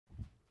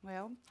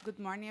Well, good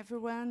morning,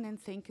 everyone, and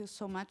thank you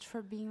so much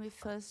for being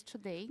with us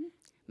today.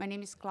 My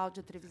name is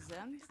Cláudia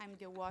Trevisan. I'm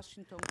the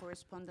Washington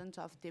correspondent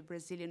of the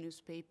Brazilian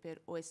newspaper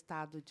O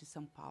Estado de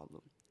São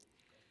Paulo.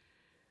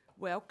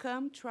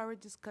 Welcome to our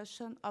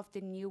discussion of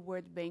the new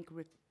World Bank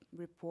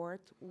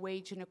report,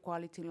 Wage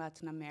Inequality in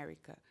Latin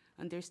America,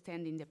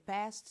 Understanding the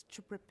Past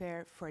to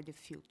Prepare for the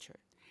Future.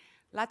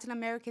 Latin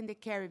America and the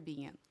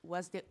Caribbean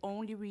was the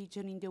only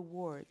region in the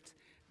world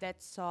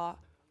that saw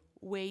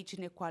wage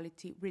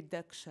inequality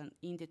reduction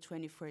in the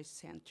 21st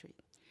century.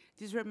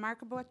 This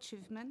remarkable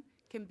achievement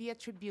can be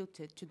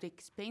attributed to the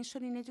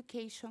expansion in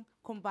education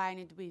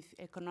combined with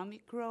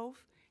economic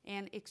growth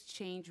and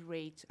exchange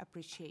rate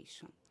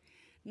appreciation.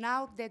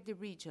 Now that the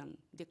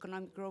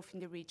economic growth in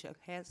the region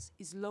has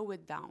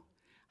slowed down,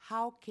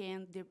 how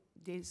can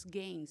these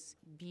gains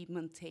be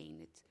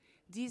maintained?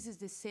 This is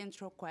the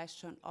central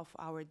question of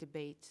our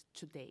debate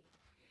today.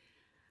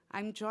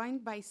 I'm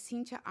joined by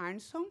Cynthia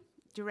Arneson,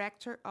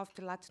 Director of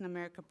the Latin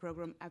America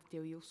Program at the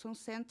Wilson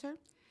Center,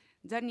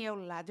 Daniel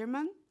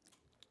Laderman,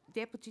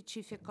 Deputy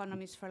Chief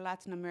Economist for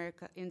Latin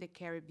America and the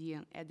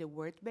Caribbean at the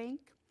World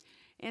Bank,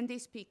 and the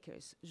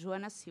speakers,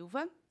 Joana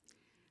Silva,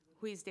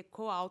 who is the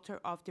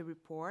co-author of the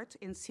report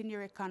and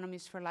Senior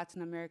Economist for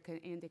Latin America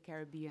and the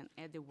Caribbean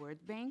at the World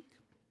Bank,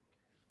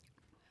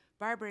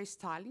 Barbara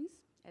Stallings,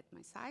 at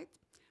my side,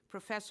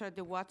 Professor at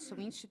the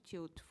Watson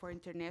Institute for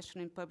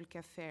International and Public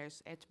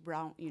Affairs at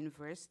Brown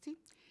University,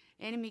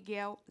 and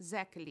Miguel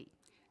Zekeli,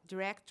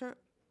 Director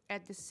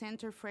at the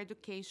Center for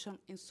Education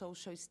and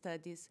Social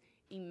Studies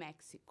in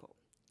Mexico.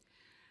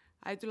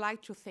 I'd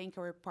like to thank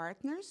our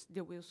partners,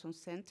 the Wilson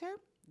Center,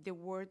 the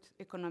World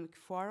Economic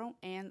Forum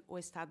and o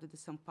Estado de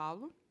São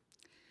Paulo.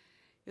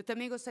 Eu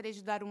também gostaria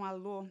de dar um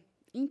alô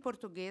em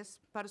português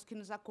para os que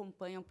nos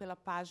acompanham pela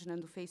página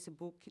do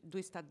Facebook do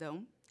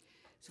Estadão.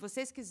 Se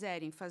vocês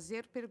quiserem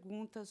fazer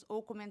perguntas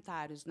ou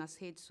comentários nas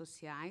redes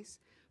sociais,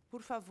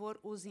 por favor,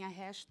 usem a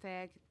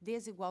hashtag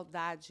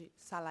desigualdade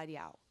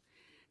salarial.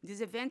 This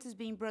event is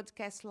being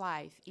broadcast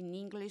live in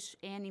English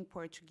and in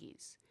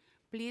Portuguese.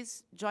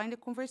 Please join the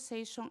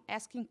conversation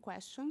asking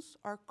questions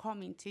or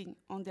commenting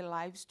on the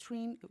live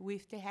stream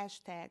with the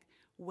hashtag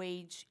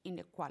wage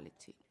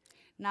inequality.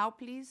 Now,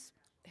 please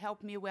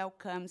help me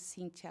welcome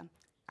Cynthia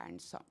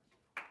Arneson.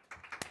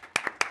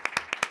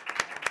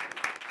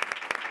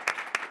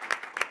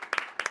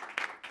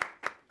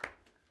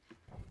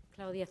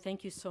 Claudia,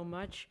 thank you so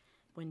much.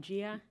 Buen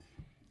dia.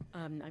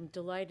 I'm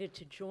delighted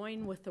to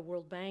join with the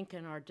World Bank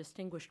and our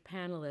distinguished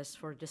panelists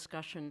for a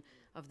discussion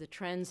of the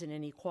trends in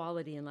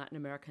inequality in Latin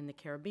America and the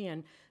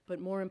Caribbean,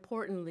 but more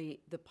importantly,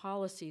 the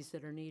policies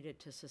that are needed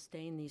to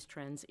sustain these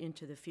trends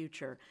into the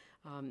future.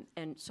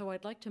 And so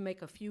I'd like to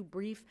make a few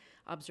brief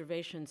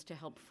observations to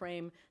help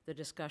frame the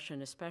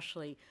discussion,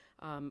 especially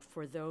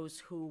for those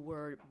who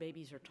were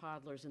babies or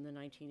toddlers in the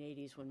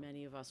 1980s when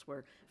many of us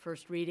were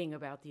first reading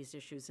about these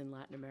issues in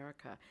Latin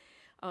America.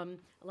 A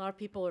lot of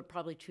people are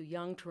probably too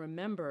young to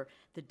remember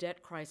the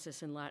debt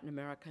crisis in Latin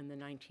America in the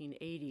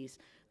 1980s,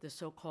 the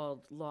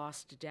so-called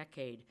lost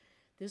decade.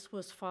 This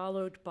was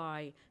followed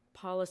by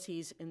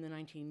policies in the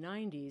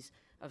 1990s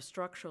of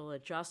structural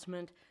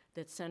adjustment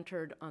that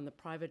centered on the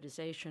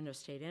privatization of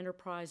state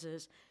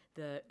enterprises,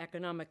 the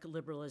economic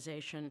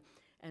liberalization,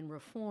 and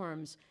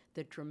reforms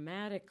that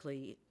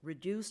dramatically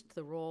reduced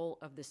the role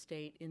of the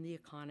state in the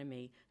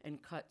economy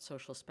and cut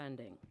social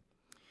spending.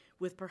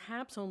 With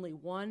perhaps only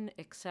one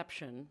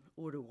exception,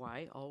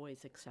 Uruguay,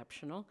 always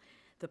exceptional,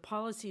 the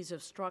policies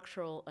of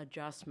structural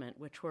adjustment,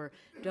 which were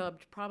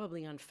dubbed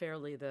probably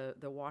unfairly the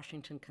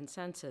Washington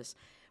Consensus,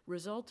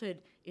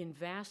 resulted in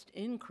vast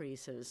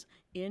increases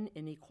in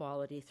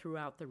inequality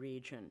throughout the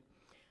region.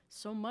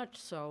 So much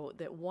so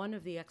that one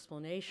of the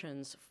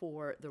explanations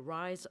for the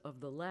rise of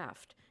the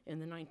left in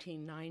the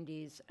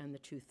 1990s and the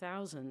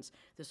 2000s,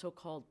 the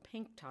so-called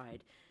pink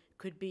tide,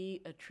 could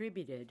be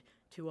attributed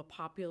to a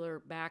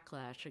popular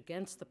backlash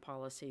against the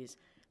policies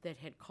that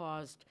had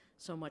caused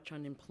so much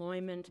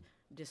unemployment,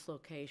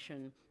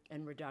 dislocation,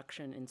 and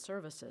reduction in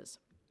services.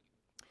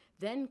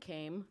 Then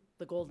came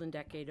the golden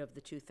decade of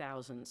the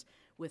 2000s,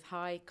 with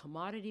high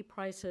commodity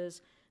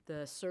prices,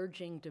 the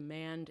surging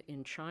demand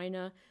in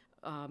China,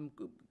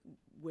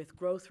 with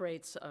growth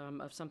rates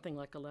of something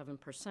like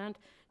 11%,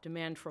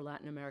 demand for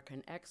Latin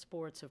American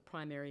exports of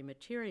primary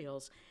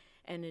materials,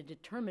 and a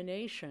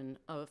determination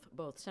of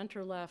both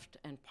center-left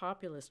and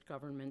populist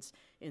governments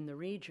in the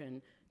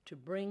region to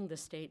bring the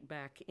state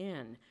back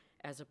in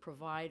as a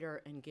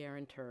provider and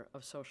guarantor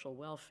of social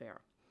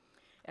welfare.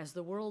 As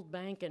the World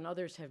Bank and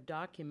others have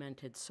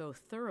documented so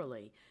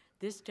thoroughly,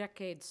 this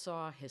decade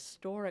saw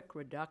historic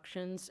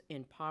reductions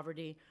in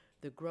poverty,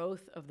 the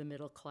growth of the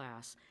middle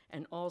class,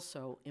 and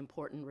also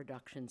important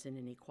reductions in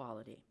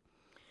inequality.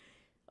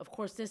 Of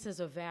course, this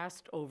is a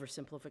vast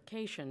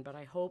oversimplification, but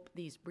I hope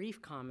these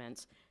brief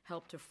comments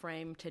help to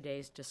frame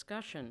today's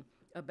discussion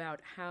about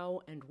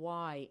how and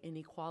why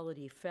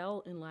inequality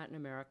fell in Latin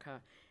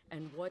America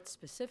and what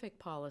specific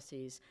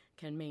policies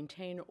can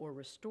maintain or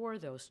restore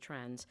those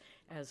trends,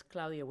 as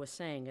Claudia was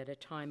saying, at a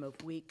time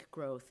of weak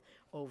growth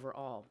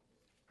overall.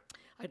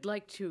 I'd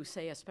like to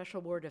say a special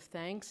word of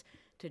thanks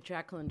to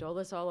Jacqueline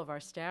Dolezal of our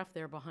staff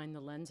there behind the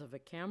lens of a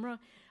camera,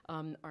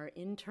 our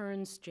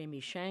interns,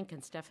 Jamie Shank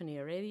and Stephanie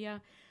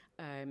Heredia,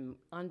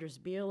 Anders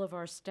Biel of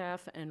our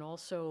staff, and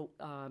also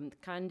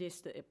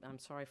Candice, I'm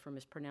sorry for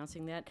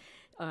mispronouncing that,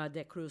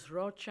 de Cruz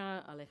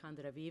Rocha,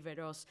 Alejandra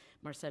Viveros,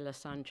 Marcela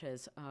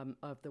Sanchez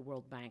of the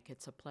World Bank.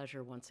 It's a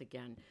pleasure once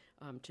again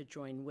to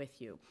join with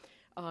you.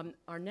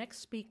 Our next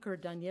speaker,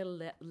 Danielle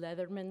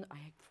Leatherman,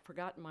 I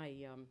forgot my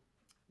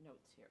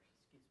notes here.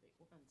 Excuse me,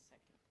 1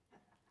 second.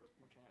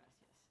 Muchas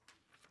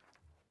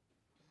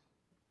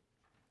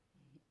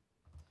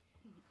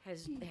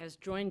gracias. Has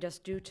joined us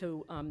due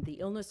to the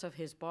illness of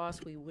his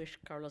boss. We wish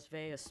Carlos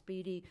Vey a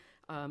speedy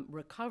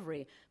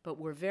recovery, but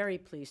we're very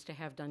pleased to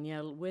have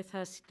Daniel with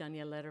us.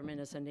 Daniel Letterman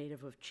is a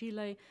native of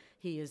Chile.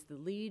 He is the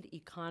lead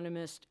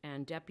economist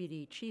and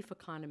deputy chief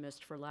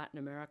economist for Latin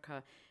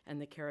America and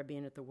the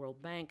Caribbean at the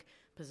World Bank,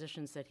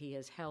 positions that he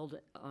has held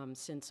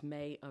since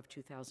May of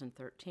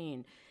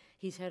 2013.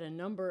 He's had a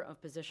number of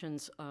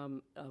positions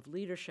of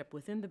leadership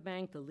within the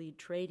bank, the lead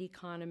trade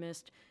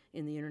economist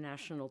in the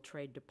International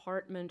Trade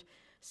Department,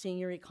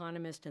 senior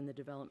economist in the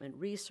Development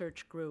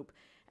Research Group,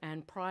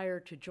 and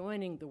prior to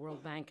joining the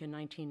World Bank in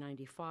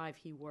 1995,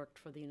 he worked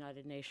for the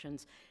United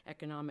Nations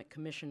Economic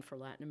Commission for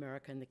Latin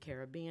America and the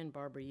Caribbean.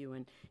 Barbara, you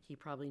and he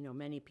probably know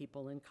many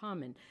people in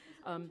common.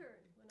 When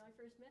I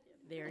first met him.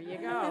 There you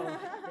go.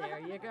 There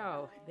you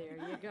go. There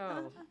you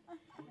go.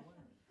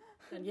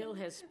 Daniel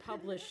has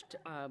published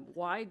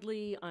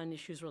widely on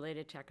issues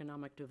related to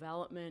economic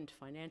development,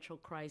 financial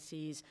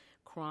crises,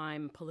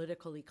 crime,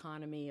 political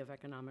economy of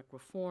economic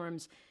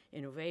reforms,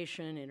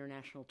 innovation,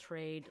 international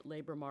trade,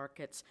 labor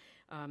markets.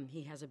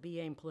 He has a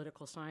BA in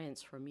political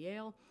science from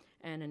Yale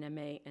and an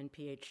MA and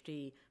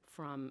PhD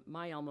from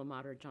my alma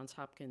mater, Johns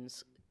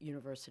Hopkins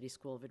University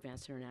School of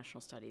Advanced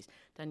International Studies.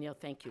 Daniel,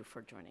 thank you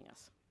for joining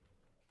us.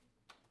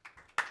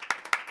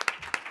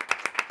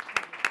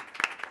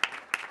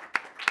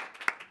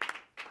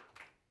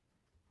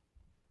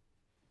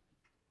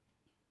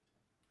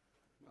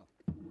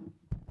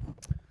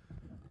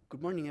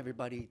 Good morning,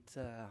 everybody. It's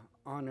an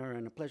honor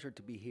and a pleasure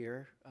to be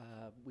here.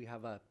 We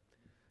have a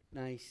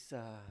nice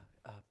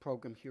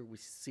program here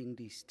with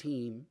Cindy's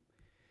team.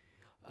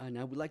 And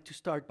I would like to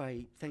start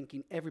by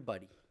thanking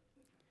everybody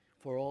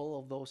for all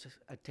of those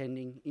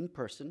attending in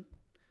person,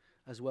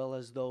 as well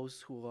as those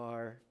who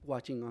are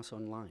watching us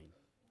online.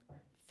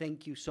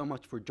 Thank you so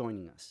much for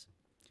joining us.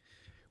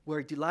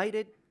 We're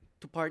delighted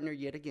to partner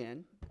yet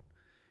again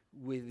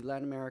with the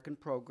Latin American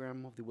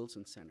program of the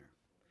Wilson Center.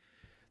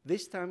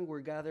 This time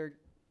we're gathered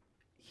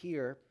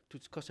here to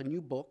discuss a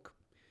new book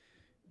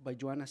by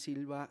Joana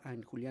Silva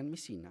and Julian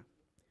Messina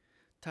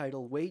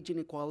titled Wage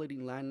Inequality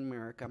in Latin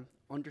America,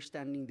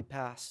 Understanding the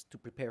Past to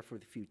Prepare for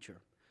the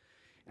Future.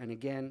 And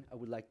again, I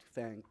would like to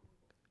thank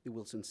the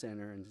Wilson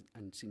Center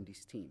and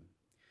Cindy's team.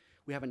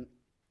 We have an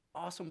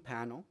awesome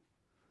panel.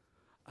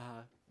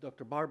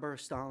 Dr. Barbara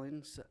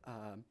Stallings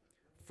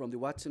from the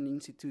Watson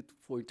Institute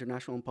for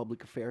International and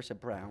Public Affairs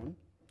at Brown,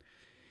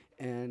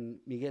 and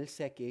Miguel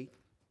Seque,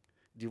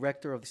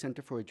 Director of the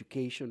Center for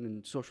Education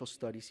and Social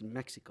Studies in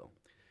Mexico.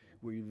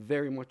 We're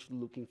very much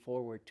looking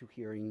forward to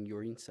hearing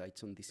your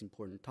insights on this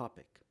important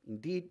topic.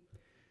 Indeed,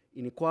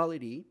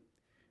 inequality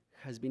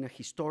has been a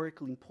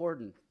historically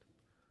important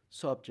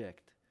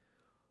subject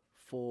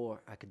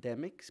for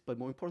academics, but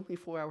more importantly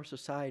for our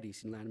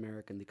societies in Latin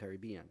America and the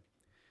Caribbean.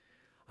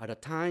 At a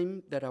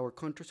time that our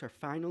countries are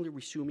finally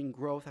resuming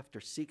growth after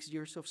 6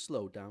 years of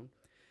slowdown,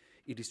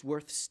 it is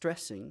worth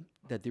stressing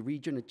that the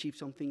region achieved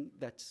something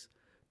that's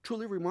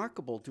truly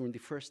remarkable during the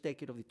first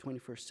decade of the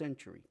 21st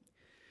century.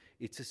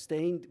 It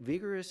sustained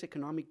vigorous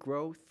economic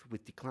growth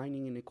with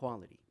declining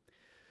inequality.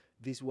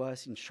 This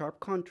was in sharp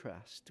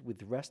contrast with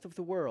the rest of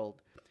the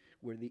world,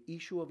 where the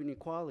issue of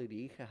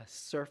inequality has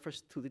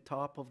surfaced to the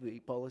top of the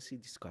policy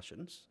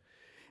discussions,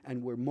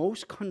 and where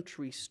most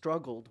countries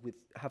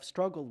have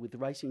struggled with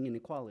rising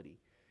inequality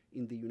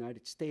in the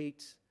United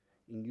States,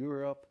 in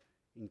Europe,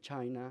 in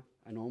China,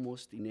 and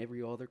almost in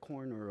every other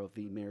corner of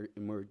the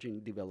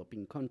emerging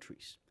developing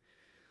countries.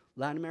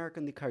 Latin America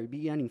and the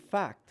Caribbean, in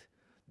fact,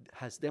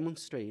 has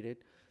demonstrated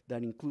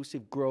that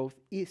inclusive growth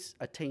is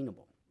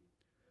attainable.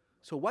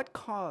 So what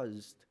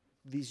caused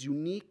this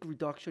unique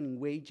reduction in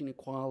wage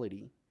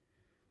inequality,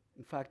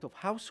 in fact, of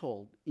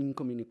household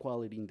income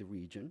inequality in the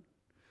region?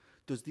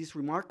 Does this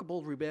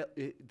remarkable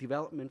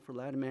development for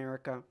Latin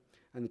America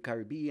and the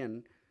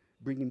Caribbean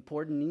bring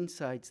important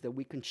insights that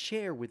we can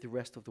share with the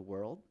rest of the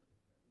world?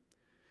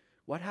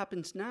 What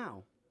happens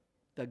now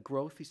that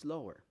growth is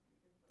lower?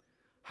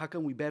 How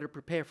can we better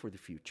prepare for the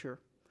future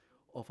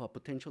of a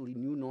potentially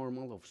new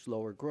normal of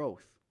slower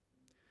growth?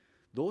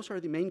 Those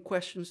are the main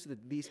questions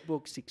that this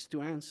book seeks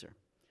to answer.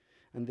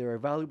 And there are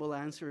valuable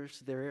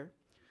answers there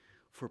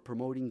for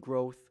promoting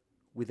growth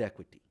with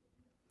equity.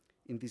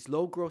 In this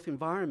low growth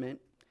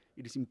environment,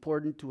 it is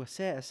important to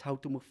assess how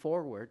to move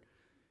forward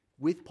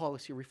with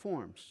policy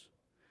reforms.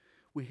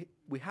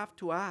 We have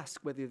to ask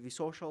whether the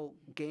social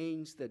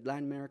gains that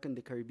Latin America and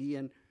the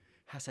Caribbean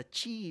has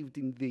achieved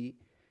in the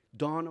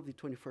dawn of the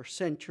 21st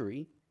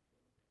century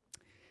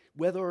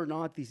whether or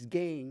not these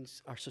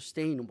gains are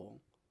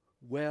sustainable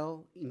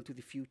well into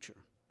the future,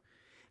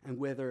 and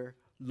whether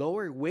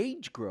lower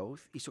wage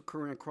growth is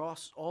occurring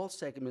across all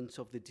segments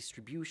of the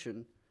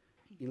distribution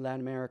in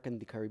Latin America and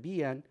the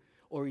Caribbean,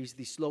 or is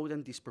the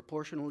slowdown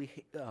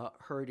disproportionately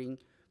hurting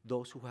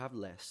those who have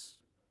less?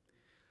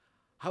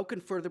 How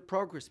can further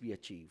progress be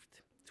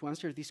achieved? To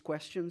answer these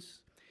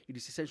questions, it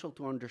is essential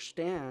to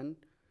understand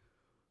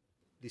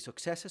the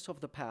successes of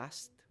the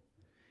past,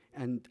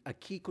 and a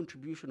key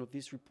contribution of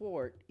this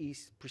report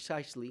is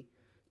precisely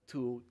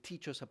to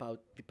teach us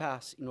about the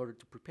past in order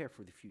to prepare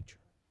for the future.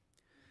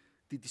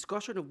 The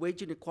discussion of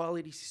wage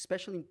inequality is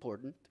especially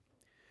important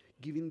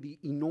given the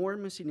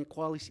enormous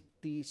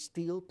inequality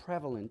still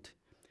prevalent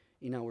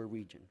in our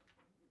region.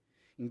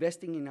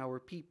 Investing in our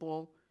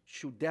people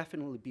should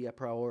definitely be a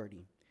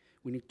priority.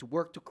 We need to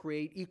work to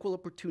create equal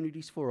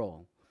opportunities for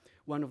all.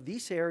 One of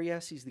these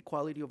areas is the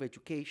quality of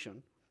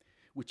education,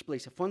 which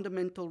plays a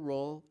fundamental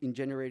role in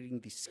generating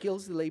the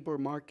skills the labor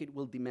market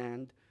will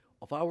demand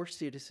of our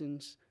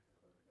citizens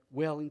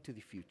well into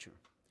the future.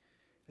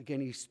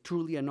 Again, it is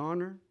truly an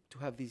honor to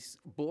have this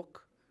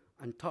book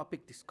and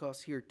topic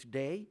discussed here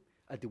today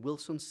at the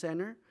Wilson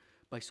Center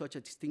by such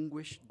a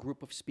distinguished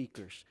group of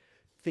speakers.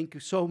 Thank you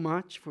so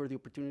much for the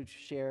opportunity to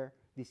share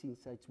these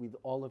insights with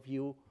all of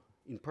you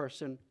in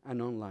person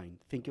and online.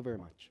 Thank you very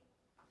much.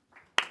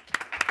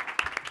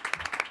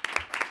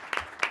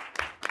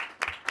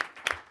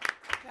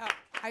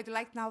 I'd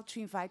like now to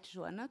invite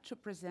Joanna to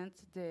present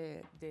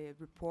the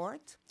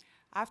report.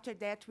 After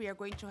that, we are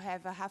going to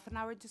have a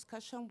half-an-hour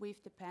discussion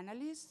with the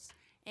panelists,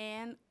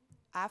 and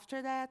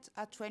after that,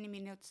 20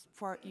 minutes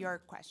for your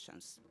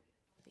questions.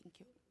 Thank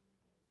you.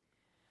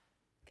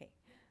 Okay.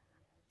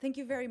 Thank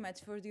you very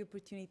much for the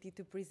opportunity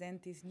to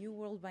present this new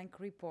World Bank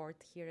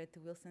report here at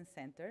the Wilson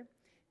Center.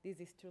 This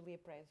is truly a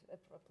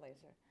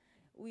pleasure.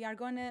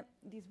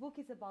 This book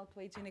is about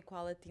wage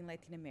inequality in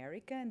Latin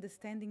America,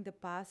 understanding the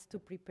past to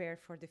prepare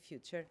for the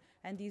future.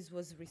 And this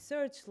was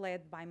research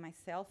led by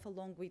myself,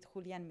 along with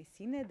Julian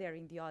Messina, there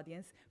in the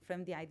audience,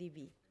 from the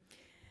IDB.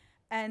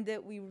 And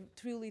we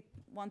truly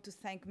want to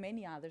thank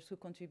many others who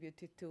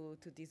contributed to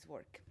this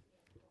work.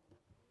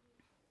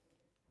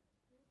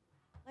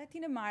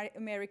 Latin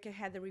America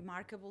had a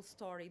remarkable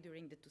story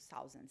during the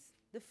 2000s.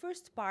 The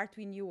first part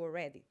we knew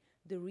already.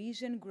 The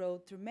region grew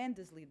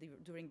tremendously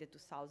during the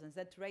 2000s,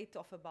 at a rate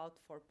of about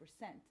 4%.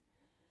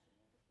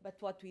 But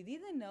what we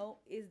didn't know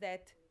is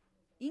that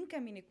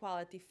income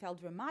inequality fell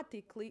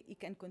dramatically. It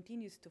can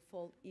continues to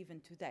fall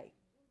even today.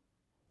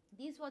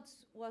 This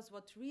was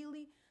what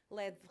really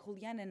led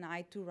Julian and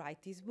I to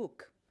write this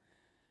book.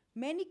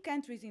 Many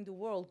countries in the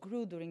world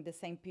grew during the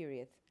same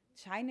period.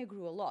 China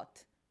grew a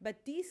lot,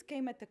 but this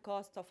came at the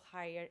cost of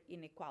higher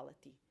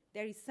inequality.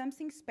 There is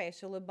something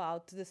special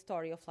about the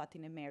story of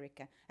Latin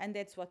America, and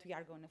that's what we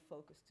are going to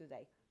focus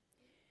today.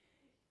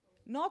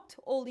 Not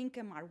all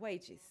income are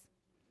wages.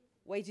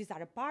 Wages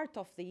are a part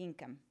of the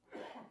income.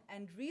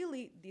 And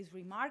really, this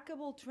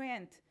remarkable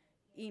trend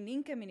in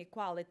income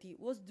inequality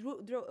was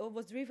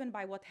driven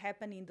by what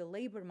happened in the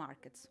labor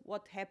markets,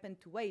 what happened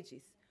to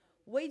wages.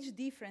 Wage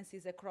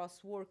differences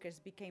across workers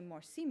became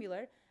more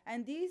similar,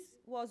 and this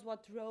was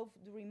what drove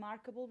the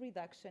remarkable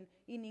reduction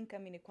in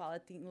income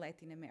inequality in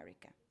Latin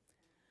America.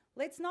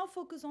 Let's now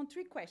focus on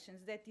three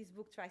questions that this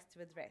book tries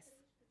to address.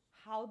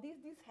 How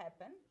did this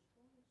happen?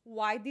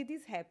 Why did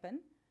this happen?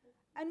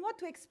 And what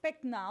to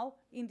expect now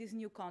in this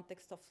new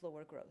context of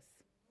slower growth.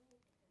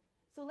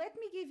 So let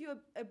me give you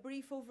a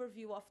brief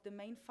overview of the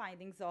main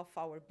findings of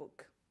our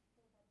book.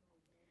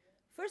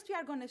 First, we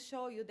are going to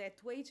show you that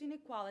wage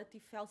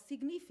inequality fell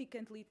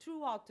significantly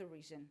throughout the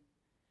region.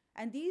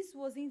 And this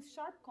was in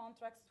sharp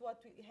contrast to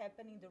what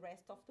happened in the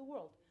rest of the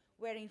world,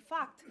 where in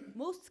fact,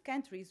 most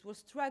countries were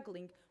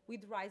struggling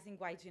with rising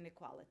wage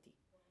inequality.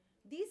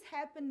 This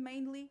happened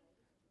mainly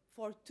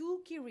for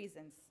two key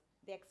reasons: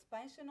 the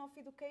expansion of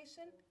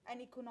education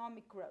and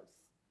economic growth,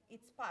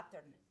 its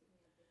pattern.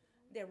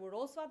 There were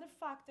also other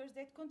factors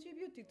that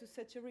contributed to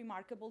such a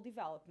remarkable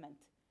development,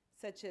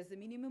 such as the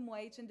minimum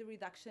wage and the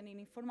reduction in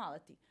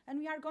informality. And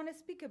we are going to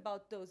speak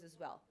about those as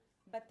well,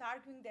 but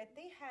arguing that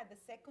they had a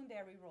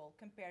secondary role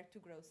compared to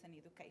growth and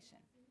education.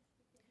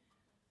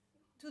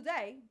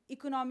 Today,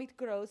 economic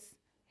growth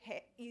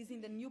is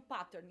in the new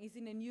pattern, is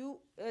in a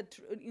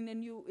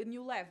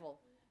new level.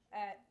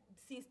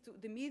 Since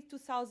the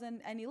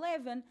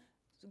mid-2011,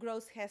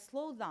 growth has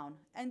slowed down,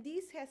 and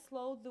this has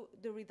slowed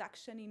the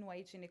reduction in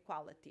wage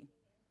inequality,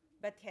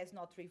 but has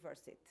not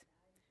reversed it.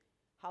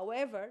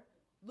 However,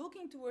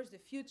 looking towards the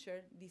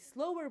future, the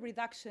slower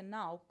reduction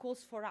now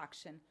calls for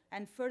action,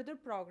 and further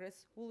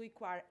progress will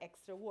require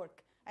extra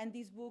work. And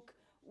this book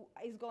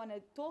is going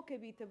to talk a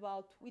bit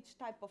about which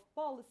type of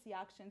policy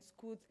actions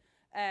could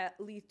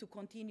lead to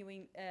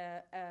continuing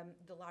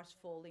the large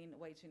fall in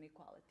wage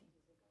inequality.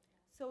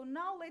 So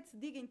now let's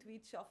dig into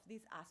each of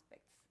these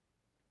aspects.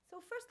 So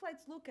first,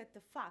 let's look at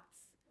the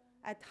facts,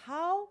 at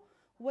how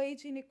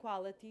wage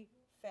inequality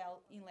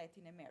fell in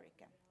Latin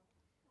America.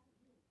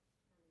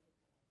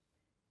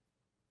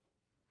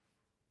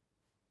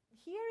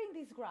 Here in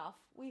this graph,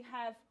 we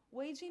have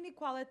wage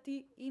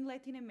inequality in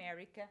Latin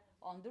America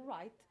on the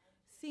right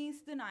since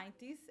the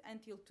 90s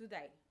until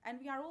today. And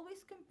we are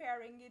always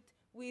comparing it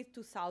with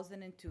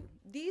 2002.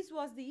 This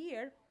was the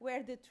year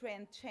where the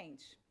trend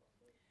changed.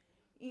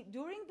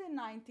 During the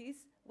 90s,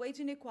 wage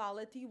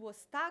inequality was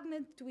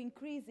stagnant to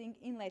increasing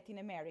in Latin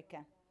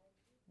America.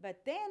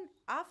 But then,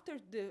 after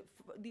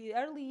the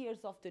early years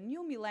of the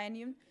new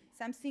millennium,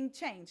 something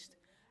changed,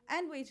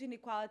 and wage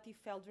inequality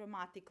fell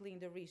dramatically in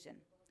the region.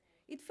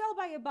 It fell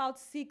by about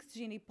 6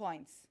 Gini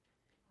points.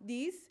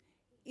 This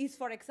is,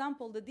 for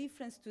example, the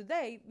difference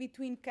today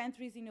between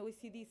countries in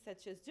OECD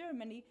such as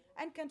Germany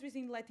and countries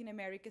in Latin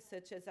America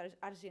such as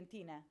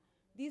Argentina.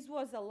 This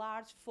was a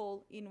large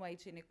fall in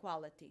wage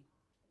inequality.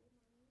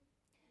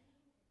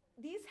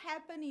 This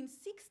happened in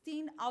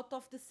 16 out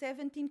of the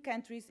 17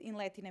 countries in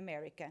Latin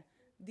America.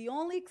 The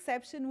only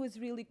exception was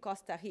really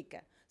Costa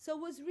Rica. So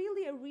it was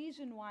really a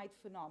region-wide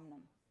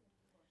phenomenon.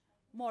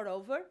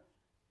 Moreover,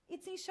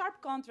 it's in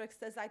sharp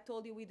contrast, as I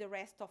told you, with the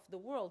rest of the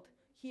world,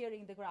 here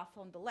in the graph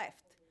on the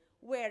left,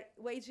 where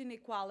wage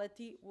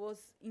inequality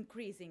was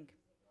increasing.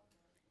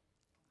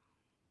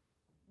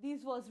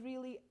 This was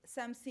really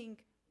something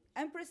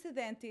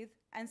unprecedented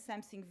and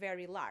something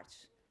very large.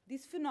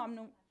 This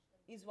phenomenon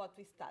is what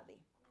we study.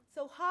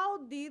 So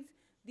how did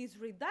this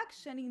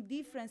reduction in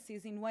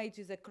differences in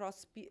wages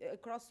across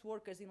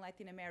workers in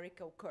Latin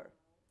America occur?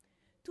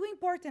 Two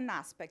important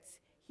aspects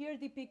here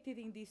depicted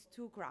in these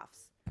two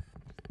graphs.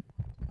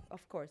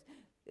 Of course,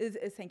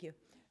 thank you.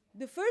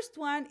 The first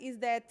one is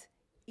that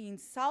in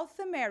South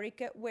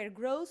America, where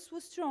growth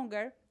was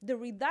stronger, the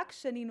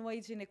reduction in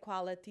wage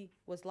inequality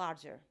was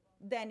larger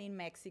than in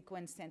Mexico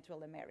and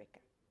Central America.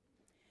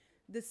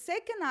 The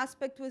second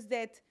aspect was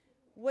that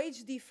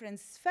wage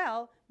difference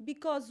fell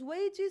because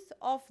wages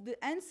of the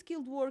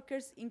unskilled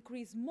workers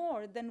increased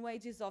more than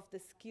wages of the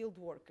skilled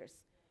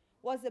workers.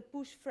 Was a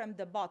push from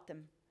the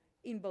bottom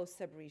in both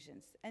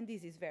subregions, and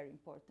this is very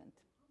important.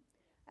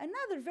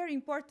 Another very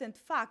important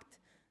fact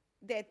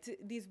that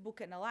this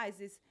book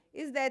analyzes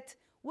is that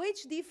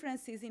wage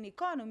differences in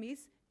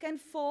economies can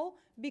fall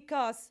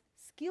because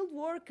skilled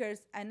workers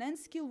and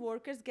unskilled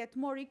workers get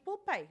more equal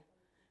pay,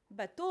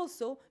 but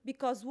also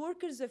because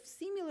workers of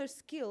similar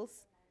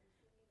skills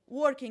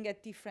working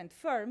at different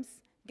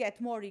firms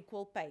get more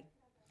equal pay.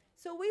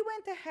 So we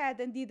went ahead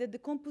and did a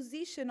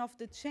decomposition of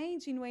the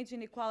change in wage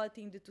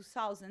inequality in the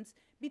 2000s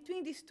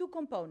between these two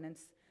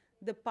components,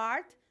 the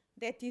part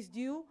that is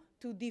due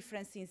to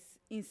differences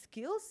in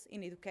skills,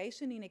 in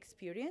education, in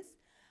experience,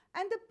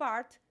 and the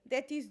part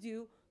that is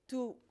due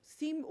to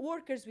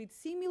workers with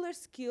similar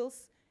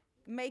skills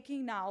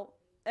making now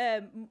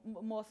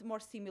more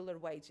similar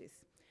wages.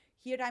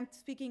 Here I'm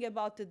speaking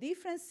about the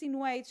difference in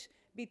wage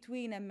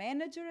between a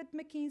manager at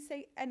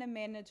McKinsey and a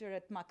manager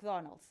at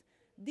McDonald's.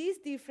 This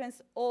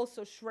difference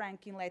also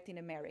shrank in Latin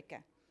America.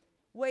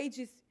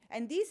 Wages,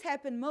 and this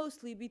happened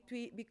mostly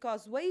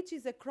because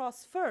wages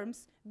across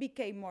firms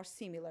became more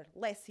similar,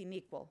 less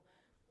unequal.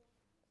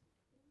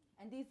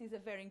 And this is a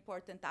very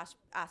important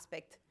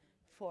aspect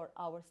for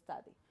our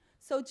study.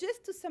 So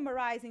just to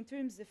summarize in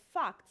terms of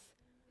facts,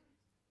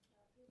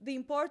 the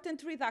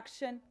important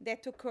reduction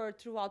that occurred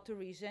throughout the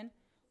region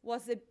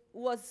was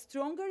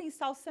stronger in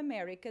South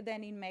America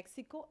than in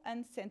Mexico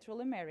and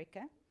Central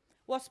America,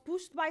 was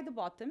pushed by the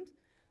bottom.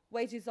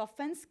 Wages of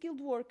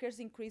unskilled workers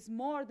increased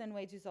more than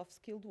wages of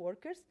skilled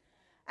workers,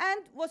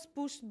 and was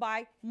pushed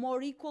by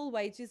more equal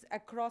wages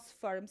across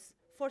firms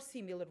for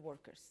similar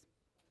workers.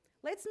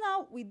 Let's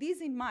now, with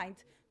this in mind,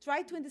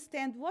 try to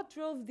understand what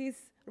drove this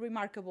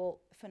remarkable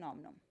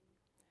phenomenon.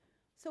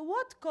 So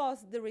what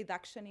caused the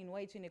reduction in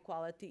wage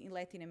inequality in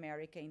Latin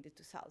America in the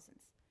 2000s?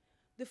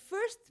 The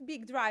first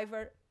big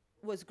driver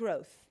was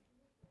growth.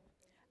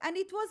 And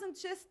it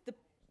wasn't just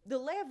the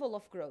level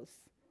of growth.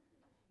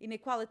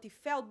 Inequality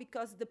fell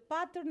because the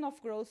pattern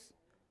of growth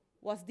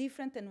was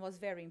different and was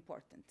very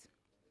important.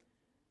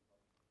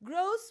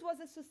 Growth was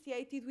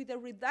associated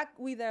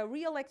with a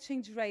real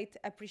exchange rate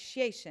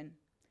appreciation.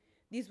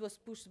 This was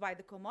pushed by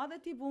the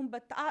commodity boom,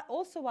 but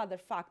also other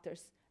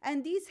factors.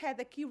 And this had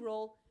a key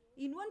role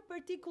in one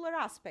particular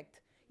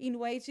aspect, in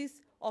wages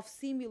of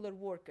similar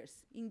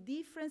workers, in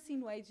difference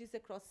in wages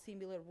across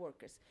similar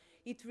workers.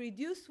 It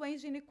reduced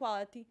wage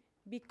inequality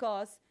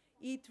because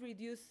it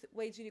reduced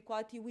wage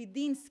inequality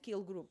within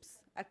skill groups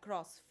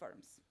across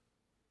firms.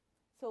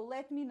 So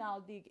let me now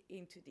dig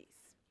into this.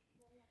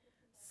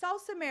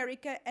 South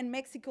America and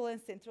Mexico and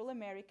Central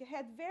America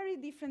had very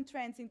different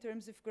trends in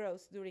terms of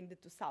growth during the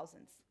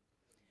 2000s.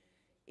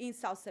 In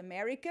South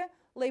America,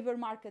 labor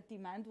market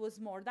demand was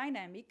more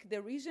dynamic.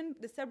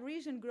 The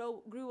sub-region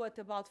grew at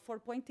about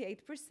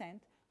 4.8%,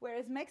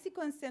 whereas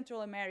Mexico and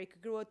Central America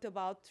grew at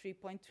about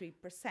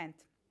 3.3%.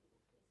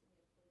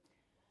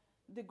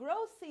 The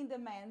growth in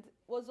demand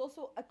was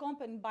also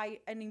accompanied by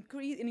an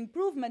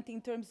improvement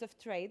in terms of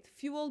trade,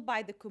 fueled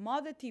by the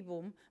commodity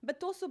boom,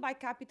 but also by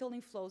capital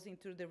inflows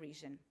into the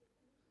region.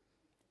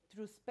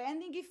 Through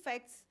spending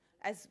effects,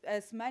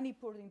 as money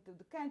poured into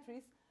the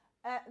countries,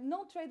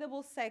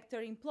 non-tradable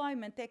sector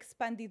employment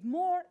expanded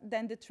more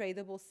than the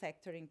tradable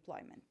sector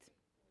employment.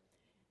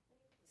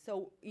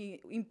 So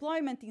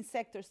employment in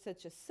sectors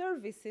such as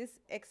services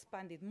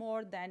expanded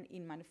more than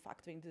in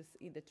manufacturing,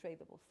 in the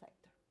tradable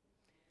sector.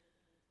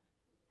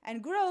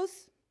 And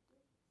growth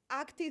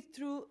acted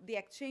through the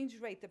exchange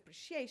rate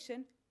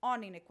appreciation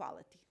on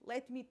inequality.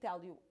 Let me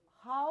tell you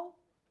how,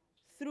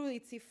 through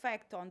its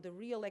effect on the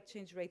real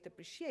exchange rate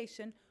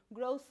appreciation,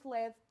 growth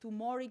led to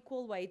more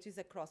equal wages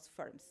across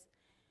firms.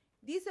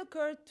 This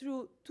occurred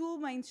through two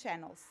main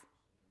channels.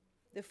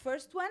 The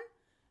first one,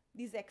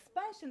 this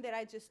expansion that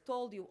I just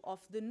told you of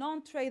the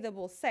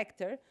non-tradable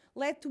sector,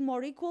 led to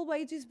more equal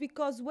wages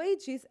because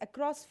wages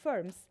across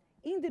firms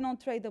in the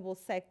non-tradable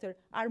sector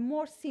are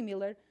more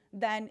similar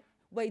than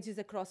wages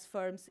across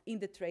firms in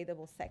the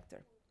tradable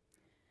sector.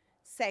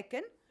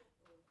 Second,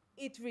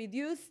 it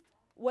reduced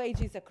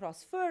wages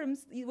across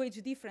firms,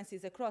 wage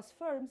differences across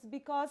firms,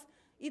 because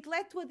it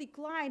led to a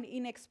decline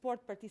in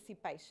export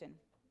participation.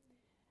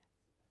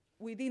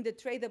 Within the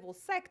tradable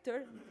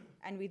sector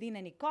and within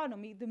an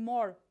economy, the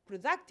more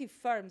productive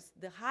firms,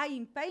 the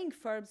high-paying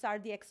firms are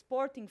the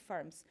exporting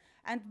firms.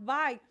 And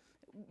by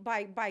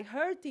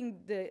hurting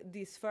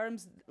these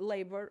firms'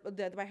 labor,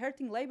 by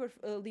hurting labor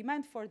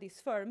demand for these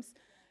firms,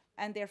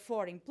 and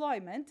therefore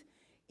employment,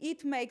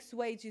 it makes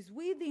wages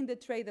within the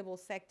tradable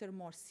sector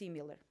more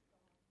similar.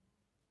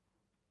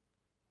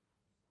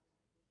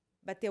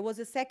 But there was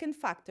a second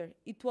factor.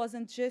 It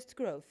wasn't just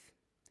growth.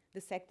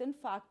 The second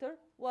factor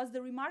was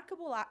the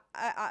remarkable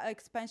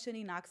expansion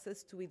in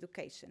access to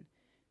education.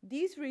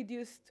 This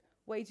reduced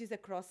wages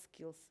across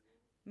skills,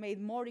 made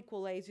more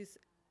equal wages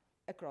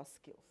across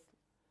skills.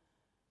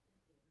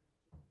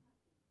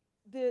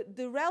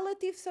 The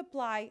relative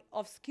supply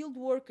of skilled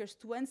workers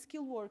to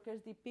unskilled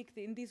workers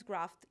depicted in this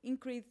graph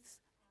increased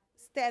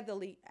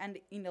steadily and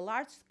in a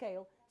large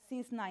scale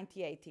since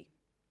 1980.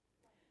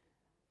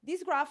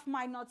 This graph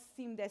might not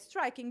seem that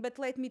striking, but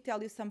let me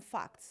tell you some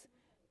facts.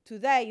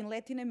 Today, in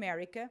Latin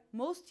America,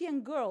 most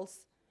young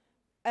girls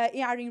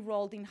are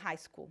enrolled in high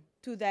school.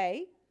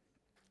 Today,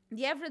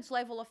 the average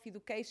level of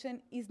education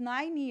is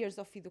 9 years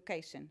of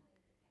education.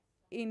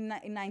 In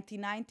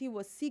 1990, it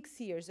was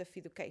 6 years of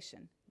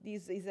education.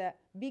 This is a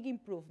big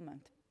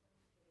improvement.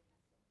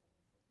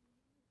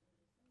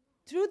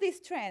 Through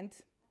this trend,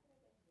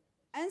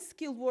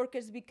 unskilled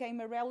workers became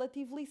a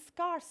relatively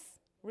scarce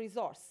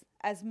resource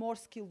as more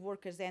skilled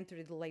workers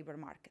entered the labor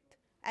market.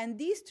 And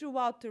this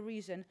throughout the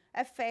region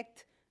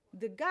affect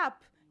the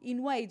gap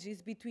in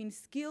wages between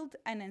skilled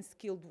and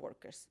unskilled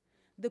workers.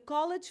 The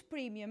college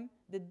premium,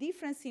 the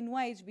difference in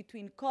wage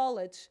between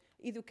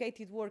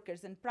college-educated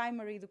workers and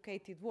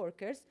primary-educated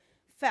workers,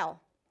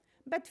 fell,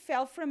 but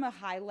fell from a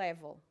high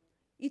level.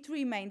 It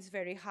remains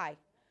very high,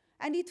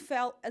 and it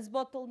fell as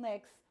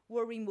bottlenecks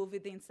were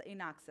removed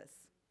in access.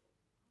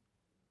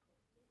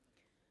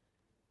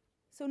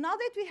 So now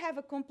that we have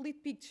a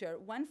complete picture,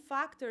 one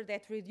factor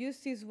that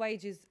reduces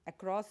wage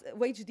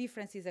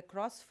differences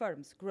across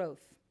firms,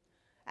 growth,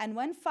 and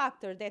one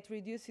factor that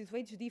reduces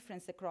wage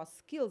difference across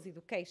skills,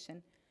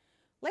 education,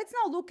 let's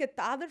now look at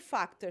the other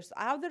factors,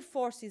 other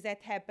forces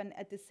that happen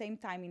at the same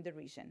time in the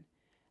region.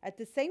 At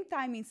the same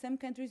time, in some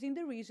countries in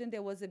the region,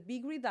 there was a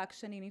big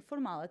reduction in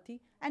informality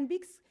and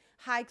big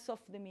hikes of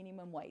the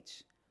minimum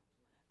wage.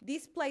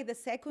 This played a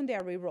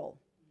secondary role.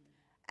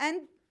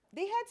 And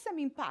they had some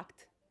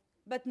impact,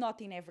 but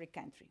not in every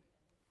country.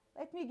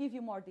 Let me give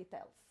you more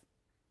details.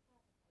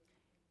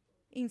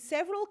 In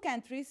several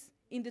countries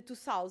in the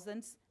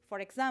 2000s, for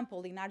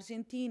example, in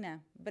Argentina,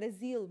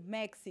 Brazil,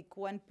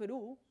 Mexico, and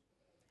Peru,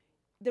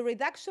 the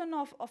reduction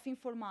of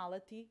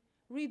informality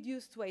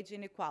reduced wage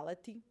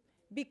inequality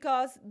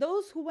because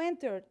those who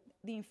entered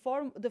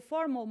the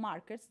formal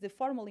markets, the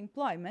formal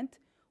employment,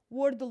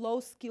 were the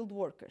low-skilled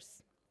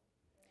workers.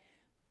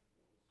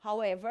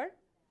 However,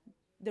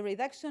 the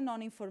reduction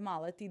on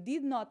informality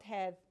did not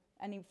have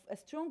a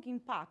strong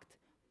impact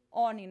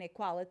on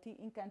inequality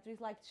in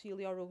countries like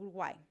Chile or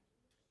Uruguay.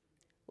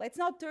 Let's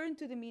now turn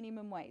to the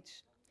minimum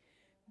wage.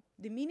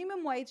 The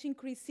minimum wage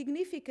increased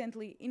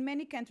significantly in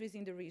many countries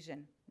in the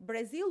region.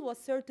 Brazil was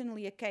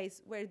certainly a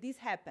case where this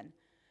happened.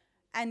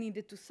 And in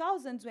the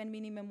 2000s, when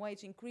minimum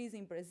wage increased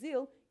in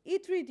Brazil,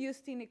 it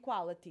reduced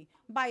inequality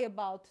by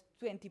about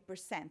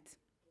 20%.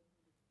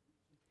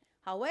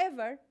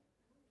 However,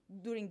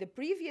 during the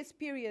previous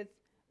period,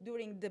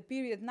 during the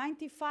period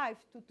 95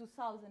 to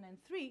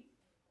 2003,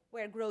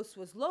 where growth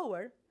was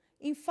lower,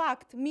 in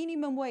fact,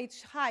 minimum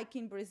wage hike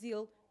in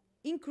Brazil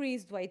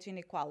increased wage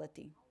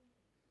inequality.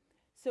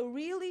 So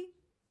really,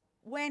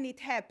 when it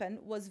happened,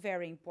 was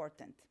very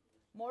important.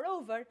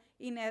 Moreover,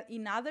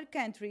 in other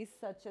countries,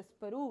 such as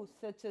Peru,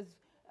 such as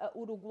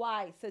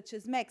Uruguay, such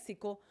as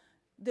Mexico,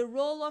 the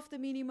role of the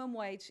minimum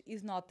wage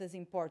is not as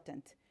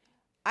important,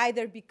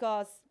 either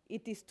because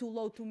it is too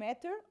low to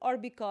matter or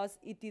because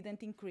it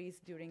didn't increase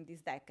during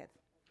this decade.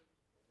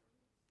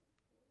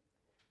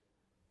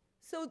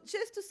 So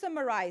just to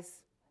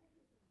summarize,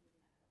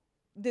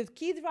 the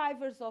key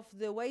drivers of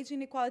the wage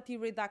inequality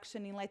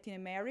reduction in Latin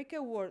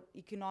America were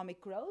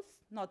economic growth,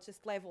 not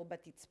just level,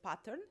 but its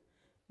pattern,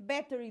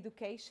 better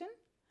education,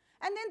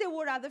 and then there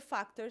were other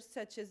factors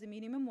such as the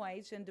minimum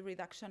wage and the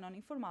reduction on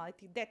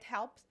informality that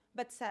helped,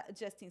 but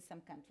just in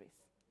some countries.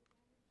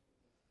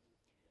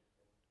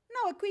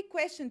 Now, a quick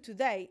question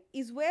today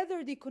is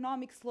whether the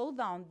economic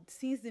slowdown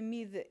since the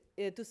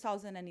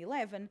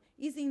mid-2011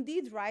 is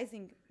indeed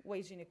rising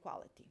wage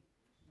inequality.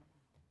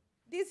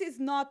 This is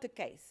not the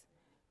case.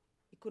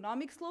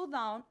 Economic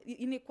slowdown,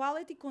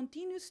 inequality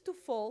continues to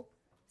fall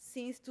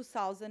since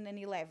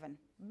 2011,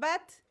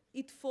 but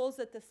it falls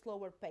at a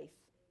slower pace.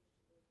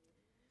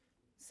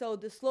 So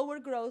the slower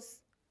growth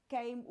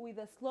came with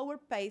a slower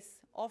pace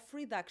of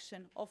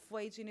reduction of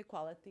wage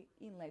inequality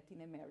in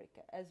Latin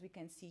America, as we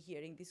can see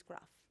here in this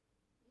graph.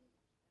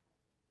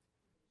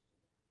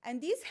 And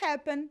this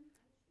happened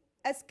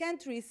as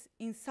countries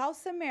in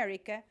South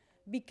America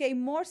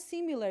became more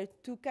similar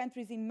to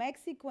countries in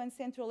Mexico and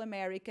Central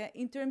America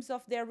in terms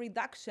of their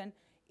reduction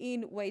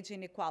in wage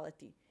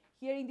inequality.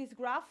 Here in this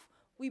graph,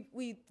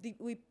 we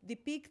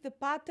depict the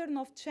pattern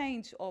of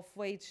change of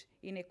wage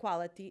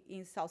inequality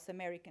in South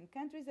American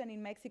countries and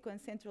in Mexico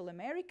and Central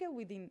America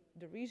within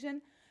the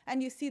region.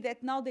 And you see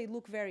that now they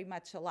look very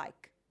much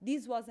alike.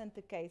 This wasn't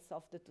the case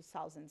of the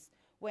 2000s,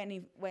 when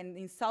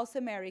in South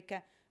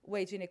America,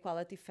 wage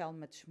inequality fell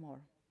much more.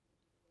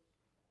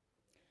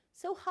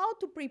 So how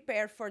to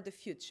prepare for the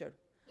future?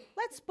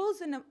 Let's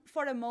pause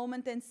for a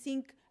moment and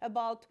think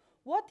about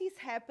what is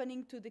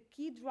happening to the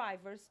key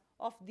drivers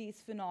of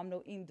this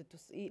phenomenon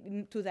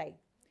today.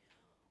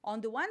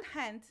 On the one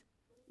hand,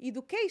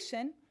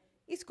 education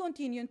is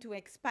continuing to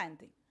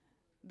expand.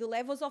 The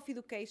levels of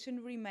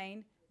education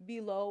remain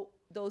below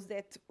those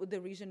that the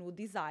region would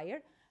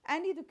desire,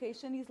 and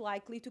education is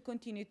likely to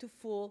continue to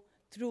fall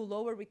through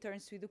lower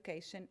returns to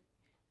education,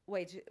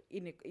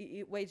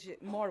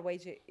 more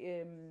wage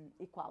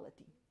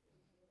equality.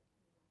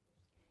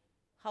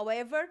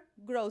 However,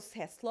 growth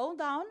has slowed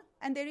down,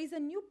 and there is a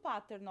new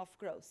pattern of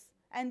growth,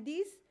 and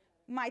this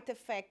might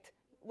affect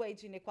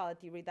wage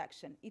inequality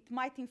reduction. It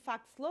might, in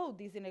fact, slow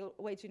this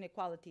wage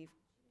inequality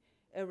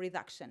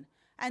reduction.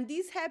 And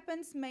this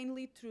happens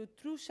mainly through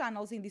two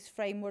channels in this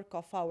framework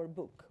of our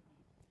book.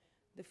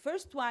 The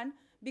first one,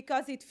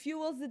 because it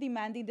fuels the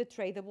demand in the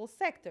tradable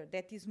sector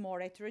that is more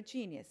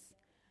heterogeneous.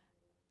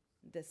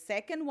 The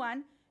second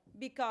one,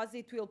 because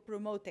it will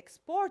promote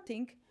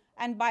exporting,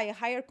 and by a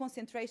higher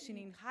concentration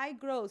in high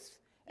growth,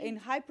 in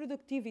high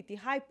productivity,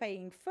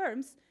 high-paying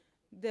firms,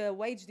 the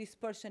wage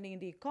dispersion in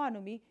the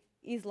economy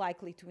is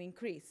likely to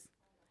increase.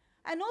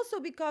 And also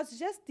because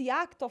just the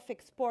act of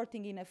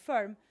exporting in a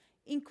firm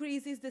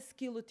increases the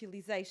skill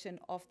utilization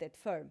of that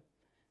firm.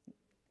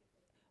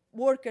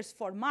 Workers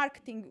for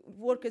marketing,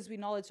 workers with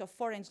knowledge of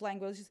foreign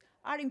languages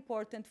are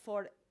important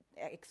for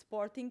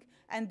exporting,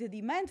 and the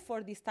demand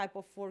for this type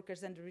of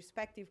workers and the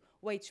respective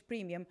wage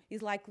premium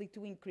is likely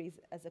to increase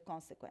as a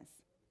consequence.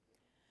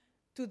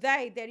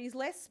 Today, there is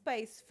less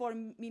space for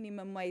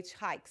minimum wage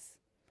hikes,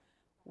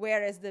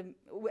 whereas,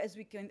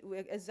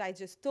 as I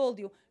just told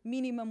you,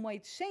 minimum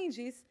wage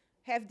changes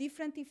have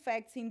different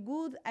effects in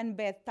good and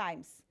bad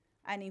times.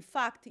 And in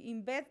fact,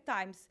 in bad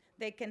times,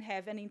 they can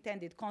have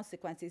unintended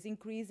consequences,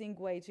 increasing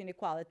wage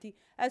inequality,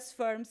 as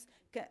firms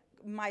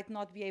might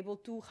not be able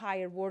to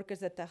hire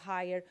workers at a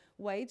higher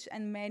wage,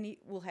 and many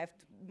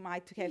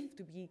might have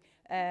to be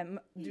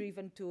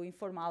driven to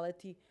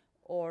informality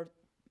or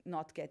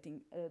not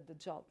getting the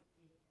job.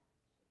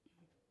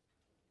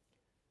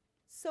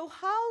 So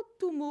how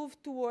to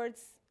move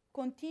towards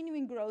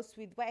continuing growth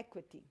with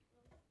equity?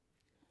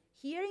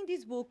 Here in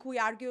this book, we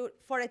argue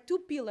for a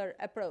two-pillar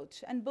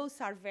approach, and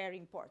both are very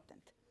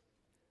important.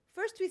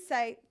 First, we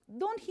say,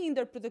 don't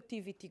hinder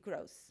productivity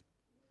growth.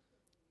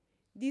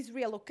 This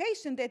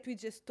reallocation that we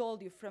just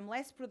told you from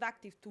less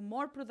productive to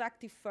more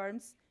productive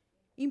firms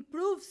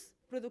improves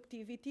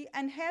productivity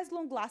and has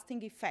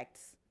long-lasting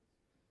effects.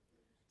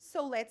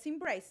 So let's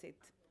embrace it.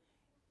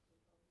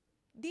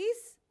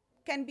 This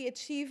can be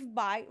achieved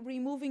by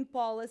removing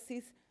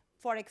policies,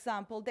 for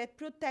example, that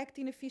protect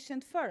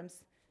inefficient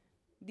firms.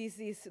 This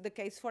is the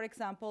case, for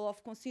example,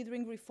 of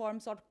considering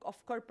reforms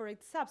of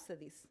corporate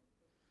subsidies.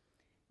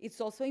 It's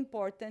also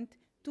important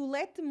to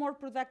let the more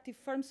productive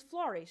firms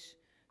flourish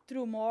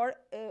through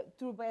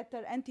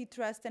better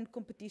antitrust and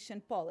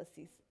competition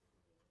policies.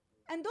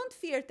 And don't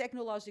fear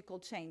technological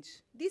change.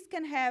 This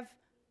can have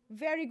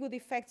very good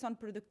effects on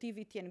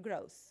productivity and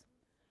growth.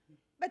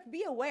 But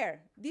be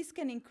aware, this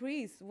can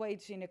increase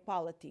wage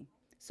inequality.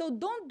 So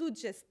don't do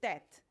just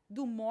that,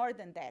 do more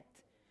than that.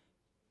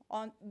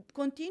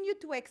 Continue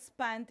to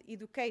expand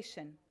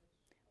education,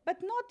 but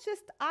not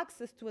just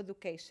access to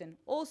education,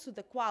 also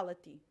the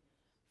quality.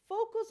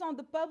 Focus on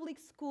the public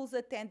schools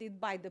attended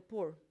by the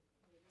poor.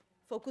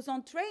 Focus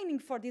on training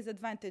for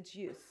disadvantaged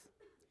youth.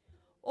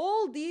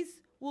 All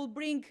these will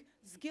bring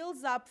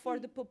skills up for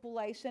the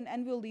population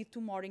and will lead to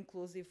more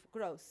inclusive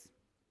growth.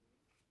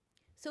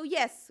 So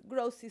yes,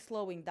 growth is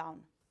slowing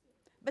down,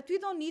 but we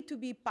don't need to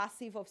be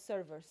passive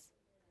observers.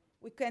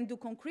 We can do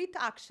concrete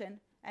action,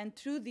 and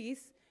through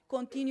this,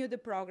 continue the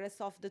progress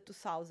of the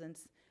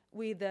 2000s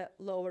with the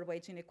lower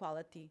wage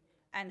inequality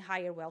and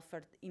higher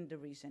welfare in the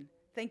region.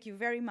 Thank you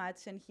very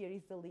much, and here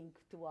is the link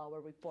to our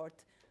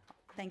report.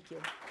 Thank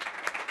you.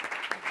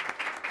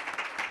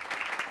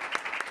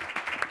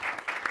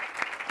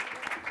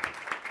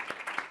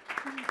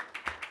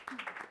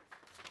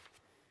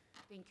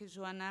 you,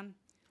 Joanna.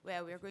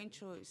 Well, we're going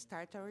to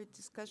start our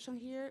discussion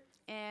here,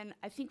 and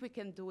I think we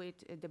can do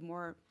it in the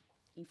more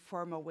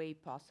informal way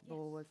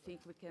possible. I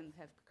think we can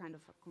have kind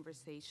of a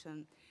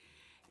conversation.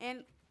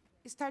 And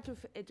start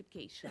with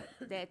education.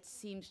 That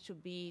seems to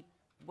be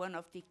one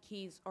of the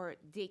keys, or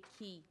the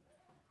key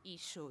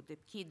issue, the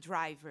key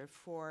driver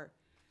for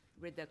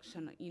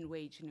reduction in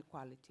wage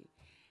inequality.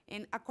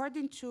 And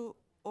according to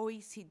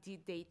OECD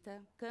data,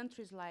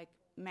 countries like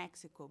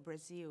Mexico,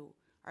 Brazil,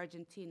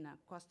 Argentina,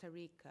 Costa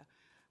Rica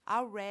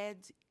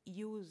already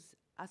use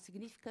a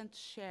significant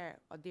share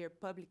of their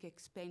public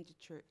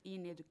expenditure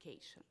in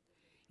education.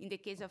 In the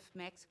case of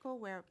Mexico,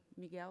 where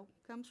Miguel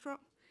comes from,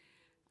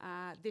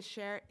 the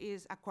share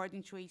is,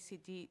 according to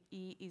OECD,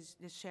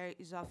 the share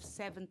is of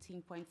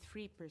 17.3%,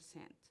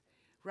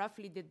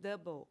 roughly the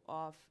double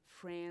of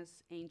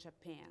France and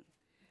Japan.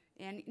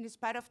 And in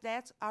spite of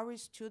that, our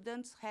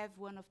students have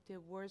one of the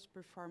worst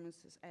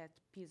performances at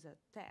PISA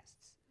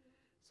tests.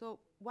 So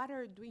what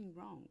are you doing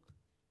wrong?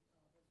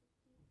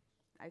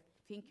 I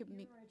think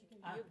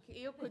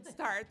you could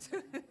start.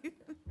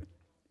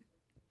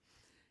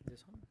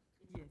 This one?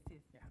 Yes,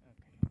 yes. Yeah, okay.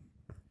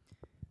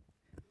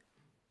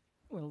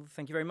 Well,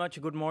 thank you very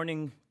much. Good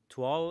morning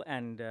to all,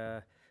 and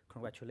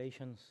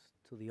congratulations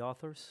to the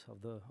authors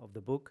of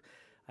the book.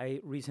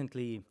 I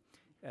recently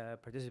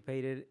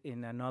participated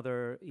in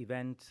another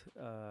event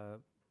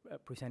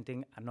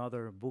presenting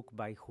another book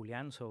by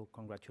Julian, so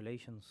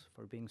congratulations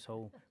for being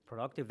so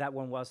productive. That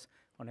one was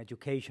on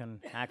education,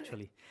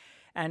 actually.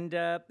 And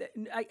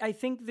I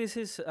think this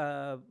is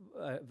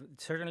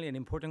certainly an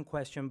important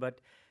question, but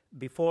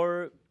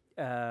before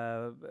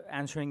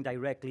answering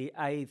directly,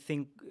 I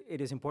think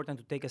it is important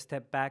to take a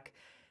step back,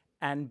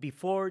 and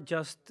before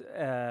just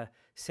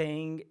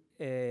saying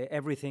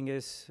everything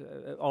is,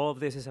 all of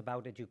this is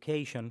about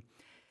education,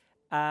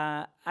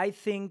 I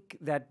think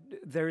that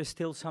there is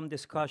still some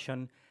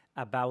discussion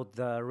about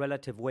the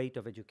relative weight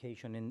of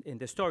education in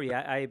the story.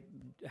 I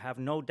have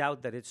no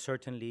doubt that it's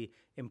certainly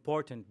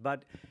important,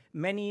 but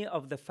many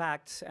of the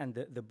facts,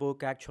 and the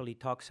book actually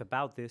talks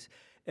about this,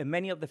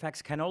 many of the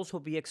facts can also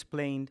be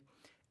explained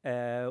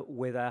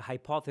with a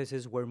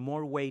hypothesis where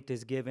more weight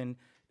is given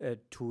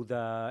to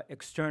the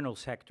external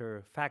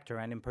sector factor,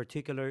 and in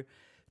particular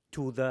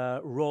to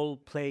the role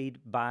played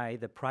by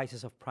the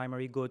prices of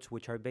primary goods,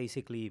 which are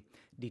basically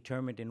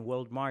determined in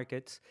world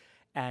markets,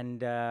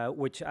 and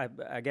which,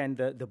 again,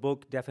 the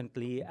book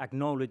definitely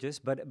acknowledges.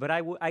 But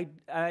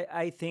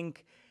I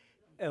think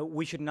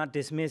we should not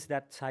dismiss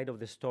that side of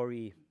the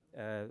story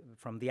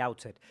from the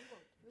outset.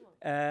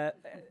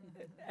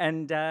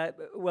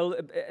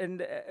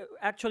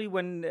 Actually,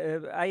 when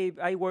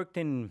I worked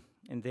in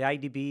the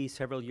IDB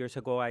several years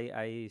ago,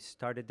 I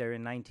started there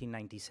in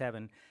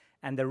 1997.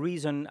 And the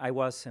reason I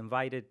was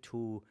invited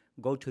to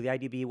go to the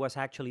IDB was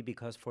actually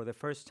because for the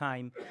first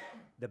time,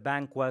 the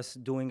bank was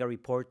doing a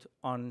report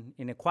on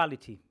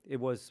inequality. It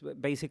was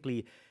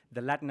basically,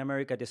 the Latin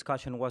America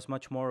discussion was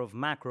much more of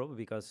macro,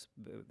 because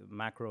the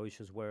macro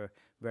issues were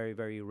very,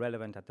 very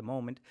relevant at the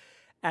moment.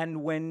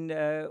 And when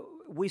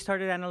we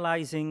started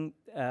analyzing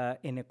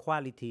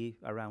inequality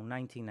around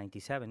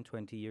 1997,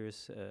 20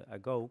 years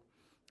ago,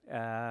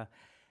 20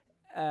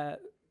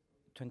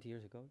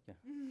 years ago, yeah.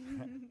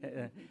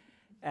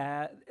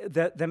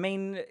 The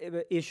main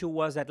issue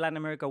was that Latin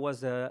America was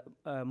the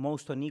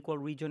most unequal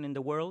region in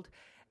the world,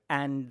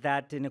 and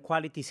that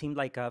inequality seemed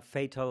like a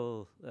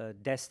fatal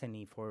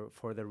destiny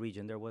for the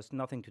region. There was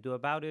nothing to do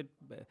about it.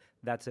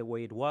 That's the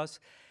way it was.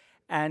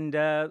 And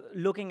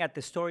looking at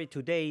the story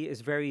today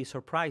is very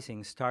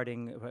surprising,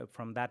 starting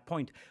from that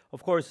point.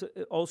 Of course,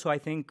 also I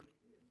think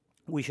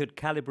we should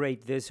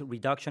calibrate this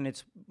reduction.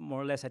 It's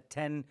more or less a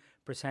 10%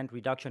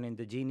 reduction in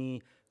the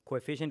Gini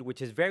coefficient,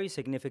 which is very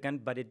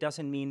significant, but it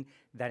doesn't mean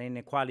that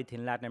inequality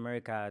in Latin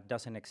America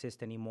doesn't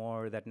exist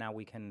anymore, that now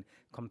we can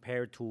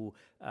compare to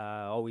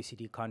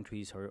OECD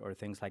countries or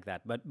things like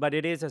that. But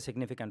it is a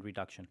significant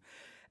reduction.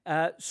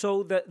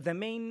 So the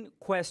main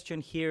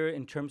question here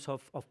in terms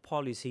of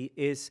policy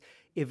is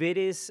if it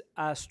is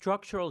a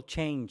structural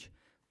change,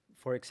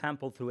 for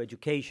example, through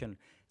education,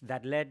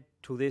 that led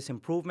to this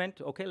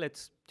improvement, okay,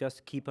 let's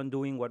just keep on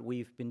doing what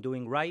we've been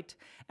doing right.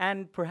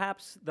 And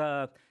perhaps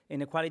the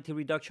inequality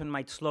reduction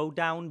might slow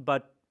down,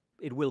 but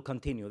it will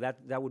continue.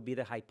 That would be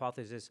the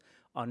hypothesis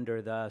under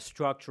the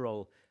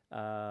structural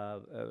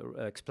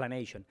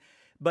explanation.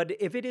 But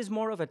if it is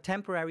more of a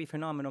temporary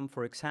phenomenon,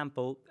 for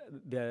example,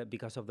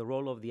 because of the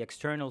role of the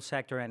external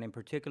sector, and in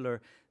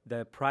particular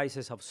the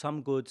prices of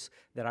some goods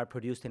that are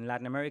produced in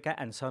Latin America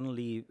and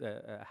suddenly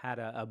had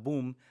a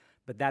boom,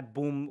 but that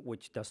boom,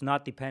 which does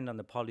not depend on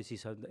the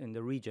policies in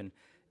the region,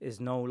 is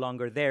no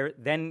longer there,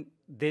 then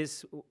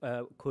this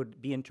could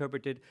be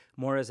interpreted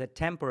more as a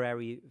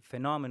temporary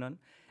phenomenon,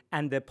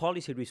 and the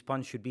policy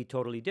response should be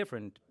totally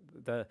different.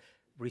 The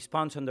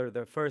response under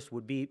the first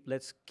would be,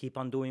 let's keep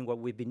on doing what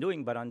we've been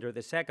doing, but under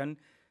the second,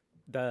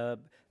 the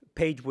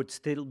page would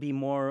still be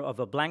more of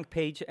a blank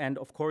page, and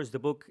of course the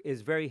book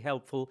is very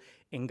helpful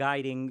in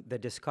guiding the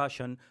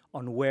discussion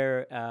on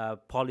where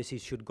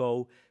policies should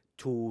go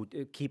to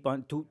keep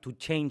on to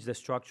change the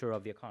structure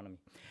of the economy.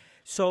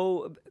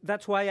 So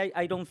that's why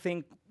I don't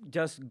think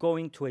just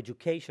going to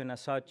education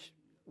as such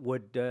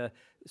would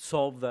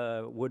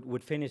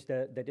would finish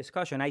the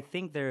discussion. I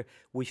think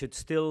we should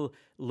still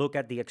look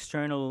at the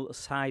external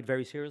side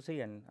very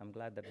seriously, and I'm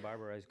glad that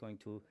Barbara is going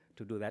to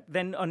do that.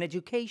 Then on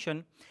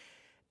education,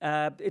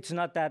 it's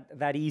not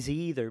that easy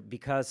either,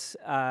 because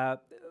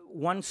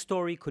one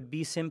story could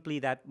be simply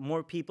that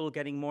more people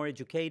getting more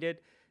educated,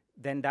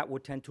 then that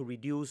would tend to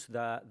reduce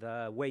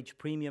the wage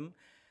premium,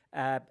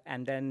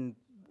 and then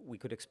we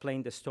could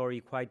explain the story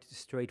quite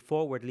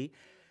straightforwardly.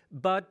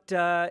 But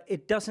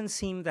it doesn't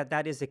seem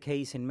that is the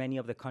case in many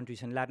of the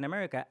countries in Latin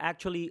America.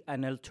 Actually,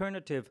 an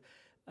alternative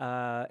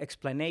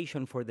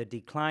explanation for the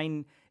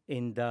decline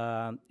in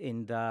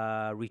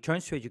the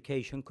returns to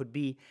education could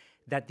be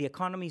that the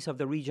economies of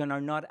the region are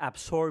not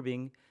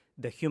absorbing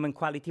the human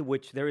quality,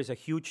 which there is a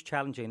huge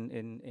challenge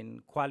in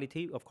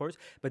quality, of course,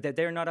 but that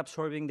they're not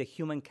absorbing the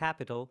human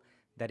capital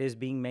that is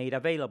being made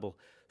available.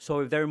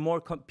 So if there are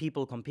more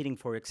people competing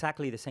for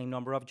exactly the same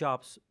number of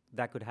jobs,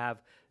 that could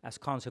have as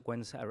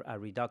consequence a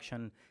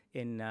reduction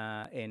in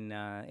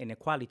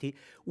inequality,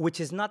 which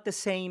is not the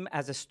same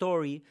as a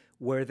story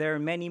where there are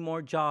many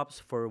more jobs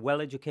for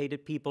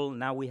well-educated people.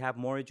 Now we have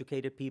more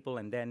educated people,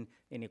 and then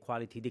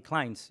inequality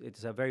declines.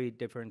 It's a very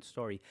different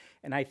story.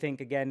 And I think,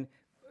 again,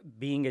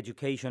 being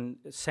education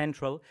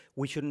central,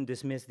 we shouldn't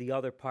dismiss the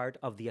other part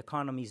of the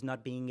economies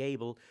not being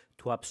able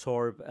to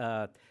absorb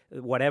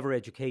whatever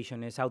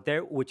education is out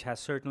there, which has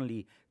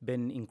certainly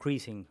been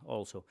increasing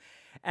also.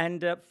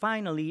 And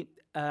finally,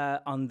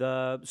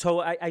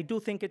 so I do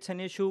think it's an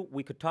issue.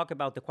 We could talk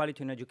about the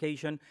quality in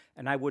education,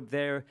 and I would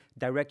there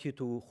direct you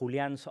to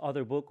Julian's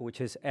other book,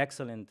 which is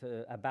excellent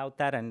about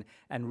that, and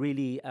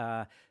really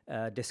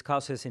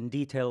discusses in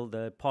detail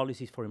the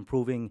policies for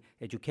improving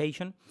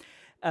education.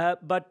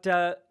 But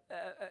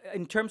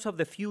in terms of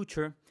the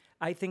future,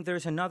 I think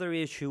there's another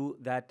issue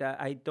that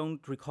I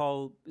don't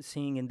recall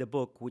seeing in the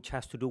book, which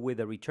has to do with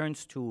the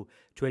returns to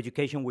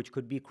education, which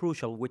could be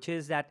crucial, which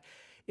is that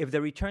if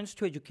the returns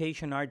to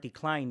education are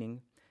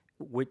declining,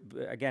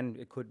 again,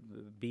 it could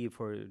be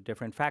for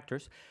different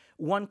factors,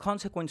 one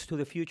consequence to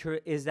the future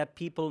is that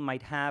people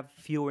might have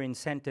fewer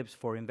incentives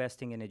for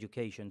investing in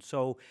education.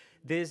 So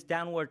this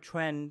downward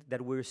trend that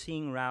we're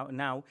seeing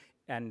now,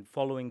 and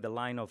following the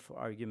line of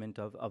argument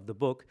of the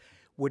book,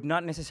 would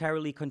not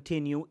necessarily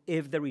continue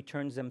if the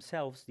returns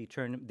themselves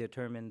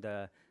determine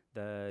the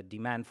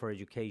demand for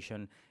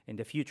education in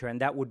the future. And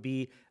that would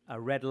be a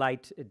red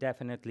light,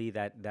 definitely,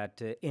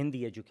 that in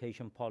the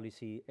education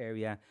policy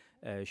area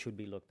should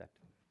be looked at.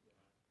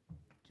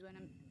 Do you want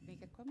to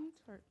make a comment?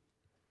 Or?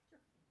 Sure.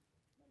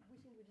 I'm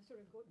wishing we just sort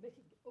of make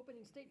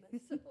opening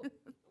statements. So I like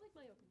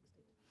my opening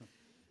statement.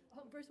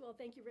 First of all,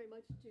 thank you very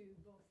much to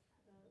both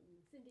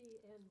Cindy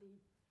and the...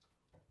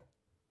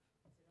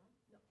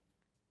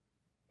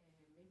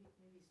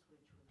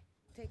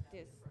 Take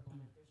this.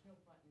 There's no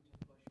button to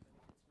push, but if it's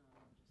not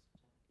on,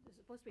 just... Is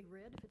it supposed to be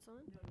red if it's on?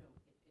 No, it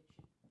should,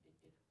 you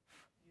don't need,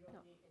 it's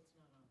not on, it's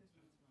not on.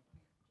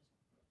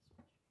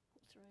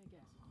 Let's try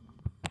again.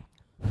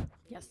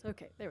 Yes,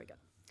 okay, there we go.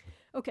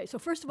 Okay, so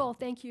first of all,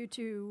 thank you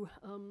to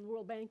the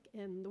World Bank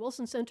and the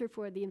Wilson Center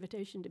for the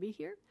invitation to be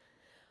here.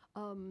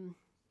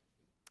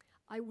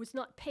 I was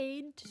not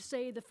paid to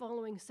say the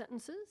following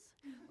sentences.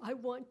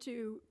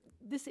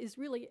 This is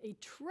really a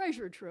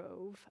treasure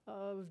trove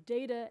of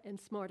data and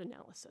smart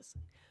analysis.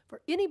 For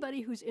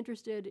anybody who's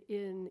interested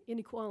in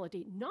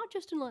inequality, not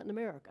just in Latin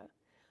America,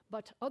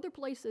 but other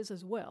places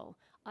as well,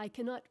 I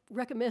cannot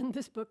recommend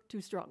this book too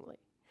strongly.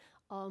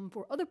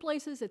 For other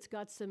places, it's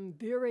got some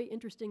very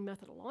interesting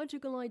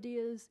methodological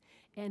ideas,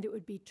 and it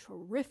would be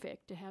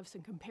terrific to have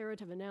some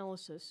comparative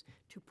analysis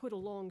to put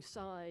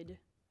alongside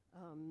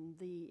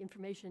the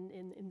information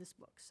in this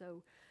book.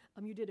 So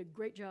you did a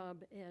great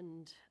job,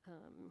 and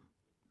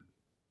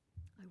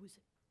I was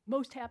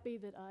most happy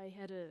that I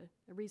had a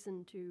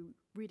reason to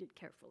read it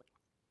carefully.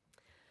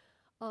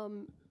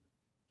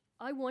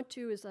 I want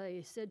to, as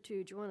I said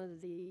to Joanna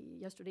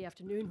yesterday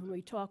afternoon when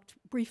we talked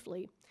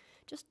briefly,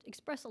 just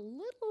express a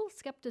little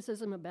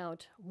skepticism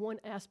about one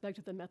aspect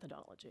of the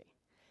methodology,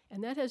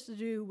 and that has to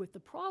do with the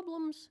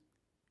problems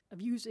of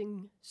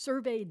using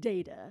survey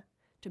data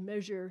to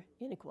measure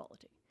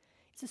inequality.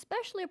 It's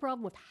especially a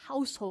problem with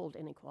household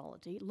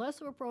inequality, less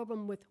of a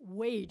problem with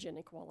wage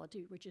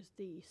inequality, which is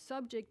the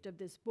subject of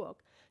this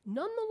book.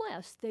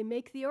 Nonetheless, they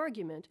make the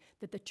argument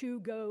that the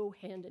two go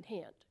hand in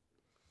hand.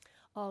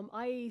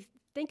 I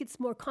think it's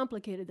more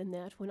complicated than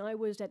that. When I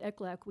was at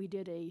ECLAC, we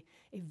did a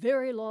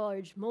very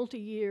large,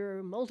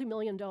 multi-year,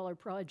 multi-million-dollar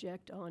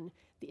project on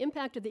the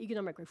impact of the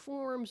economic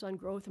reforms on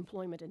growth,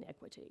 employment, and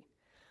equity.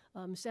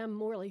 Sam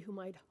Morley, whom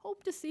I'd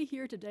hope to see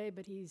here today,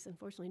 but he's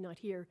unfortunately not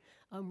here,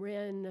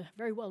 ran a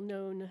very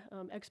well-known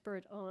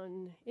expert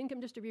on income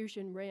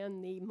distribution,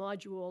 ran the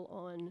module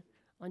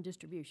on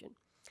distribution.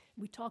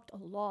 We talked a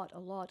lot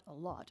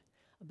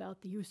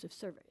about the use of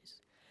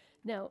surveys.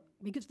 Now,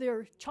 because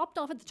they're chopped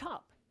off at the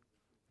top,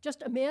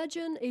 just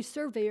imagine a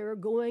surveyor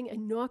going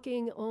and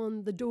knocking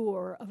on the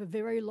door of a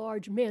very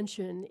large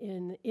mansion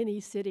in any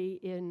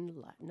city in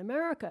Latin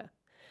America.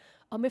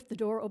 If the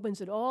door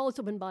opens at all, it's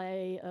opened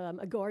by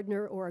a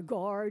gardener or a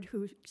guard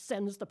who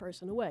sends the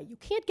person away. You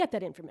can't get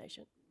that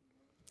information.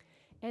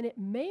 And it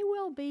may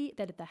well be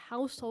that at the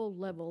household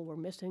level, we're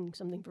missing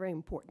something very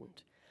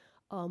important.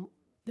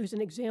 There's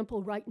an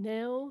example right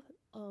now.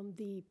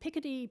 The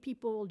Piketty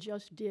people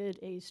just did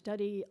a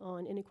study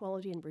on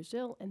inequality in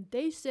Brazil, and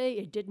they say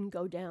it didn't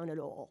go down at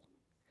all.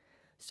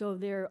 So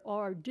there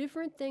are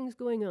different things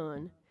going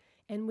on,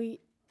 and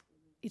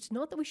it's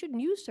not that we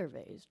shouldn't use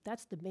surveys.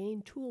 That's the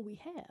main tool we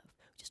have.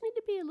 We just need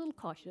to be a little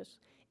cautious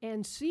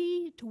and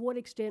see to what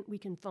extent we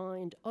can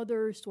find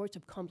other sorts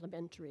of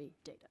complementary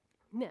data.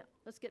 Now,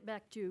 let's get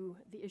back to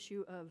the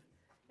issue of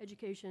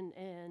education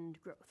and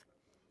growth.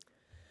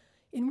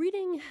 In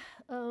reading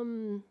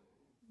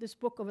this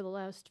book over the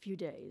last few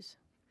days,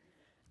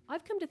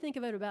 I've come to think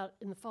of it about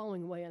in the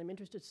following way, and I'm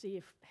interested to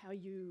see how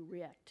you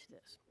react to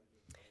this.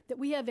 That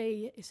we have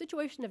a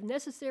situation of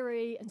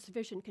necessary and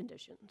sufficient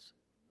conditions.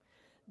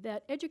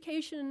 That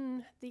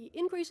education, the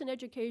increase in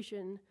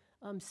education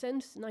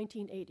since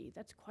 1980,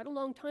 that's quite a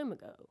long time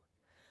ago.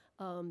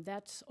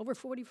 That's over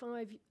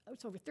 35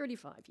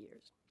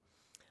 years.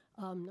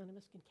 None of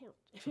us can count.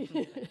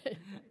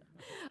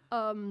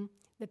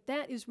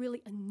 That is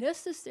really a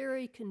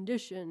necessary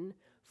condition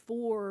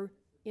for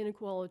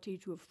inequality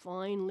to have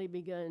finally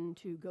begun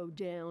to go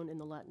down in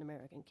the Latin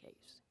American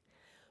case.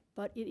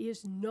 But it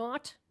is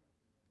not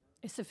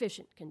a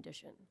sufficient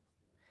condition.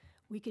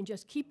 We can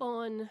just keep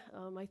on.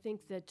 I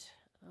think that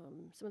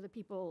some of the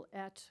people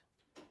at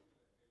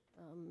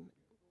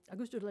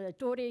Augusto de la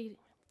Torre,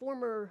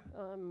 former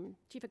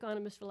chief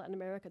economist for Latin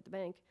America at the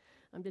bank,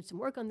 did some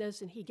work on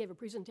this, and he gave a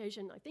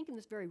presentation, I think in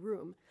this very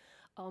room,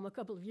 a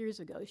couple of years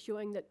ago,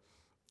 showing that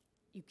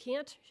you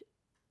can't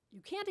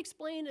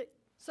explain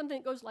something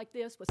that goes like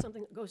this with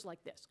something that goes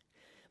like this.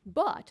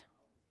 But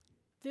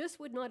this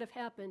would not have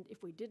happened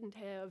if we didn't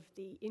have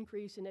the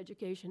increase in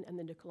education and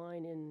the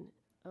decline in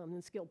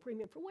the skill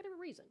premium for whatever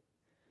reason.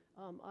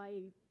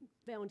 I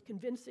found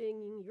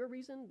convincing your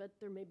reason, but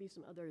there may be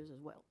some others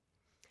as well.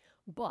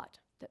 But,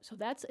 so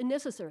that's a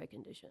necessary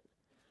condition.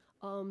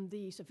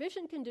 The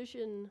sufficient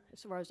condition,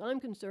 as far as I'm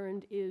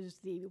concerned, is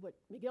what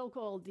Miguel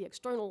called the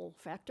external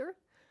factor.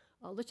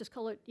 Let's just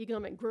call it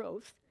economic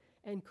growth.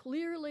 And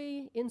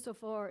clearly,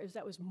 insofar as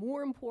that was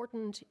more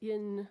important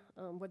in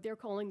what they're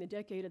calling the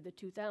decade of the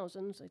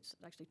 2000s, it's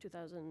actually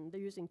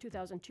they're using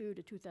 2002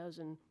 to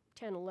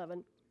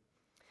 2010-11.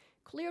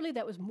 Clearly,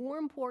 that was more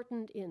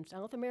important in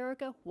South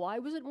America. Why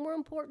was it more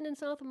important in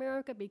South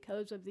America?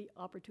 Because of the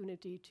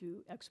opportunity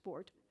to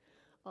export,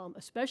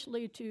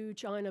 especially to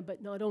China,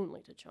 but not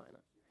only to China.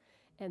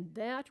 And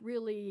that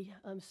really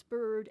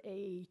spurred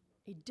a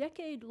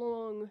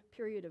decade-long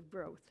period of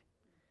growth,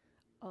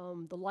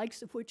 the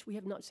likes of which we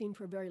have not seen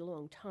for a very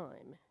long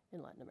time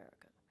in Latin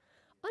America.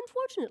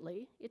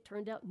 Unfortunately, it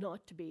turned out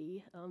not to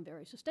be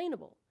very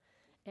sustainable.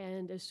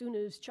 And as soon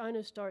as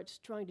China starts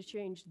trying to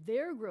change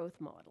their growth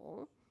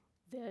model,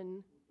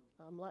 then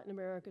Latin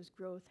America's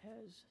growth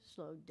has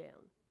slowed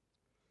down.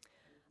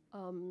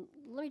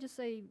 Let me just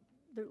say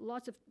there are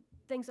lots of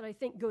things that I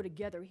think go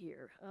together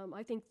here.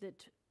 I think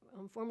that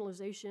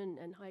formalization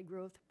and high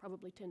growth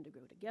probably tend to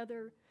go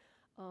together.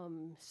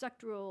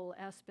 Sectoral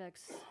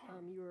aspects,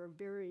 your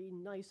very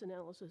nice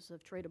analysis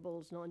of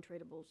tradables,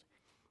 non-tradables.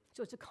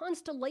 So it's a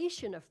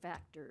constellation of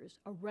factors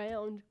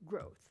around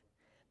growth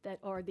that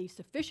are the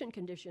sufficient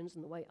conditions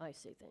in the way I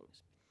see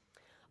things.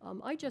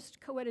 I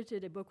just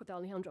co-edited a book with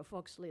Alejandro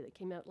Foxley that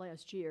came out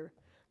last year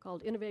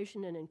called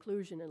Innovation and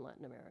Inclusion in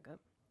Latin America.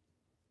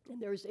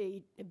 And there's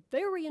a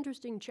very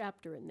interesting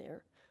chapter in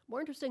there, more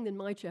interesting than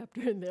my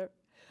chapter in there,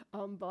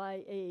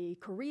 by a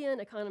Korean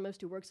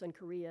economist who works on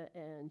Korea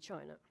and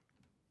China.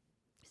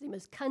 His name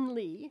is Kun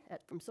Lee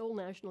from Seoul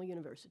National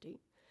University.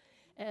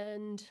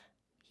 And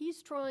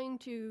he's trying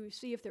to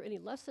see if there are any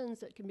lessons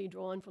that can be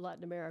drawn for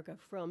Latin America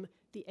from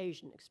the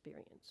Asian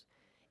experience.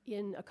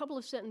 In a couple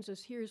of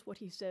sentences, here's what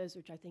he says,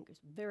 which I think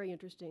is very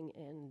interesting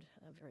and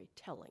very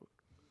telling.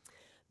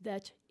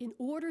 That in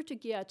order to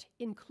get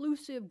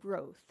inclusive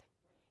growth,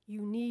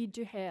 you need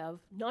to have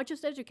not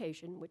just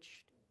education,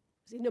 which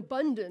is in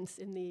abundance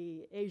in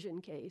the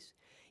Asian case,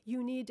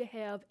 you need to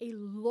have a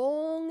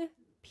long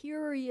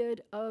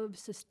period of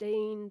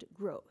sustained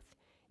growth.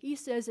 He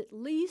says at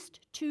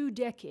least 2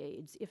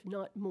 decades, if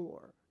not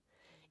more.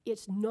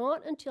 It's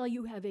not until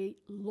you have a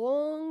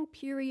long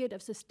period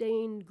of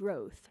sustained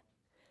growth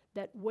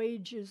that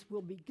wages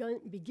will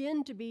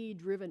begin to be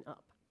driven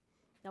up.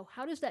 Now,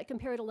 how does that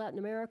compare to Latin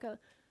America?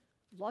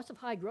 Lots of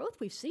high growth,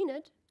 we've seen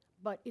it,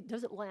 but it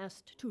doesn't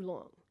last too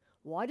long.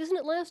 Why doesn't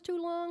it last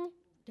too long?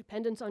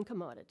 Dependence on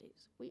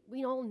commodities.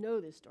 We all know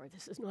this story.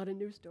 This is not a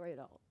new story at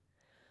all.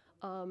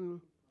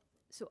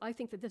 So I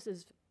think that this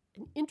is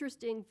an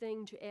interesting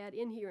thing to add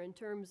in here in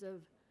terms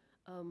of,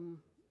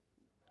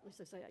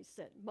 as I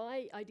said,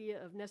 my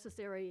idea of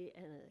necessary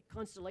and a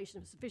constellation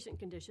of sufficient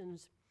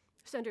conditions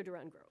centered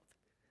around growth.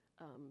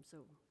 So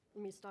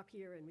let me stop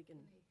here and we can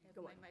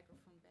go on. My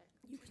microphone back.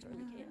 You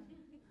certainly can.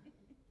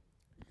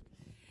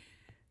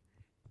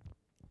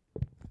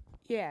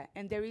 Yeah,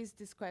 and there is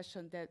this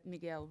question that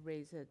Miguel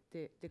raised,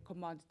 the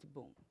commodity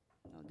boom.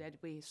 You know, that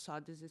we saw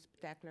this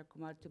spectacular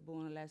commodity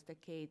boom in the last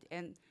decade,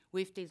 and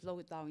with the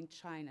slowdown in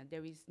China,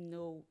 there is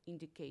no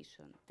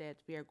indication that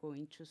we are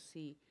going to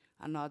see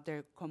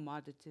another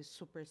commodity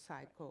super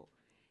cycle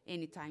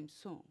anytime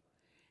soon.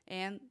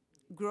 And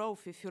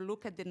growth, if you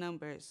look at the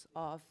numbers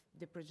of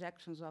the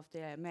projections of the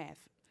IMF,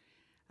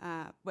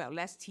 well,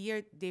 last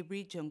year, the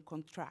region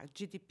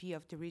GDP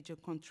of the region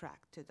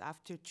contracted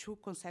after 2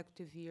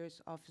 consecutive years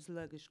of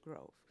sluggish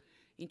growth.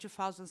 In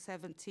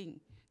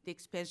 2017, the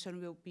expansion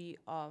will be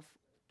of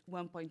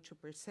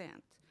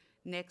 1.2%.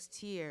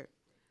 Next year,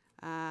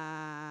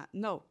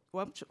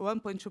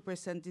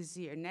 1.2% this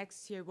year.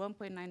 Next year,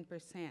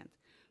 1.9%,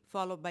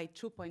 followed by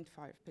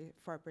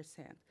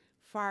 2.4%,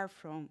 far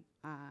from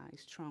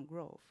strong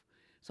growth.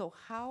 So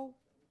how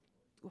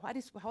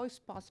is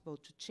possible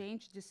to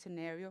change this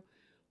scenario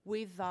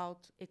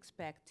without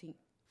expecting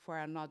for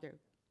another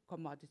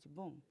commodity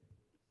boom?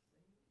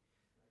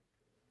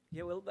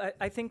 Yeah, well,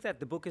 I think that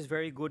the book is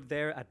very good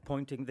there at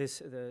pointing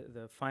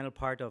the final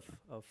part of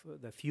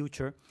the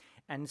future,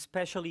 and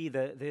especially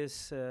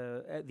these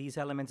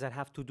elements that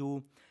have to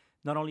do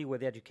not only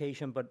with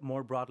education, but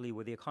more broadly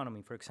with the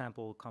economy. For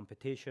example,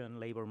 competition,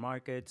 labor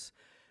markets.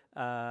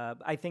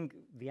 I think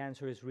the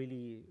answer is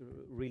really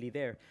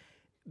there.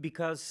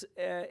 Because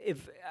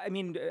if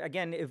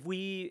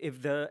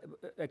the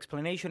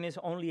explanation is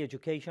only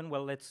education,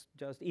 well, let's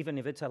just, even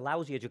if it's a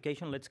lousy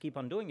education, let's keep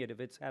on doing it if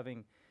it's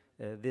having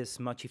this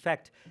much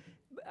effect.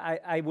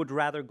 I would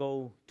rather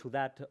go to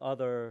that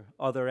other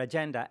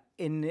agenda.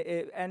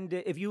 And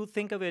if you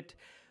think of it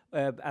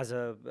as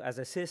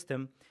a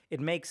system, it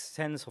makes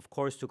sense, of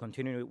course, to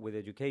continue with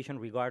education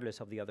regardless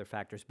of the other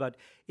factors. But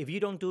if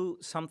you don't do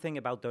something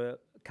about the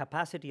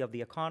capacity of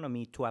the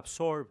economy to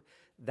absorb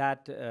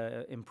that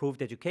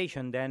improved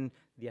education, then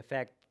the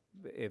effect,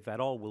 if at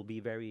all, will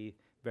be very,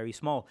 very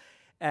small.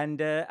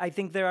 And I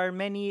think there are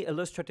many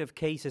illustrative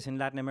cases in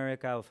Latin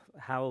America of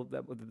how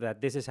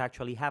that this is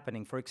actually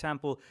happening. For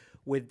example,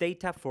 with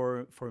data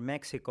for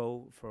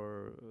Mexico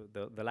for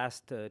the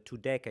last 2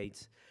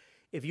 decades,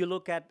 if you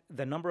look at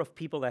the number of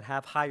people that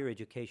have higher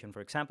education,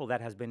 for example, that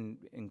has been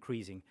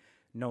increasing,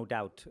 no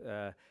doubt.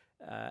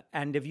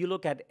 And if you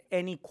look at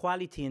any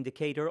quality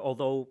indicator,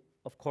 although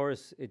of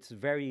course, it's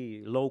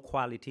very low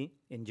quality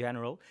in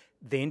general,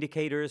 the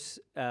indicators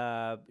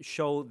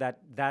show that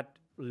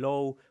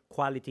low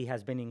quality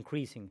has been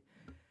increasing.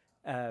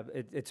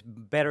 It's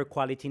better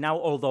quality now,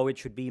 although it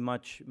should be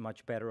much,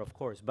 much better, of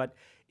course. But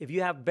if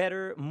you have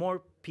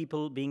more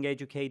people being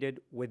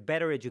educated with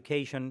better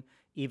education,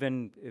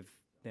 even if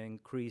the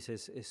increase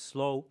is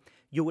slow,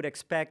 you would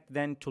expect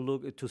then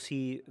to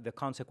see the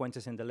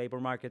consequences in the labor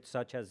market,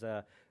 such as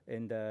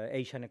in the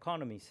Asian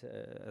economies,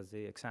 as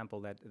the example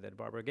that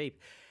Barbara gave.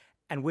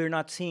 And we're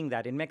not seeing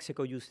that. In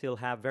Mexico, you still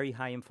have very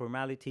high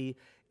informality.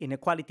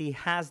 Inequality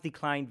has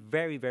declined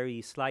very,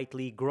 very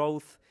slightly.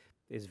 Growth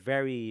is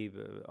very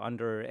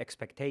under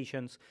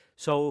expectations.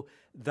 So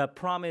the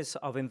promise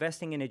of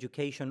investing in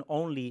education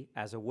only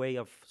as a way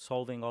of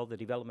solving all the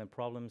development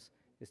problems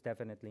is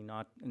definitely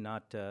not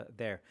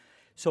there.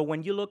 So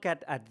when you look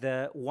at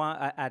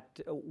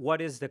what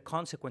is the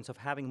consequence of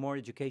having more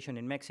education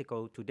in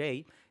Mexico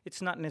today,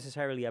 it's not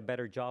necessarily a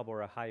better job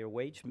or a higher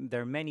wage. There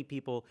are many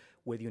people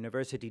with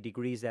university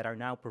degrees that are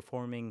now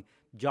performing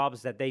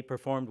jobs that they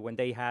performed when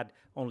they had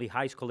only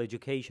high school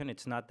education.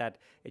 It's not that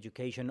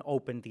education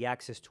opened the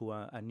access to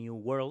a new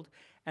world.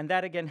 And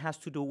that, again, has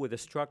to do with the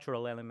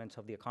structural elements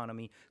of the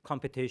economy,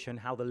 competition,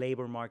 how the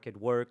labor market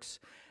works,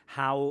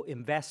 how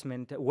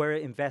where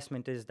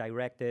investment is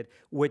directed,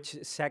 which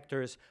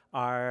sectors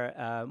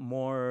are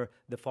more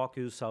the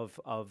focus of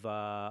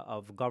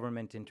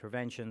government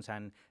interventions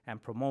and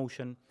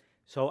promotion.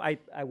 So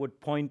I would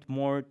point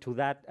more to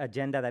that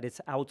agenda that it's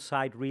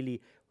outside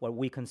really what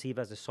we conceive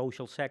as the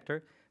social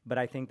sector, but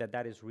I think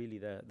that is really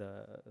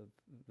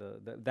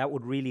that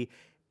would really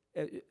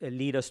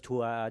lead us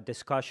to a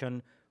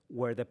discussion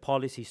where the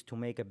policies to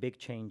make a big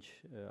change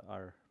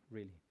are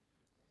really.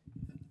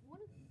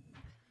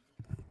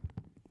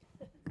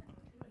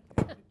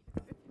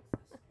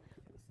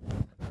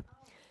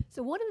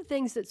 So one of the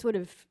things that sort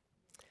of,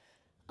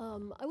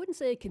 I wouldn't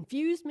say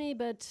confused me,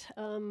 but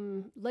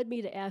led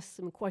me to ask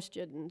some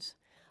questions,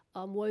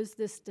 was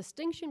this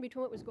distinction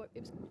between what was going,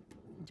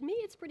 to me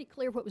it's pretty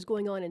clear what was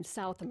going on in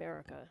South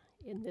America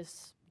in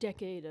this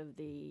decade of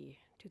the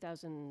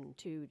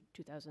 2002,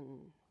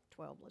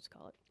 2012, let's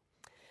call it.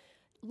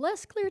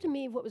 Less clear to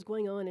me what was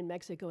going on in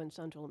Mexico and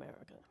Central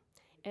America.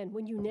 And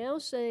when you now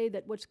say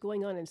that what's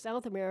going on in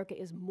South America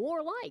is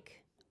more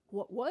like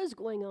what was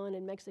going on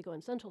in Mexico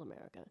and Central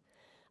America,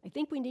 I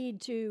think we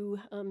need to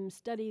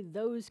study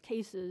those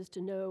cases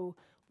to know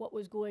what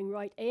was going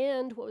right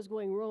and what was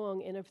going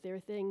wrong, and if there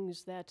are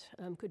things that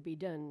could be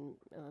done.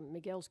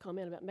 Miguel's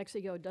comment about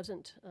Mexico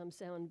doesn't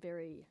sound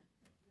very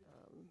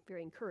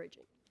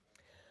encouraging.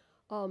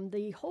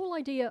 The whole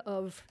idea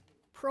of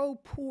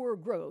pro-poor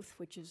growth,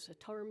 which is a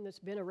term that's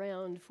been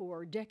around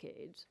for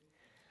decades,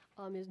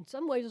 in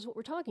some ways is what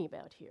we're talking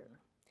about here.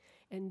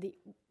 And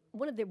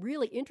one of the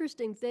really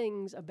interesting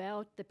things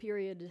about the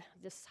period,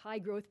 this high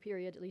growth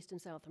period, at least in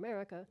South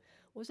America,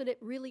 was that it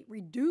really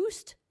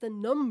reduced the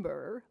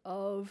number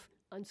of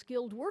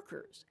unskilled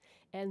workers.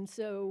 And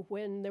so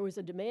when there was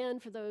a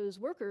demand for those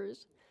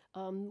workers,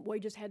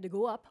 wages had to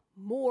go up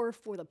more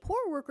for the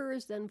poor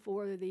workers than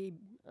for the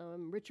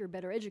richer,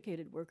 better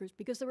educated workers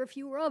because there were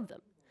fewer of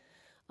them.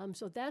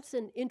 So that's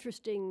an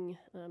interesting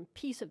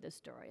piece of this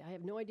story. I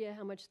have no idea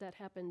how much that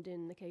happened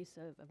in the case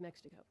of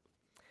Mexico.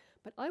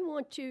 But I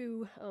want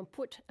to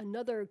put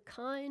another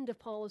kind of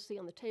policy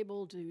on the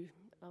table to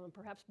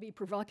perhaps be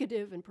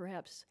provocative and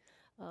perhaps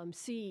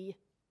see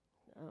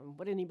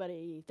what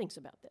anybody thinks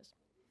about this.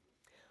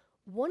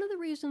 One of the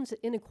reasons that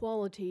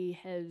inequality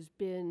has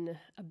been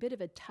a bit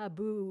of a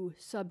taboo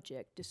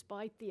subject,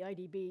 despite the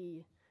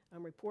IDB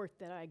report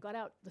that I got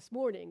out this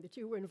morning that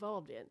you were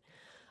involved in,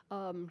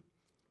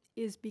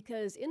 is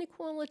because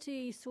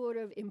inequality sort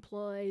of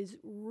implies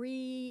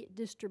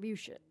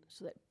redistribution,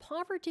 so that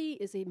poverty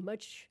is a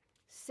much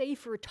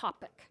safer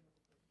topic.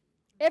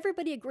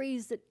 Everybody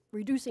agrees that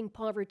reducing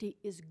poverty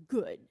is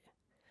good.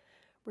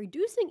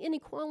 Reducing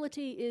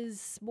inequality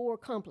is more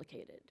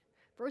complicated.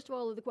 First of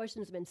all, the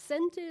questions of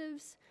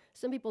incentives.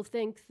 Some people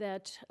think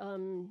that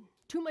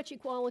too much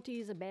equality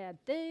is a bad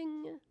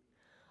thing.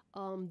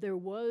 There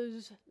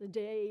was a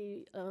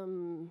day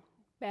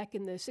back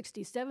in the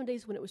 60s,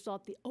 70s when it was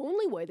thought the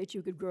only way that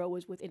you could grow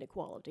was with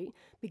inequality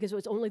because it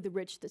was only the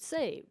rich that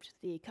saved,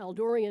 the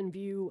Caldorian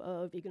view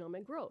of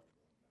economic growth.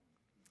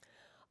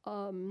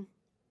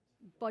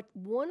 But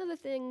one of the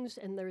things,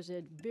 and there's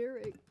a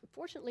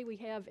fortunately we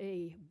have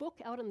a book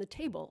out on the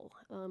table.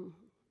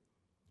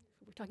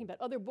 We're talking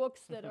about other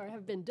books that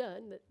have been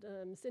done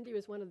that Cindy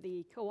was one of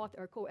the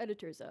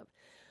co-editors of,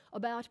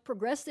 about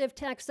progressive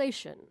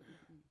taxation.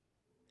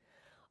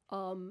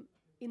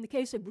 In the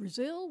case of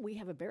Brazil, we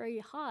have a very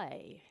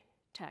high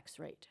tax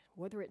rate.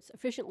 Whether it's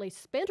efficiently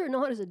spent or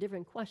not is a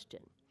different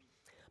question.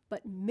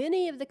 But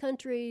many of the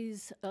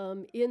countries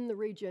in the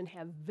region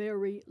have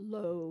very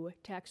low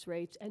tax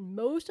rates, and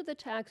most of the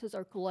taxes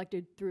are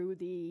collected through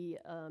the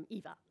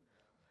IVA,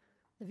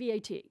 the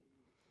VAT,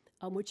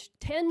 which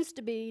tends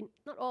to be,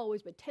 not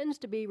always, but tends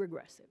to be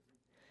regressive.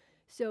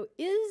 So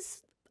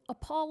is a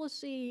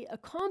policy a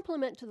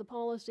complement to the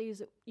policies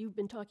that you've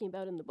been talking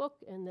about in the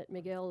book and that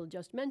Miguel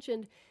just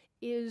mentioned?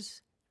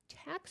 Does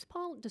tax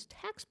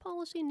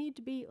policy need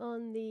to be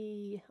on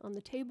the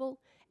table?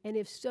 And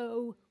if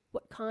so,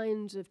 what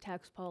kinds of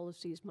tax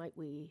policies might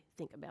we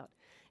think about?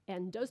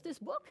 And does this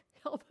book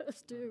help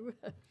us to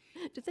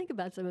think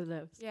about some of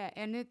those? Yeah,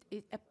 and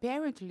it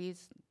apparently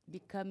is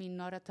becoming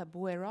not a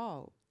taboo at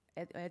all.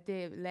 At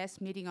the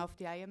last meeting of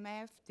the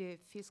IMF, the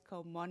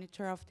fiscal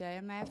monitor of the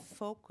IMF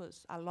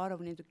focused a lot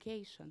on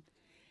education.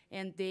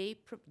 And the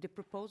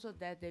proposal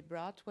that they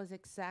brought was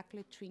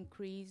exactly to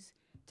increase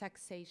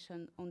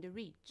taxation on the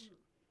rich.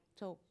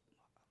 So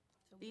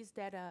is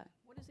that a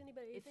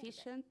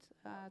efficient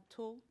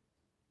tool?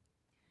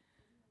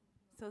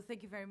 So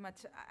thank you very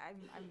much. I'm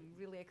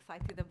really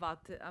excited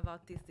about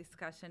this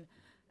discussion.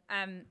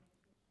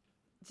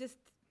 Just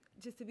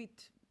a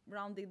bit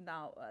rounding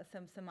now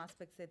some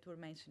aspects that we're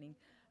mentioning.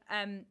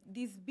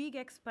 This big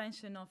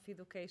expansion of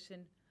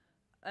education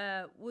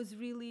was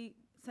really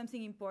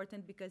something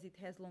important because it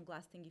has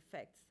long-lasting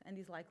effects and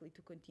is likely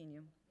to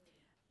continue.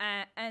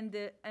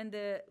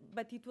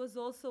 But it was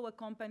also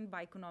accompanied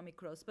by economic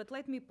growth. But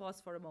let me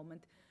pause for a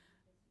moment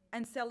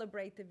and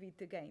celebrate a bit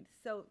again.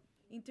 So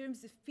in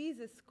terms of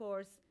PISA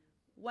scores,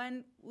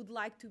 one would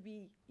like to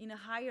be in a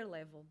higher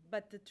level,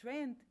 but the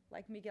trend,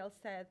 like Miguel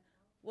said,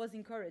 was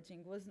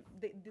encouraging.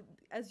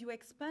 As you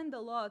expand a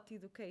lot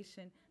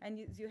education and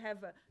you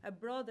have a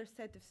broader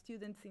set of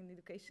students in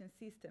education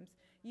systems,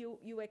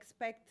 you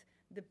expect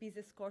the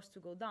PISA scores to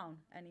go down,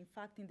 and in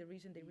fact in the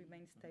region they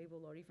remain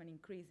stable or even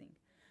increasing.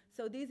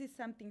 So this is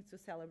something to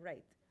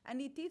celebrate, and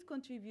it did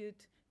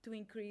contribute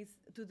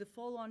to the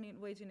fall on in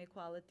wage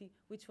inequality,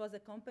 which was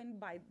accompanied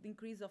by the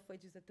increase of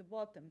wages at the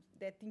bottom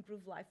that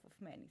improved life of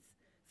many.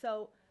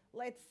 So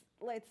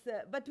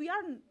but we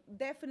are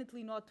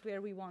definitely not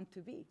where we want to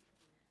be.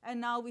 And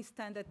now we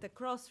stand at the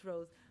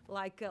crossroad,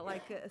 like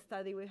a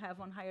study we have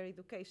on higher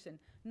education.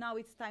 Now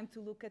it's time to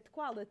look at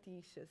quality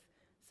issues.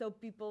 So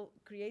people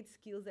create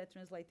skills that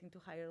translate into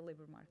higher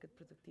labor market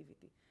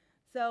productivity.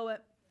 So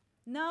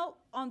now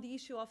on the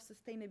issue of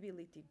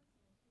sustainability.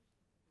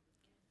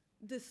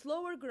 The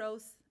slower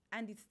growth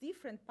and its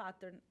different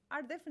pattern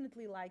are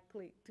definitely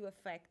likely to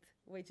affect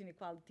wage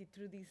inequality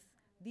through these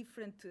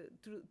different,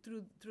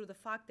 through the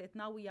fact that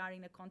now we are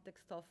in a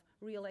context of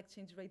real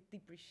exchange rate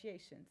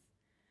depreciations.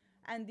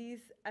 And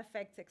this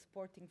affects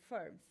exporting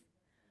firms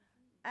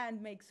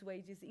and makes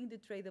wages in the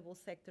tradable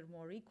sector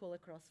more equal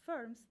across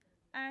firms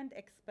and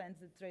expands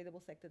the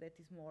tradable sector that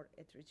is more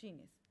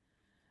heterogeneous.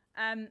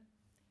 And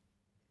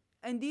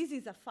this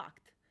is a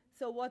fact.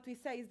 So what we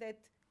say is that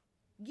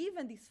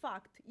given this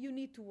fact, you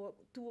need to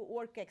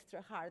work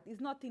extra hard. It's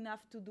not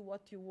enough to do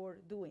what you were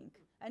doing.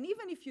 And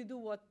even if you do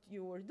what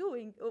you were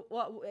doing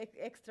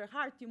extra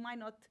hard, you might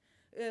not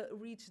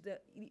reach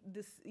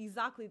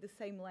exactly the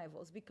same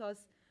levels,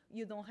 because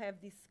you don't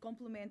have this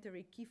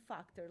complementary key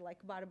factor, like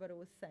Barbara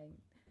was saying,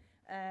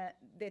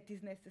 that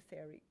is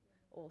necessary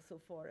also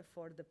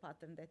for the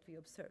pattern that we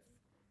observe.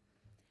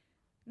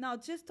 Now,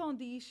 just on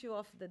the issue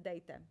of the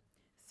data.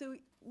 So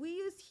we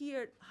use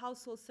here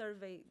household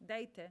survey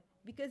data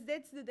because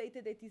that's the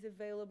data that is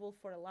available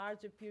for a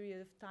larger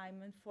period of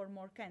time and for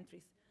more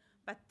countries.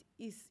 But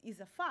is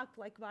a fact,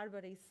 like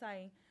Barbara is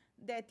saying,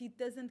 that it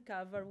doesn't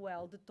cover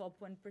well the top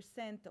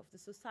 1% of the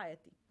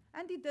society.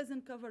 And it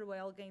doesn't cover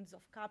well gains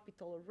of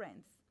capital or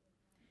rents.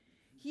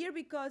 Here,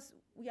 because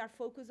we are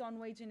focused on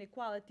wage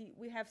inequality,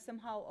 we have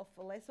somehow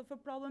less of a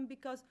problem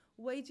because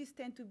wages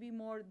tend to be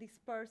more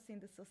dispersed in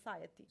the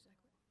society.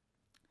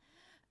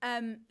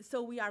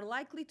 So we are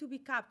likely to be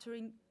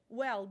capturing,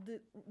 well,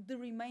 the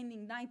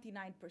remaining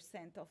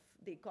 99% of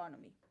the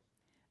economy.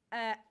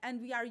 And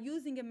we are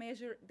using a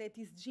measure that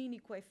is Gini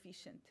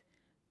coefficient.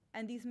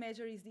 And this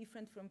measure is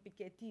different from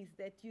Piketty's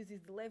that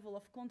uses the level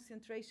of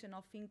concentration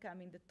of income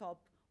in the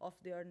top of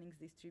the earnings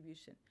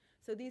distribution.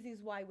 So this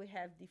is why we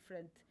have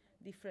different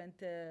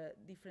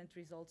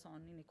results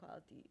on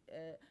inequality.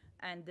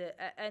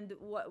 And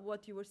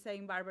what you were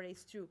saying, Barbara,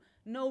 is true.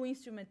 No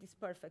instrument is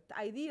perfect.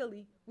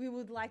 Ideally, we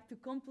would like to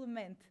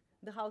complement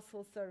the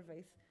household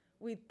surveys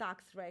with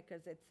tax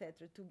records,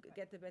 etc., to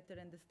get a better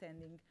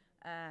understanding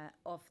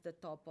of the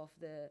top of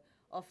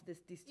this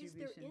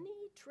distribution. Is there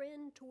any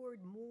trend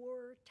toward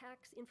more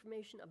tax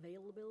information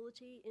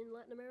availability in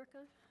Latin America?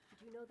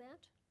 Do you know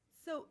that?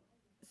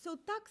 So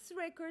tax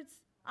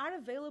records are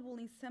available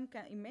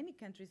in many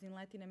countries in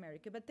Latin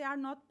America, but they are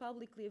not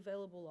publicly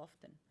available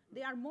often.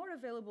 They are more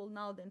available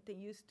now than they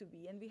used to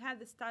be. And we had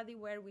a study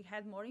where we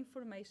had more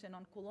information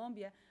on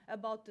Colombia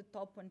about the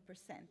top 1%.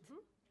 Mm-hmm.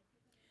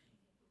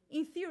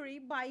 In theory,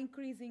 by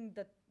increasing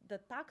the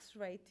tax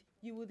rate,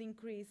 you would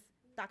increase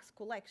tax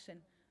collection.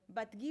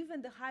 But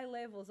given the high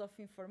levels of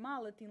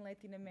informality in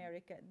Latin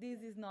America,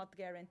 this is not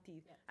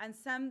guaranteed. Yeah. And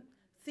some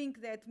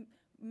think that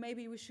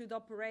maybe we should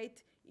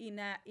operate in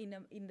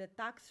the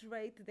tax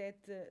rate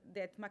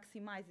that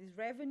maximizes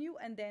revenue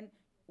and then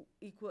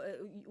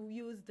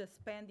use the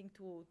spending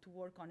to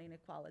work on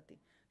inequality.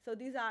 So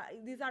these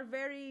are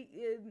very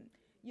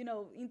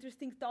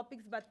interesting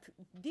topics, but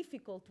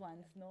difficult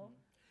ones, no?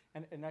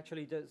 And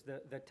actually,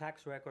 the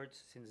tax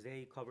records, since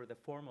they cover the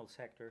formal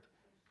sector,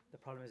 the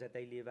problem is that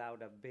they leave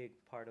out a big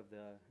part of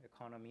the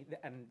economy,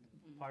 and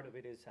part of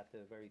it is at the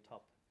very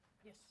top.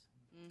 Yes.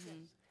 Mm-hmm.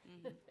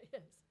 Mm-hmm.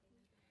 Yes.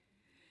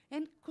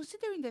 And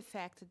considering the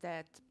fact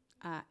that,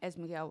 as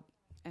Miguel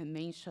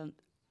mentioned,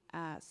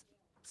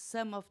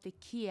 some of the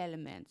key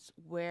elements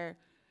were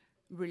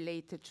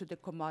related to the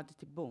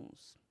commodity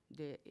booms,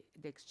 the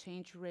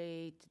exchange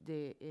rate,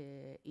 the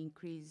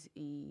increase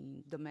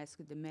in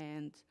domestic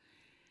demand,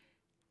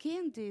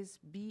 can this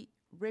be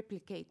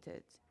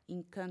replicated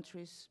in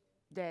countries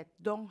that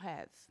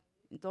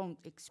don't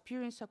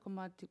experience a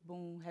commodity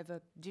boom, have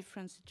a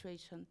different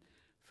situation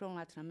from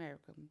Latin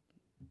America?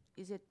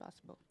 Is it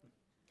possible?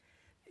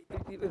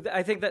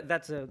 I think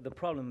that's the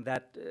problem,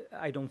 that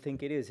I don't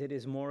think it is. It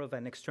is more of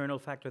an external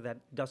factor that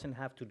doesn't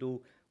have to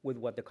do with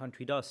what the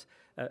country does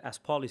as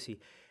policy.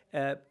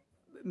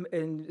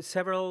 In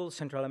several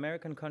Central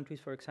American countries,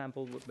 for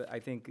example, I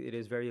think it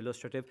is very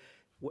illustrative,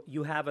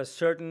 you have a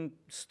certain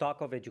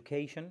stock of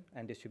education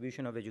and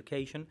distribution of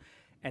education,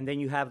 and then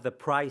you have the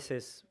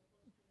prices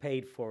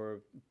paid for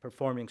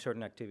performing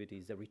certain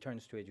activities, the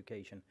returns to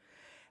education.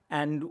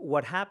 And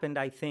what happened,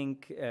 I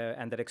think,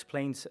 and that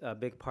explains a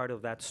big part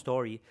of that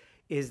story,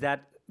 is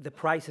that the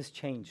prices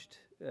changed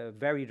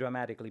very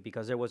dramatically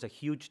because there was a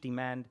huge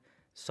demand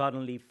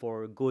suddenly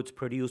for goods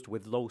produced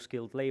with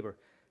low-skilled labor.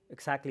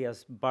 Exactly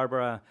as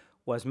Barbara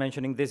was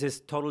mentioning, this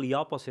is totally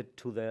opposite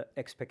to the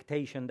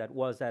expectation that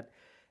was that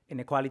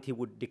inequality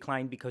would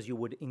decline because you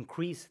would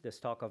increase the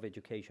stock of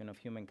education, of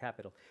human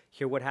capital.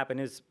 Here what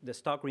happened is the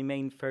stock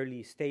remained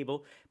fairly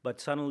stable,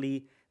 but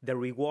suddenly the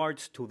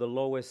rewards to the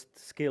lowest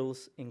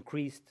skills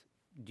increased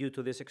due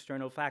to this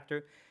external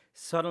factor.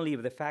 Suddenly,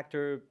 if the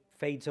factor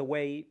fades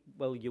away,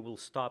 well, you will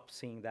stop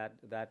seeing that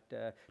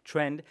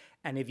trend.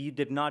 And if you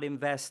did not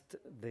invest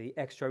the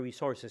extra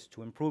resources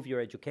to improve your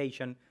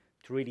education,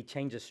 to really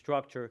change the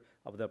structure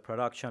of the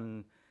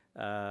production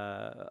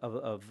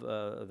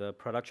the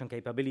production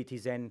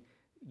capabilities, then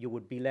you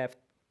would be left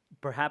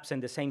perhaps in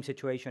the same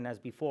situation as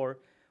before,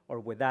 or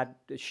with that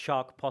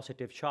shock,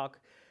 positive shock.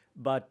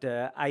 But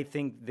I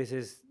think this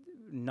is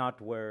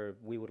not where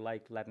we would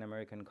like Latin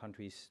American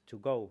countries to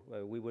go.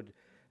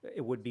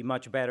 It would be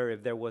much better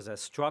if there was a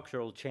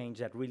structural change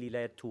that really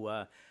led to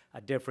a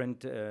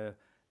different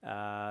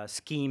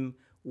scheme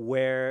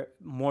where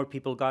more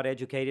people got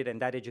educated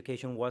and that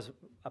education was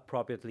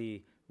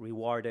appropriately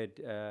rewarded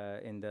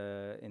in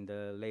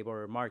the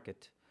labor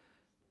market.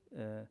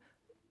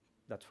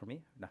 That's for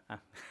me.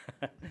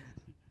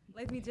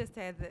 Let me just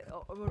add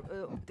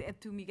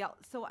to Miguel.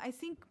 So I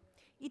think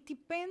it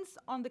depends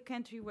on the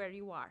country where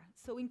you are.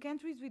 So in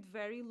countries with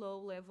very low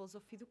levels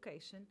of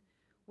education,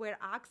 where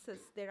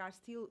there are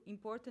still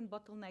important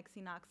bottlenecks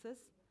in access,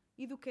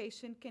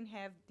 education can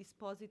have this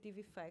positive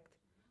effect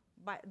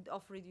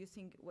of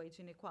reducing wage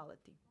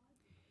inequality.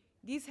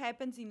 This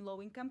happens in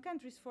low-income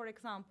countries, for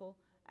example,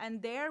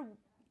 and there,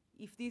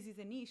 if this is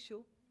an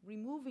issue,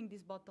 removing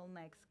these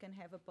bottlenecks can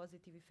have a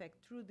positive effect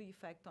through the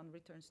effect on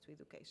returns to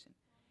education.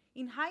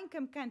 In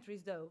high-income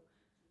countries, though,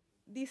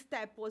 this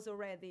step was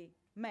already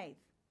made,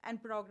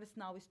 and progress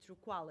now is through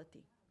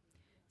quality.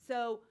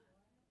 So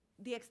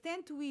the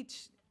extent to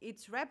which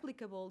it's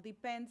replicable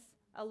depends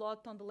a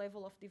lot on the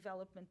level of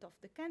development of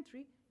the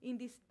country in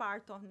this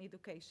part on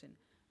education.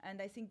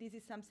 And I think this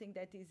is something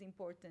that is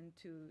important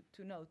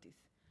to notice.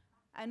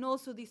 And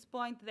also this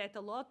point that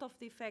a lot of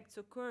the effects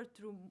occur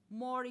through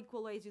more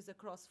equal wages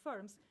across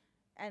firms,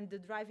 and the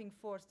driving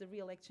force, the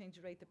real exchange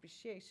rate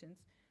appreciations,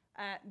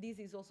 this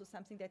is also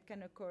something that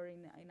can occur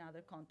in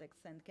other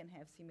contexts and can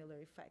have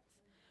similar effects.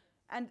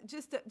 And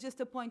just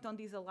a point on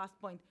this, a last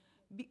point.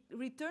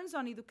 Returns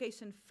on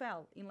education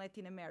fell in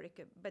Latin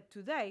America, but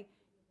today,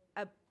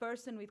 a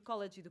person with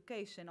college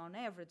education on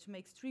average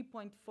makes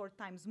 3.4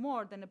 times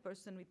more than a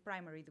person with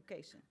primary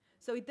education.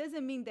 So it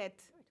doesn't mean that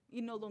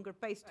it no longer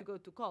pays to go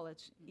to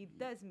college. It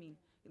does mean,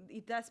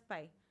 it does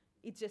pay.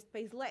 It just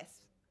pays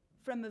less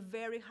from a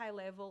very high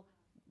level,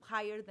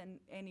 higher than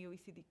any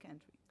OECD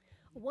country.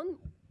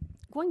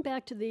 Going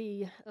back to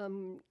the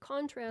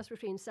contrast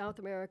between South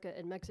America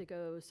and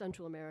Mexico,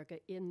 Central America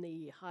in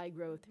the high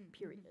growth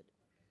period,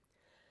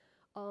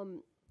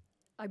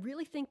 I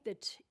really think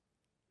that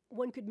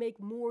one could make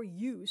more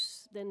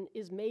use than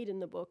is made in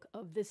the book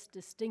of this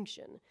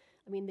distinction.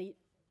 I mean,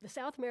 the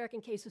South American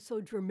case is so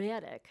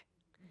dramatic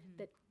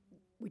that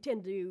we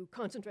tend to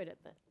concentrate on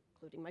that,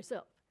 including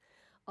myself.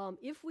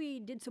 If we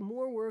did some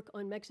more work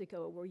on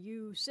Mexico, where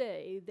you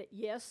say that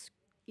yes,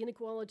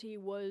 inequality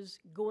was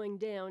going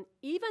down,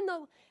 even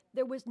though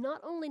there was not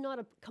only not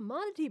a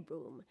commodity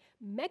boom,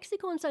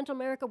 Mexico and Central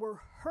America were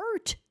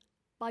hurt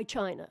by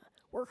China,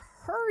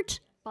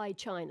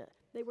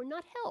 They were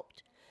not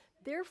helped.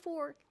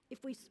 Therefore,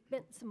 if we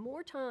spent some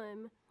more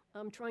time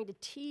trying to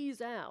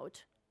tease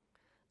out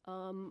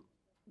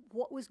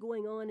what was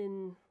going on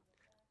in,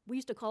 we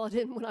used to call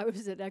it when I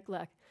was at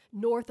ECLAC,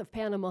 north of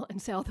Panama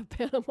and south of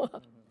Panama.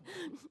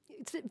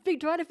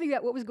 Try to figure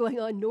out what was going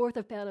on north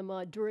of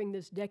Panama during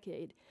this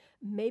decade.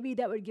 Maybe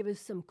that would give us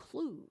some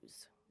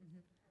clues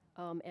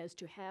as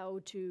to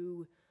how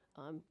to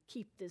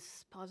keep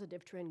this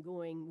positive trend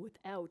going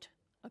without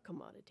a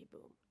commodity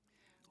boom.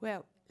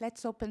 Well,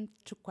 let's open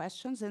to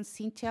questions, and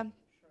Cynthia,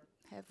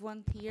 have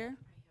one here.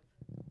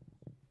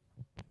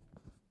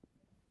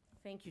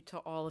 Thank you to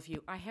all of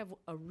you. I have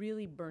a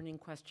really burning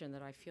question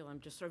that I feel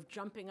I'm just sort of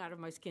jumping out of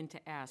my skin to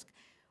ask.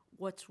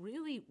 What's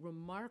really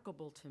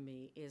remarkable to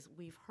me is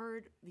we've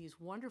heard these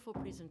wonderful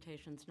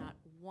presentations. Not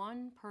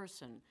one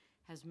person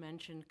has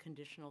mentioned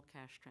conditional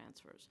cash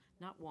transfers,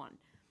 not one.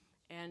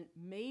 And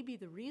maybe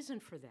the reason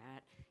for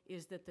that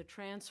is that the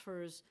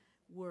transfers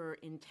were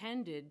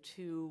intended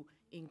to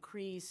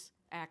increase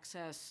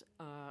access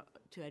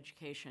to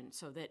education,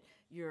 so that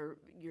you're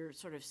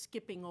sort of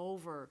skipping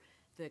over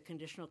the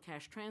conditional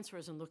cash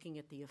transfers and looking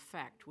at the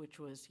effect, which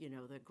was, you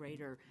know, the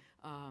greater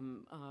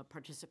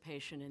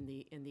participation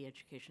in the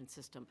education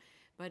system.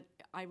 But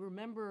I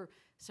remember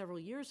several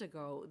years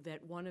ago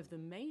that one of the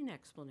main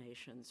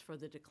explanations for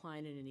the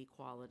decline in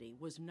inequality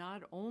was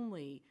not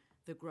only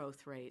the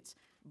growth rates,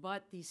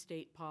 but these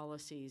state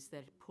policies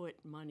that put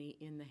money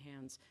in the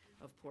hands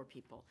of poor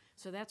people.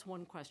 So that's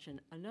one question.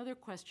 Another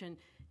question,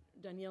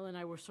 Danielle and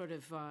I were sort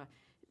of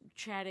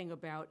chatting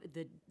about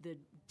the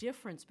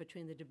difference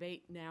between the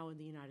debate now in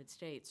the United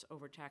States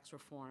over tax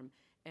reform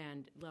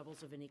and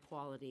levels of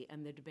inequality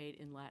and the debate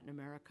in Latin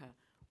America.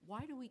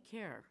 Why do we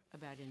care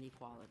about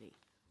inequality?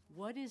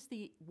 What is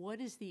the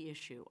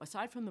issue,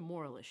 aside from the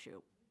moral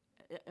issue?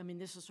 I mean,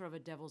 this is sort of a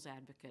devil's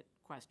advocate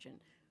question.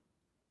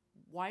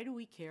 Why do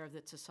we care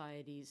that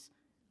societies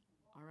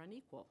are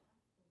unequal?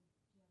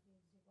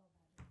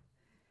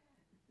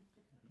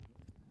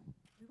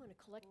 We want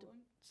to collect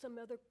some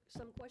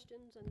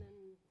questions and then.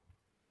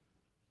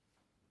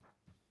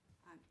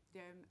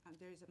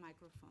 There is a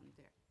microphone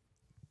there.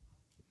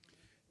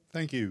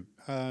 Thank you.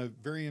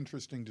 Very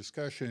interesting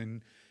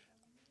discussion.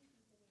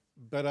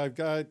 But I've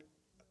got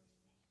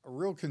a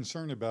real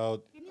concern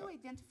about. Can you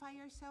identify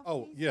yourself,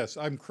 Oh, please? yes.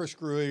 I'm Chris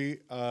Gruy,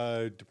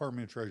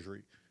 Department of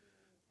Treasury.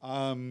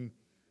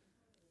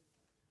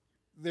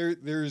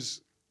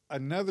 There's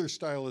another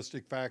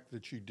stylistic fact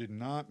that you did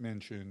not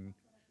mention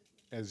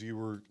as you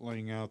were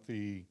laying out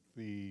the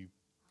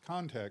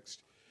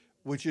context,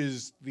 which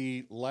is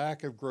the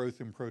lack of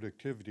growth in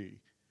productivity.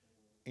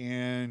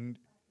 And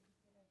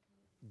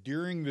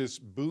during this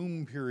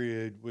boom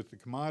period with the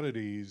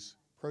commodities,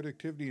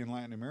 productivity in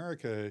Latin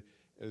America,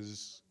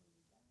 as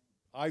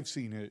I've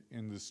seen it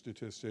in the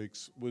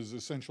statistics, was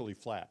essentially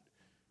flat.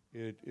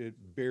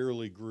 It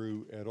barely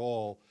grew at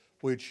all,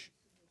 which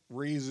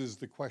raises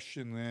the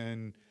question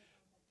then,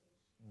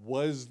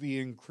 was the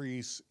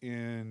increase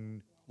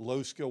in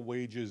low-skill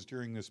wages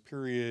during this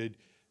period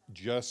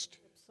just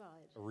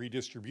a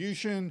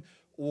redistribution,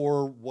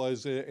 or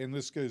was it, and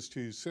this goes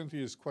to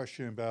Cynthia's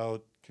question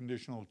about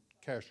conditional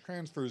cash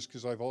transfers,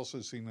 because I've also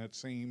seen that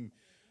same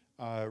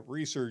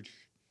research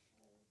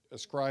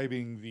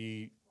ascribing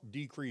the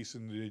decrease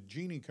in the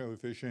Gini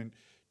coefficient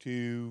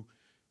to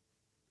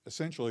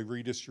essentially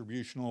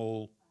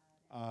redistributional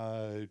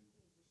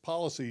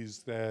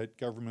policies that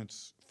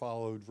governments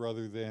followed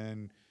rather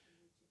than,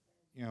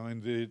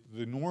 in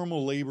the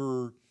normal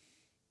labor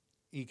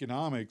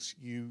economics,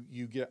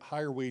 you get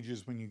higher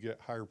wages when you get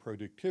higher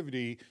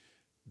productivity.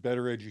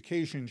 Better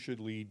education should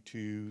lead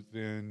to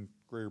then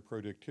greater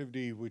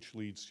productivity, which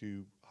leads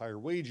to higher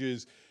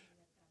wages.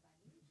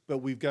 But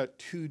we've got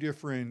two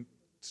different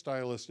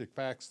stylistic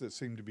facts that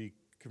seem to be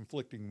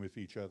conflicting with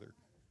each other.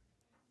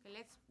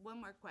 Okay, one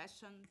more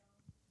question.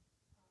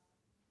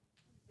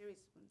 There is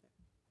one there.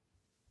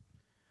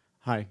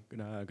 Hi,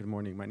 good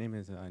morning. My name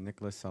is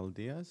Nicholas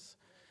Saldias,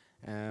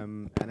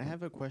 and I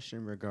have a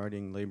question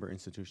regarding labor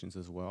institutions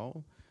as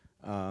well.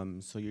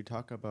 So you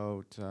talk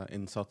about,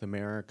 in South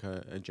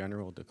America, a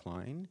general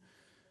decline,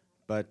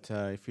 but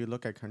if you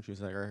look at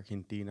countries like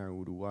Argentina or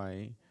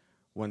Uruguay,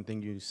 one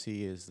thing you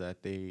see is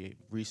that they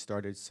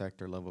restarted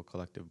sector-level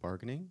collective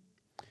bargaining,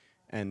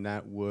 and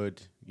that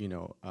would,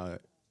 have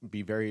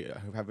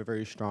a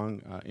very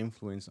strong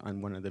influence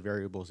on one of the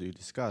variables you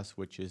discussed,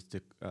 which is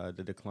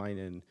the decline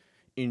in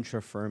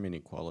intra-firm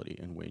inequality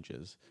in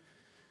wages.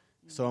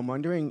 So I'm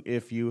wondering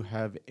if you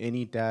have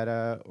any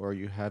data or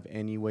you have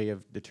any way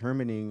of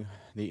determining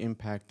the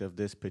impact of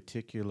this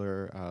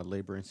particular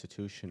labor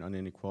institution on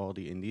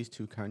inequality in these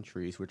two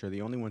countries, which are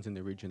the only ones in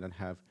the region that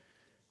have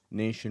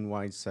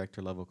nationwide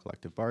sector-level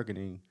collective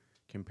bargaining,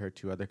 compared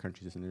to other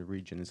countries in the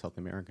region, in South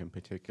America in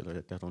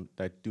particular,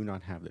 that do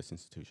not have this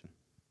institution.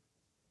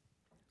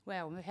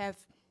 Well, we have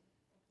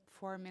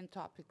four main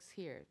topics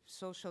here.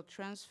 Social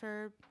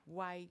transfer,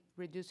 why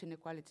reducing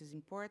inequality is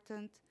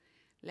important,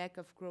 lack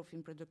of growth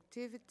in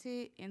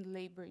productivity, and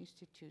labor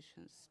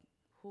institutions.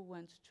 Who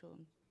wants to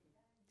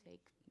take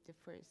the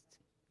first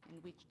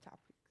and which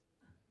topic?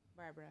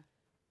 Barbara.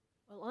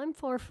 Well, I'm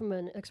far from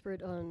an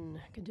expert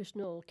on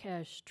conditional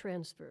cash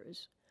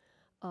transfers.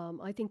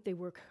 I think they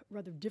work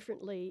rather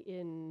differently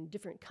in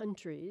different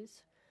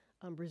countries.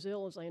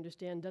 Brazil, as I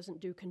understand,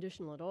 doesn't do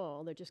conditional at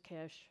all. They're just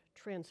cash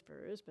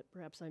transfers, but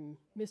perhaps I'm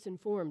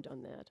misinformed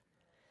on that.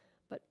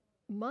 But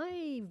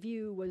my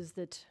view was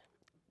that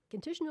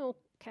conditional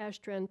cash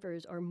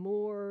transfers are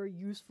more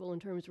useful in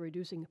terms of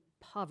reducing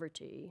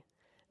poverty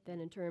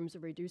than in terms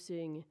of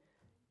reducing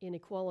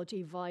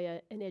inequality via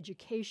an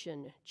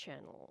education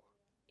channel.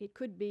 It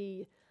could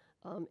be,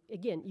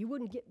 again, you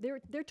wouldn't get,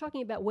 they're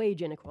talking about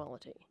wage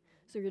inequality.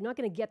 So you're not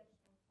going to get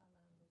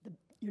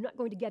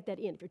that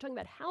in. If you're talking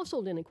about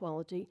household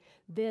inequality,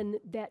 then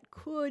that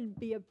could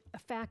be a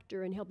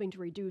factor in helping to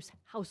reduce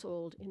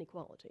household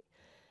inequality.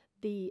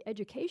 The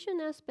education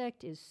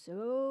aspect is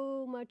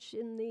so much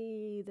in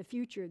the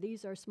future.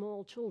 These are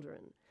small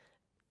children.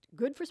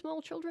 Good for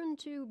small children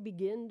to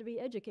begin to be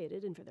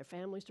educated and for their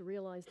families to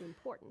realize the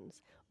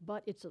importance,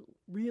 but it's a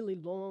really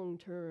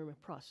long-term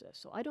process.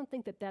 So I don't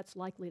think that that's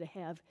likely to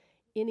have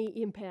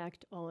any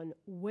impact on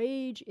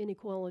wage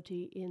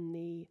inequality in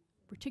the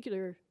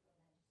particular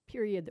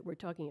period that we're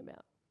talking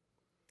about.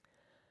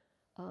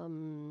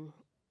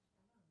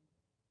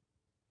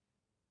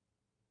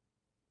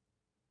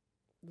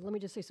 Let me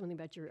just say something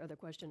about your other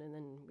question, and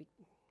then we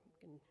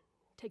can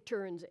take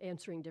turns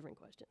answering different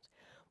questions.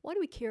 Why do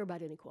we care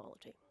about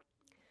inequality?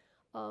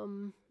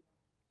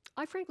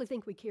 I frankly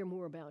think we care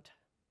more about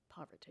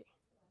poverty.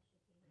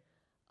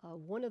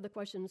 One of the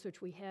questions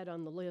which we had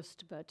on the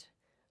list, but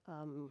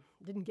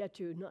didn't get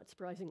to, not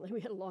surprisingly,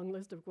 we had a long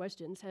list of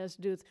questions, has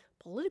to do with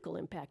political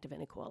impact of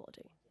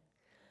inequality.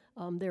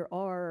 There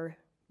are,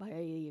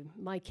 by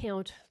my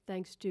count,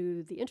 thanks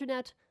to the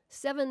internet,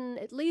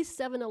 at least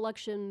seven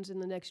elections in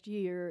the next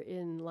year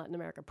in Latin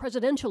America,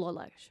 presidential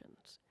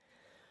elections.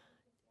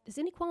 Does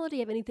inequality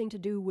have anything to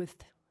do with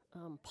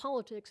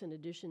politics in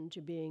addition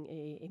to being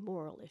a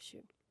moral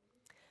issue?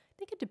 I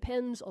think it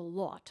depends a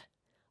lot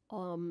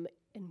on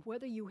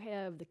whether you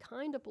have the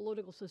kind of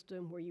political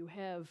system where you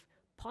have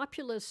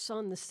populists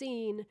on the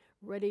scene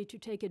ready to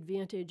take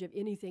advantage of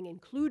anything,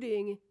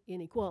 including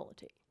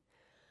inequality.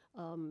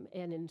 And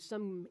in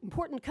some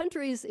important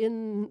countries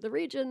in the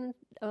region,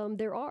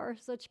 there are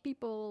such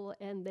people,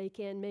 and they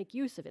can make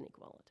use of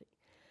inequality.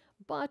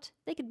 But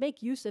they could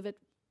make use of it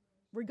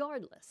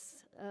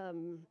regardless.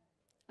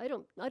 I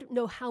don't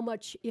know how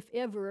much, if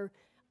ever,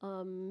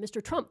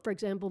 Mr. Trump, for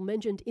example,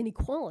 mentioned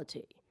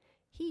inequality.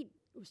 He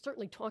was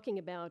certainly talking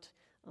about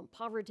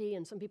poverty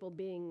and some people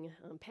being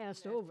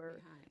passed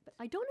over. But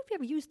I don't know if he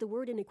ever used the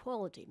word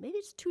inequality. Maybe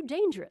it's too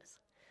dangerous.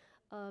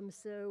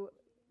 So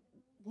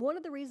one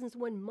of the reasons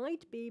one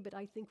might be, but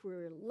I think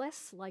we're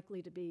less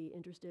likely to be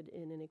interested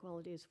in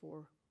inequality, is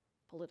for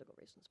political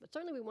reasons. But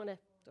certainly we want to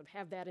sort of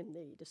have that in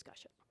the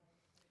discussion.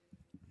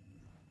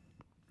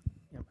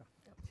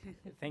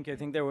 Thank you. I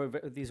think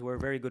these were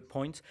very good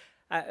points.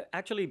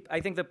 Actually, I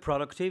think the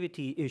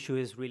productivity issue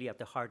is really at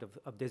the heart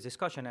of this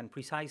discussion, and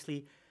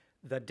precisely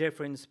the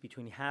difference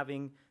between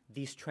having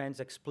these trends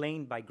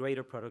explained by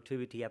greater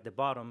productivity at the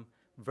bottom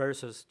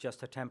versus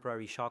just a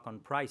temporary shock on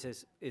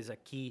prices is a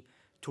key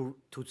to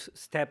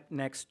step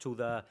next to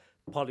the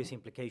policy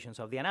implications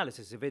of the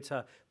analysis. If it's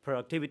a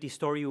productivity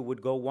story, we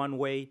would go one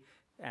way,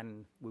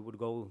 and we would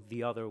go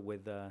the other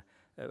with,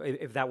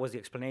 if that was the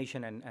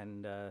explanation,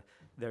 and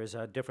there's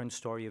a different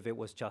story if it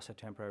was just a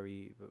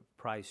temporary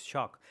price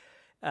shock.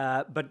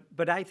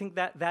 But I think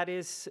that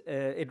is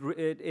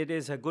it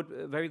is a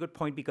very good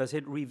point, because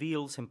it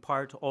reveals in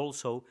part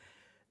also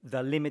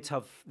the limits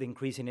of the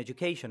increase in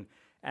education.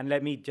 And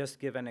let me just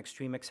give an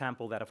extreme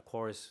example that, of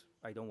course,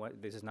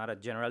 this is not a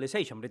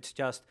generalization, but it's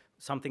just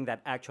something that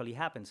actually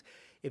happens.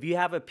 If you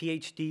have a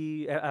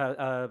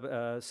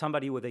PhD,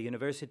 somebody with a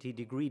university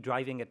degree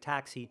driving a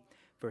taxi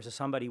versus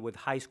somebody with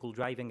high school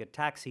driving a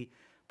taxi,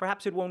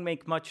 perhaps it won't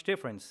make much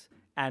difference.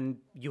 And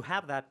you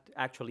have that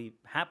actually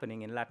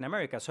happening in Latin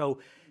America. So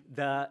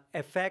the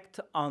effect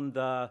on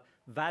the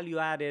value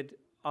added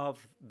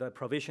of the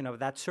provision of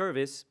that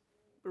service,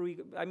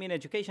 I mean,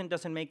 education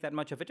doesn't make that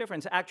much of a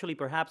difference. Actually,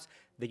 perhaps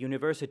the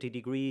university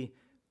degree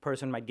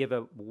person might give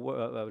a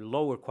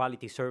lower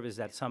quality service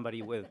than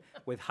somebody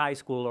with high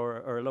school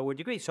or a lower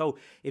degree. So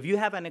if you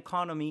have an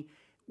economy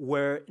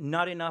where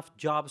not enough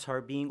jobs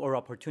are being, or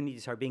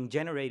opportunities are being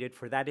generated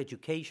for that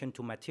education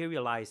to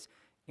materialize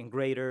in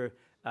greater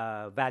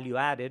value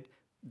added,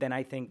 then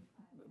I think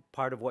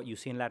part of what you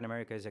see in Latin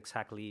America is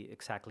exactly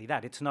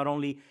that. It's not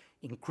only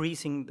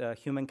increasing the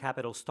human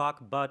capital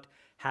stock, but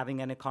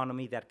having an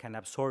economy that can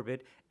absorb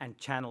it and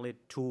channel it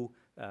to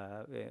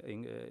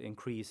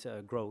increase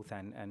growth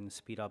and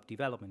speed up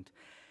development.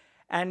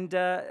 And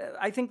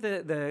I think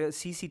the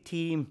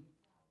CCT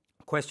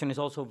question is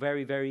also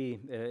very, very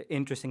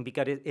interesting,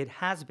 because it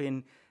has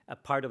been a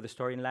part of the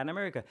story in Latin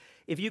America.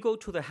 If you go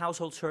to the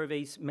household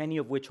surveys, many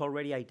of which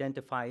already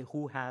identify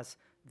who has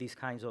these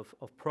kinds of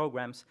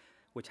programs,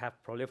 which have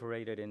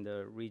proliferated in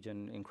the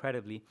region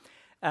incredibly,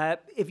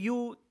 if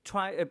you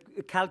try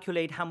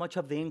calculate how much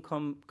of the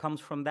income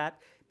comes from that,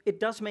 it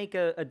does make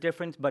a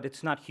difference, but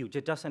it's not huge.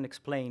 It doesn't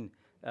explain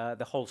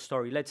the whole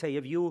story. Let's say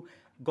if you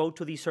go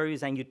to these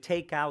surveys and you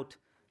take out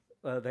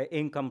the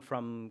income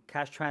from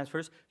cash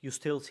transfers, you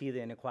still see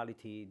the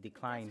inequality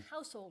decline. That's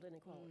household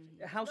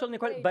inequality. Household Not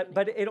inequality, wage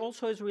but it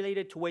also is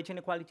related to wage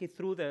inequality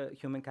through the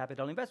human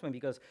capital investment,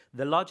 because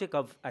the logic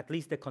of at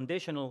least the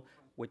conditional,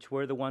 which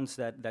were the ones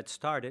that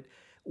started,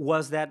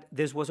 was that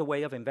this was a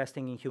way of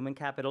investing in human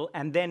capital,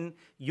 and then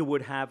you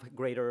would have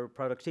greater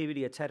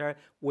productivity, et cetera,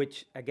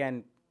 which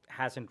again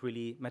hasn't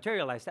really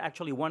materialized.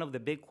 Actually, one of the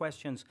big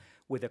questions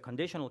with the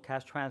conditional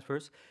cash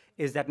transfers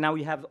is that now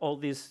you have all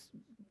these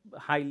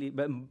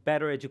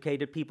better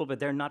educated people, but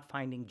they're not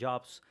finding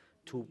jobs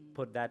to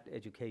put that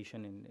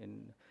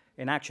education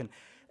in action.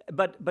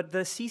 But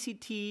the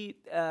CCT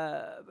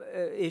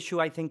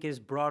issue, I think, is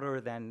broader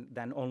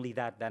than only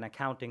that, than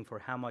accounting for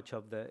how much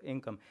of the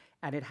income.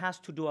 And it has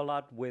to do a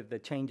lot with the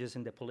changes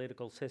in the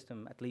political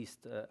system, at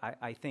least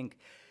I think.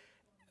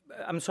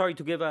 I'm sorry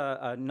to give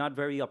a not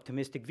very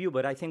optimistic view,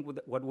 but I think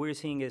what we're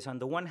seeing is, on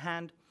the one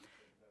hand,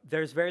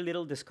 there's very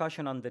little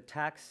discussion on the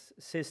tax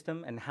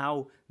system and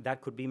how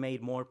that could be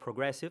made more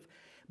progressive.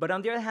 But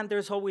on the other hand,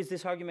 there's always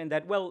this argument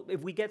that, well,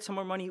 if we get some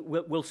more money,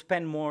 we'll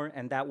spend more,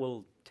 and that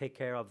will take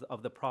care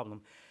of the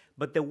problem.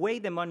 But the way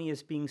the money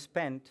is being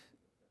spent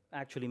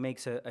actually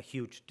makes a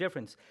huge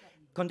difference.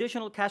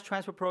 Conditional cash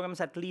transfer programs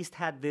at least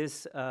had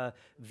this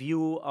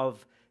view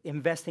of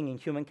investing in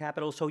human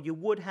capital, so you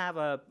would have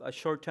a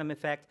short-term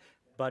effect,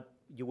 but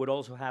you would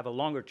also have a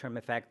longer-term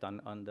effect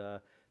on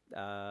the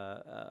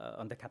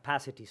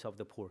capacities of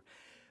the poor.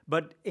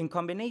 But in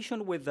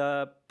combination with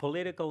the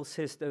political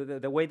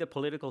system, the way the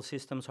political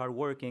systems are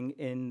working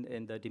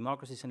in the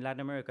democracies in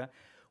Latin America,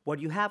 what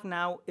you have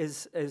now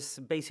is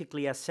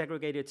basically a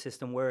segregated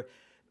system where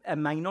a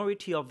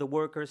minority of the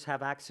workers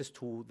have access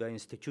to the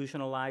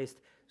institutionalized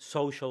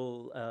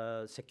social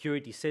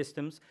security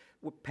systems,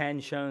 with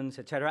pensions,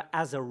 etc.,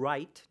 as a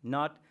right,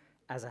 not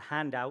as a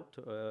handout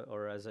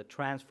or as a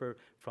transfer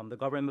from the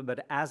government,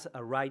 but as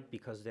a right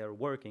because they're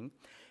working.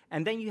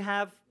 And then you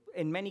have,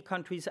 in many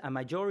countries, a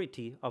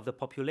majority of the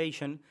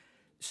population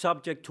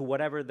subject to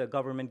whatever the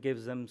government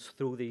gives them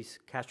through these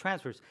cash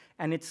transfers.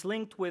 And it's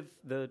linked with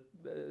the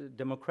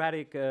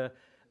democratic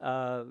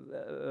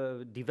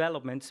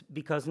developments,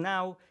 because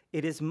now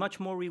it is much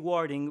more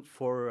rewarding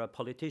for a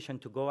politician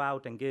to go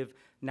out and give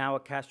now a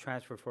cash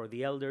transfer for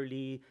the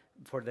elderly,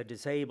 for the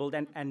disabled,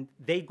 and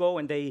they go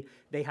and they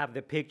have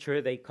the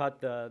picture, they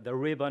cut the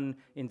ribbon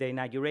in the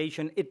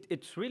inauguration.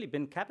 It's really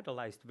been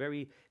capitalized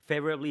very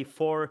favorably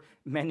for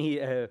many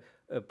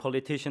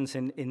politicians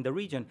in the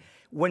region.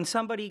 When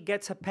somebody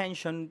gets a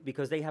pension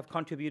because they have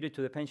contributed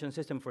to the pension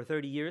system for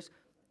 30 years,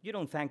 you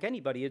don't thank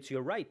anybody, it's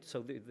your right.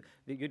 So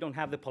you don't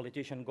have the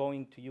politician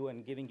going to you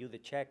and giving you the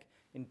check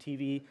in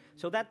TV.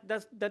 So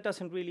that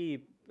doesn't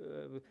really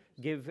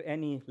give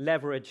any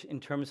leverage in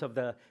terms of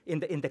in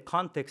the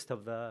context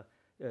of the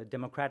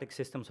democratic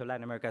systems of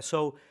Latin America.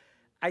 So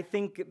I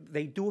think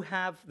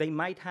they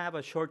might have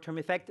a short-term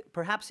effect,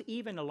 perhaps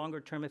even a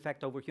longer-term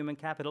effect over human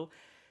capital.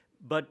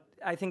 But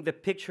I think the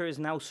picture is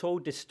now so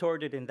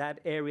distorted in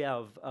that area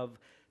of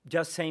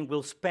just saying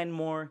we'll spend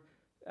more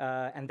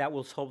and that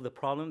will solve the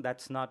problem.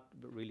 That's not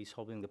really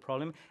solving the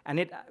problem. And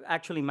it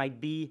actually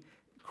might be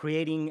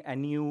creating a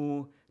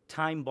new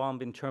time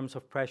bomb in terms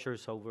of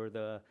pressures over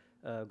the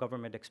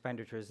government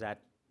expenditures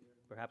that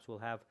perhaps will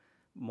have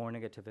more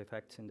negative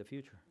effects in the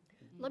future.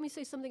 Let me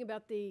say something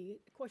about the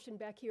question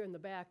back here in the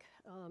back,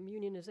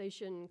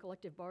 unionization,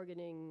 collective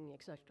bargaining,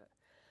 etc.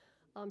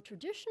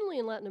 Traditionally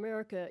in Latin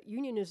America,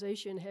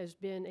 unionization has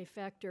been a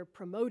factor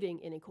promoting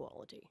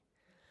inequality.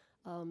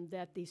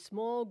 That the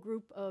small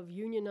group of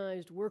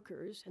unionized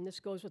workers, and this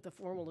goes with the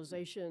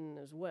formalization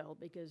as well,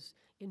 because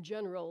in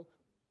general,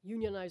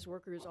 unionized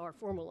workers are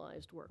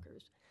formalized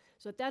workers.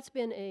 So that's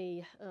been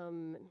a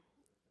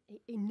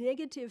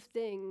negative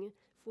thing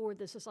for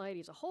the society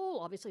as a whole.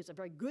 Obviously, it's a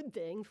very good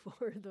thing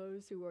for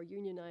those who are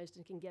unionized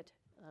and can get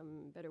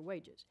better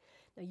wages.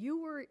 Now,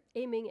 you were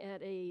aiming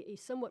at a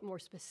somewhat more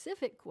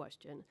specific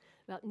question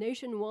about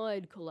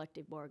nationwide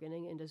collective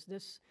bargaining, and does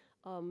this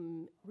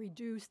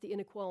reduce the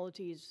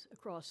inequalities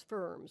across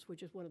firms,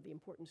 which is one of the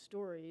important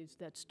stories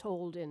that's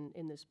told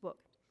in this book.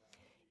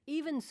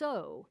 Even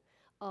so,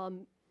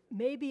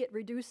 maybe it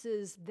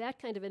reduces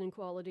that kind of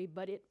inequality,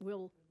 but it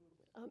will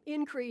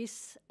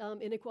increase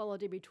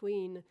inequality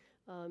between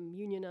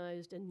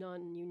unionized and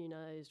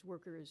non-unionized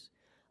workers.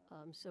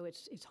 So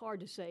it's hard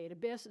to say. At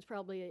best, it's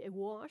probably a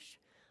wash.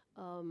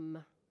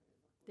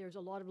 There's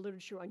a lot of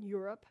literature on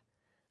Europe.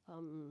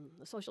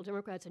 The Social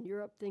Democrats in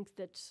Europe think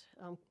that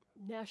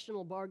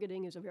national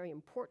bargaining is a very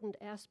important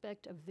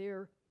aspect of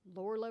their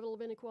lower level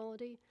of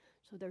inequality.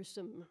 So there's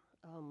some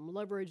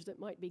leverage that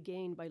might be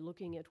gained by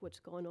looking at what's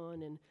going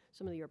on in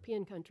some of the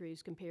European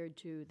countries compared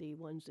to the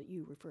ones that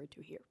you referred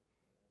to here.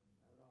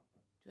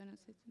 Do you want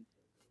to say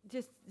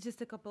something?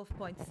 Just a couple of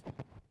points.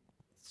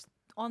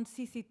 On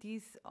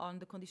CCTs, on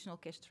the conditional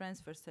cash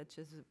transfers, such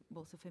as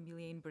Bolsa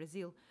Familia in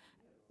Brazil,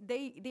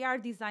 they are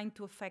designed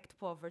to affect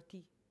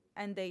poverty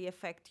and they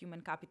affect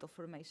human capital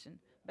formation.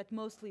 But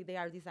mostly they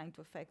are designed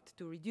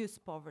to reduce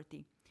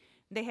poverty.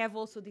 They have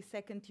also the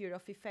second tier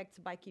of effects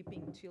by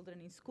keeping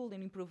children in school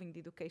and improving the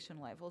education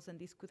levels, and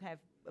this could have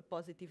a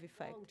positive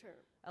effect,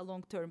 a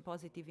long-term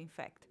positive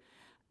effect.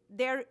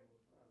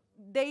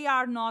 They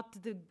are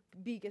not the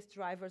biggest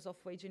drivers of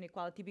wage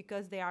inequality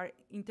because they are,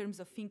 in terms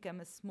of income,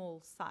 a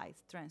small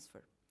size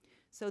transfer.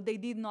 So they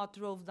did not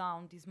drove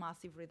down this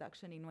massive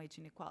reduction in wage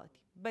inequality.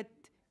 But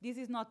this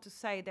is not to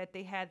say that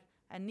they had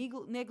a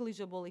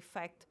negligible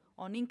effect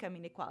on income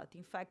inequality.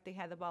 In fact, they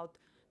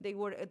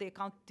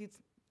counted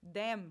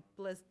them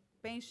plus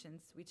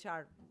pensions, which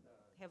have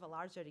a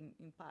larger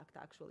impact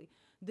actually.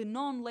 The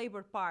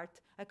non-labor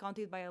part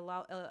accounted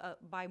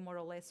by more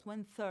or less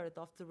 1/3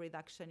 of the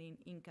reduction in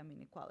income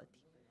inequality.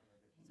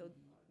 So,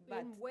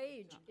 in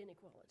wage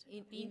inequality.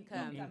 In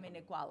income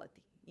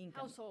inequality.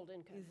 Household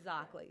income.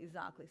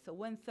 Exactly. So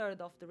 1/3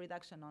 of the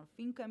reduction of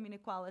income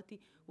inequality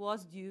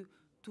was due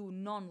to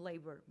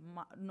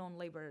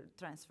non-labor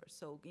transfers.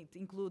 So it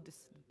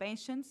includes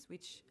pensions,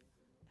 which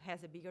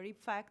has a bigger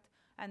effect,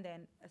 and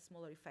then a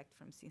smaller effect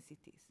from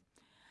CCTs.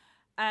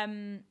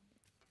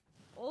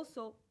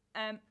 Also,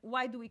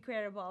 why do we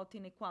care about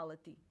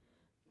inequality?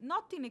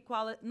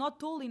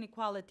 Not all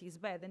inequality is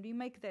bad, and we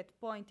make that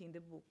point in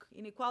the book.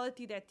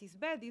 Inequality that is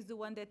bad is the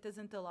one that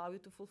doesn't allow you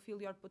to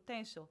fulfill your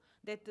potential,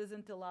 that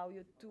doesn't allow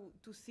you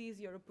to seize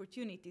your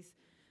opportunities,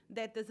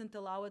 that doesn't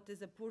allow it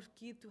as a poor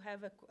kid to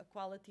have a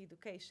quality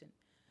education.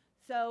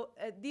 So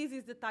this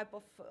is the type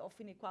of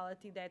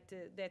inequality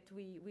that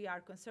we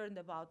are concerned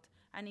about.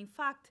 And in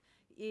fact,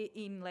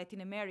 in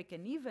Latin America,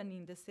 and even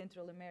in the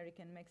Central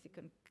American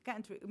Mexican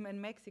country,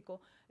 in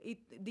Mexico,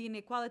 the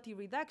inequality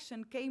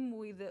reduction came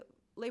with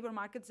labor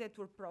markets that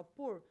were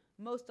pro-poor.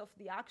 Most of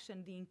the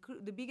action,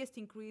 the biggest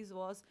increase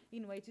was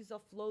in wages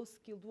of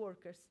low-skilled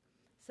workers.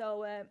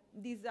 So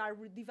these are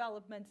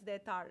developments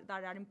that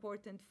are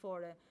important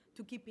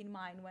to keep in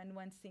mind when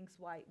one thinks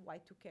why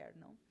to care,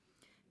 no?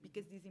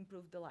 Because this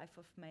improved the life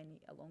of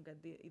many along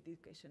the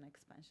education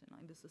expansion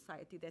in the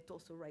society that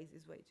also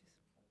raises wages.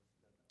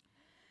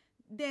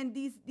 Then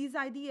this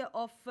idea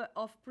of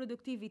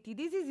productivity,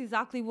 this is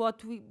exactly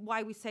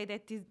why we say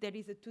that there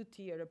is a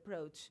two-tier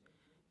approach.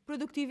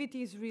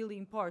 Productivity is really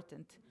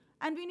important.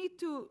 And we need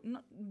to,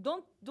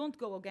 don't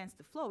go against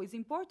the flow. It's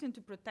important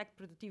to protect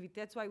productivity.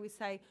 That's why we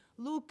say,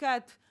 look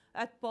at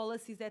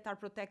policies that are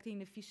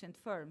protecting efficient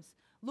firms.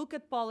 Look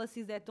at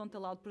policies that don't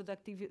allow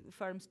productive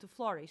firms to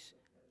flourish.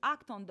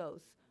 Act on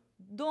those.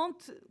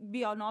 Don't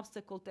be an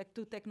obstacle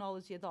to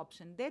technology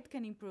adoption. That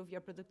can improve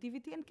your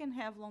productivity and can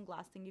have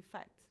long-lasting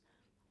effects.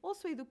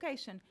 Also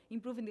education,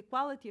 improving the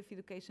quality of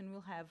education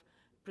will have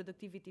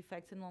productivity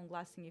effects and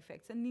long-lasting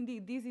effects. And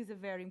indeed, this is a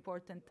very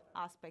important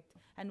aspect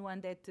and one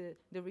that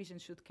the region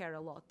should care a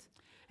lot.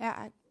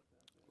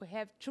 We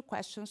have two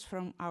questions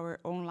from our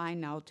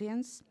online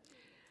audience.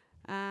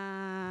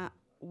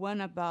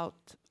 One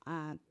about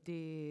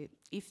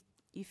if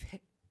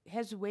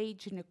has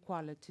wage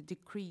inequality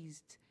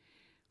decreased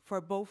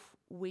for both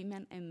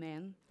women and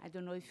men? I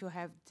don't know if you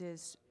have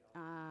this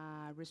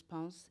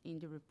response in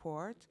the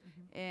report.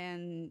 Mm-hmm.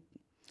 And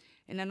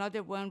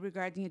another one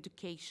regarding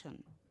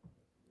education.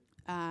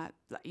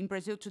 In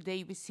Brazil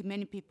today, we see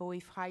many people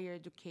with higher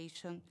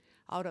education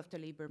out of the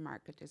labor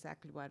market,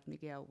 exactly what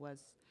Miguel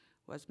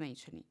was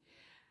mentioning.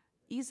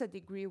 Is a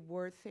degree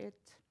worth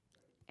it?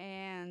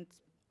 And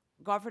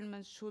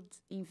government should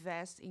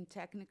invest in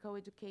technical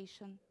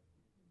education?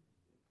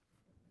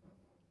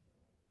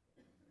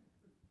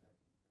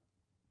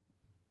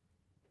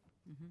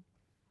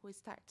 Who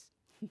starts?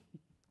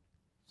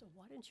 So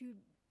why don't you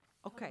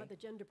talk Okay. about the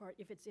gender part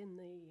if it's in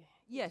the...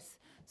 Yes.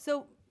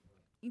 So,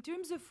 in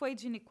terms of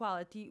wage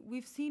inequality,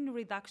 we've seen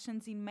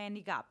reductions in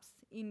many gaps,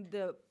 in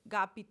the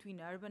gap between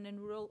urban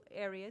and rural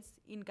areas,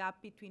 in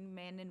gap between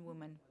men and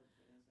women.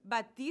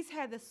 But this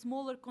had a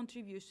smaller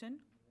contribution,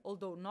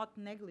 although not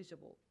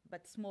negligible,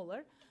 but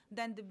smaller,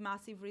 than the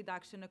massive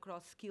reduction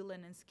across skilled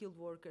and unskilled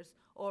workers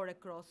or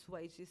across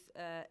wages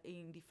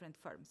in different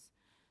firms.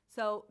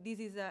 So this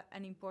is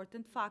an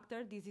important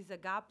factor. This is a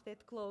gap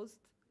that closed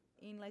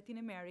in Latin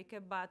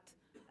America, but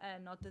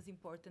not as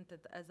important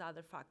as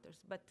other factors,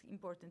 but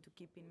important to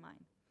keep in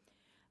mind.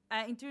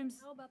 In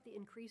terms How about the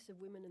increase of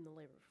women in the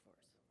labor force?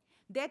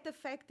 that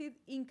affected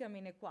income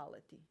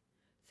inequality.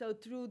 So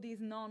through these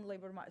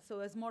non-labor markets, so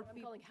as more I'm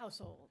people, calling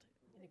household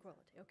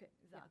inequality. Okay.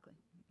 exactly,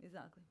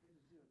 exactly,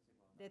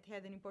 that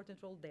had an important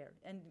role there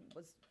and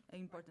was an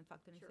important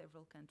factor in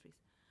several countries.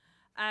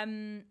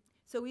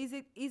 So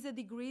is a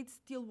degree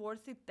still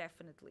worth it?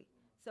 Definitely.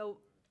 So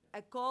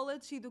a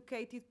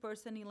college-educated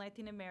person in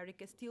Latin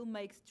America still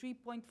makes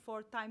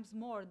 3.4 times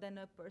more than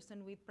a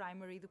person with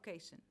primary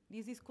education.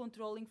 This is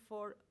controlling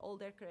for all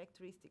their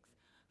characteristics,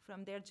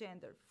 from their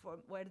gender, from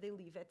where they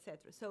live,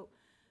 etc. So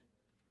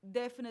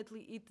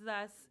definitely it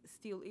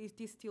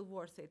is still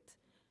worth it.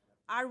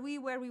 Are we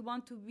where we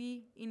want to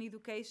be in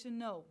education?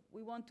 No.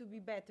 We want to be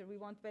better. We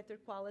want better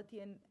quality,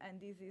 and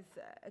this is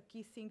a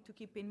key thing to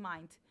keep in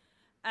mind.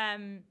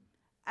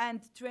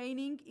 And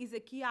training is a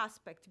key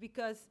aspect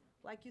because,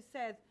 like you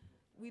said,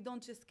 we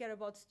don't just care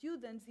about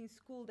students in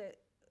school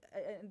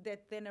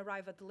that then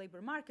arrive at the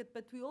labor market,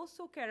 but we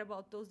also care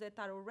about those that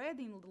are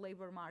already in the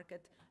labor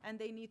market and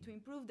they need to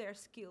improve their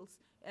skills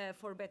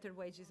for better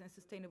wages and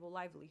sustainable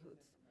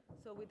livelihoods.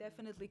 So we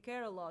definitely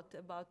care a lot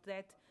about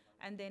that.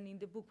 And then in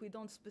the book, we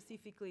don't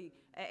specifically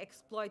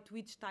exploit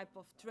which type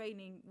of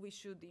training we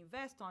should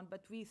invest on,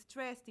 but we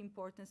stress the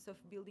importance of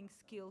building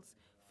skills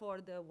for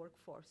the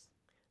workforce.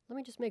 Let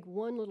me just make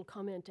one little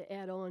comment to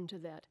add on to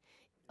that.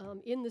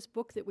 In this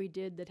book that we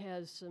did that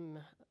has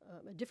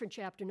a different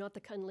chapter, not the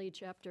Cunley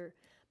chapter,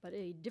 but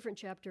a different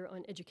chapter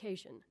on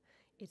education,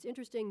 it's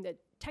interesting that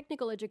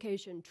technical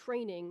education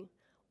training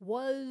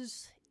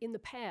was, in the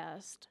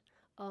past,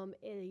 an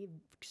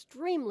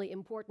extremely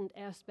important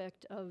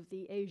aspect of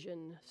the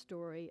Asian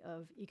story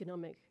of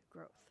economic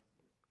growth.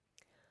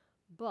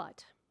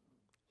 But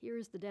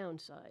here's the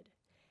downside.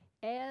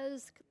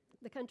 As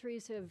the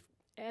countries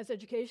as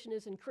education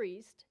has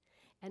increased,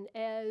 and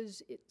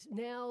as it's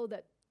now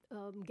that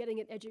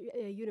getting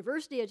a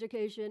university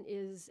education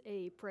is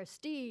a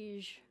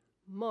prestige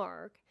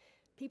mark,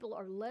 people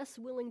are less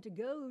willing to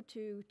go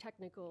to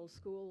technical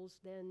schools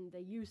than they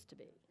used to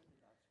be.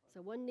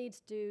 So one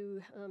needs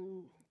to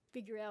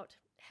figure out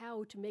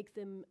how to make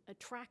them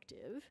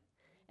attractive.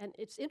 And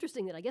it's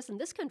interesting that I guess in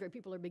this country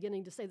people are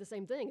beginning to say the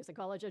same thing. Is a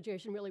college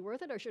education really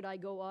worth it, or should I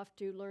go off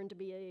to learn to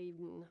be a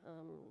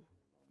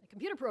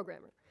computer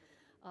programmer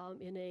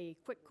in a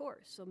quick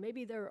course? So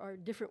maybe there are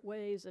different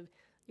ways of,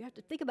 you have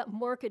to think about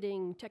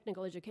marketing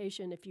technical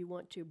education if you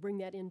want to bring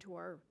that into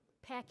our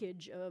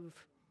package of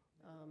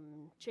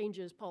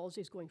changes,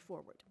 policies going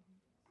forward.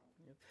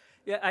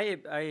 Yeah,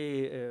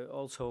 I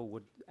also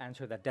would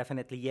answer that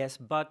definitely yes,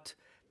 but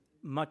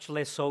much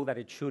less so that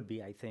it should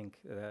be, I think,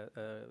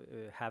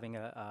 having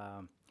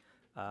a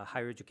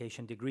higher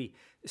education degree.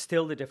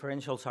 Still, the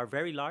differentials are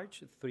very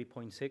large,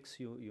 3.6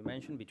 you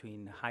mentioned,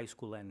 between high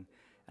school and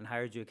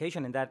higher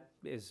education, and that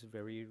is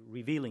very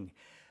revealing.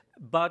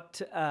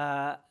 But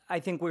I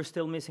think we're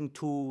still missing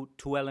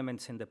two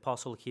elements in the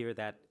puzzle here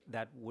that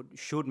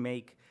should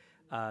make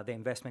the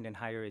investment in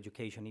higher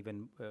education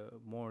even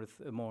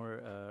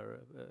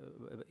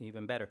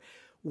even better.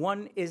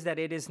 One is that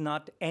it is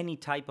not any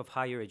type of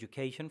higher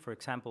education. For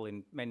example,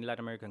 in many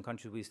Latin American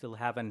countries, we still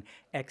have an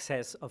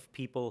excess of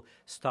people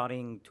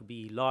studying to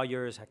be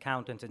lawyers,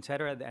 accountants,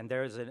 etc. And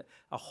there's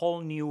a whole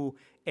new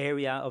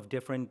area of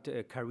different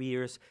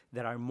careers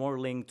that are more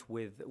linked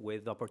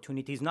with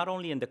opportunities, not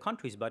only in the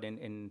countries, but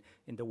in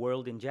the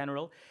world in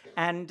general.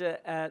 And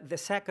the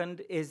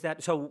second is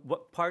that, so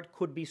what part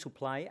could be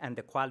supply and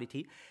the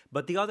quality,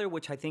 but the other,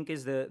 which I think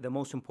is the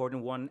most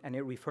important one, and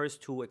it refers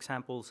to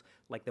examples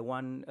like the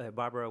one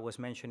Barbara was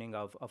mentioning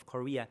of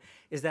Korea,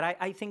 is that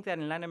I think that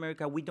in Latin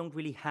America, we don't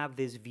really have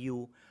this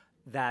view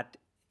that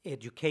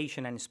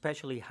education, and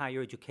especially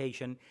higher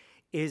education,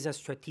 is a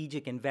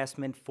strategic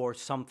investment for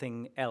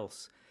something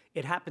else.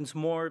 It happens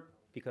more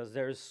because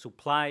there's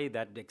supply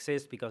that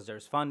exists, because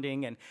there's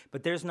funding,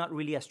 but there's not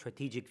really a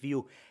strategic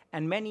view.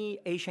 And many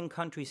Asian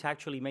countries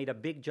actually made a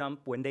big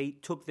jump when they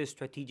took this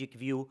strategic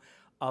view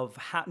of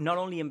how not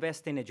only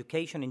invest in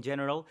education in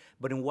general,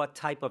 but in what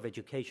type of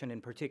education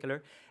in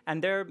particular.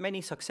 And there are many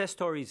success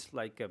stories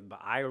like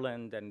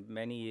Ireland and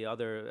many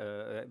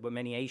other,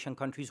 many Asian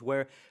countries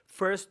where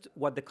first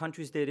what the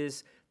countries did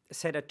is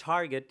set a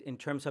target in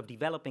terms of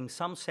developing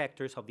some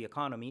sectors of the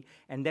economy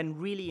and then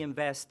really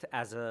invest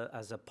as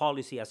a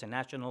policy, as a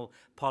national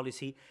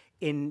policy,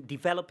 in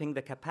developing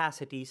the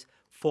capacities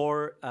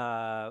for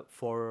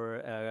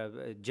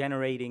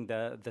generating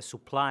the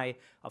supply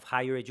of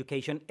higher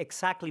education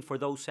exactly for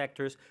those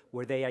sectors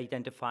where they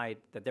identified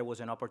that there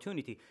was an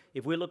opportunity.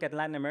 If we look at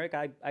Latin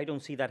America, I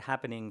don't see that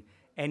happening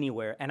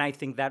anywhere. And I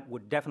think that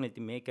would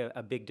definitely make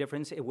a big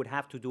difference. It would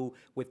have to do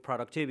with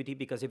productivity,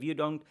 because if you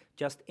don't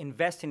just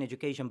invest in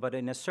education, but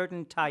in a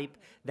certain type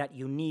that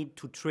you need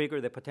to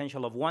trigger the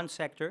potential of one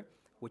sector,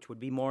 which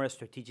would be more a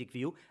strategic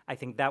view, I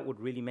think that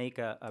would really make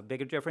a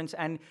bigger difference.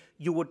 And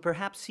you would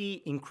perhaps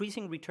see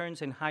increasing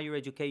returns in higher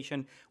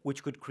education,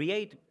 which could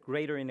create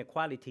greater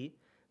inequality,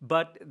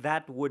 but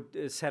that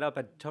would set up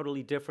a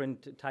totally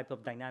different type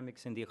of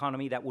dynamics in the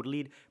economy that would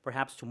lead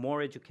perhaps to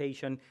more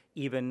education,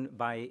 even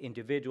by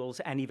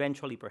individuals, and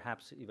eventually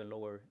perhaps even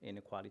lower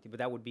inequality. But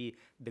that would be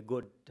the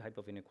good type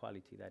of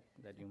inequality that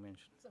you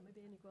mentioned. So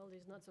maybe inequality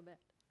is not so bad.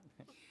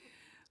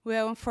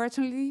 Well,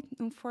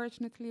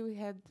 unfortunately, we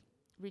had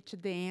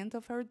reached the end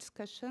of our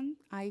discussion.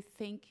 I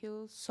thank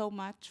you so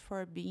much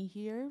for being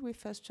here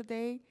with us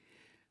today.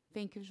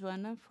 Thank you,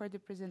 Joana, for the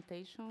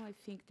presentation. I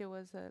think there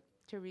was a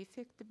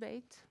terrific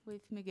debate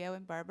with Miguel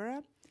and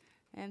Barbara.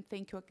 And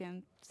thank you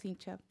again,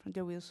 Cynthia, from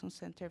the Wilson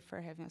Center, for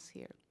having us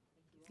here.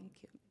 Thank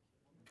you.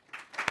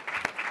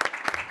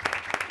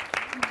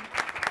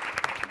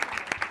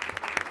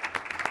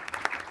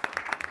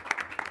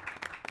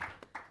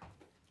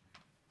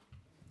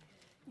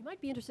 You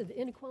might be interested, the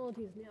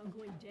inequality is now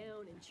going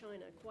down in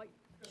China quite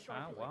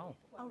sharply. Wow.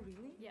 Oh,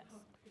 really? Yes.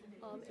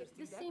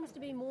 This seems to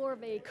be more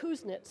of a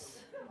Kuznets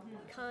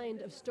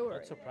kind of story.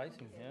 That's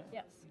surprising, yeah.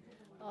 Yes.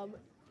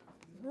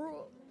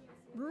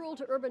 Rural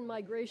to urban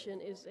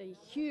migration is a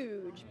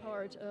huge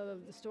part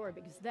of the story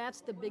because that's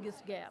the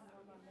biggest gap,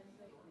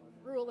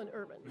 rural and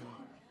urban.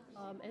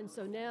 And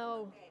so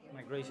now,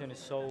 Migration is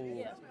so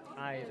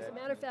high as a that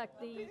matter of fact,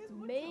 the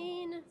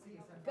main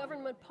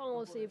government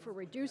policy for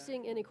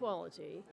reducing inequality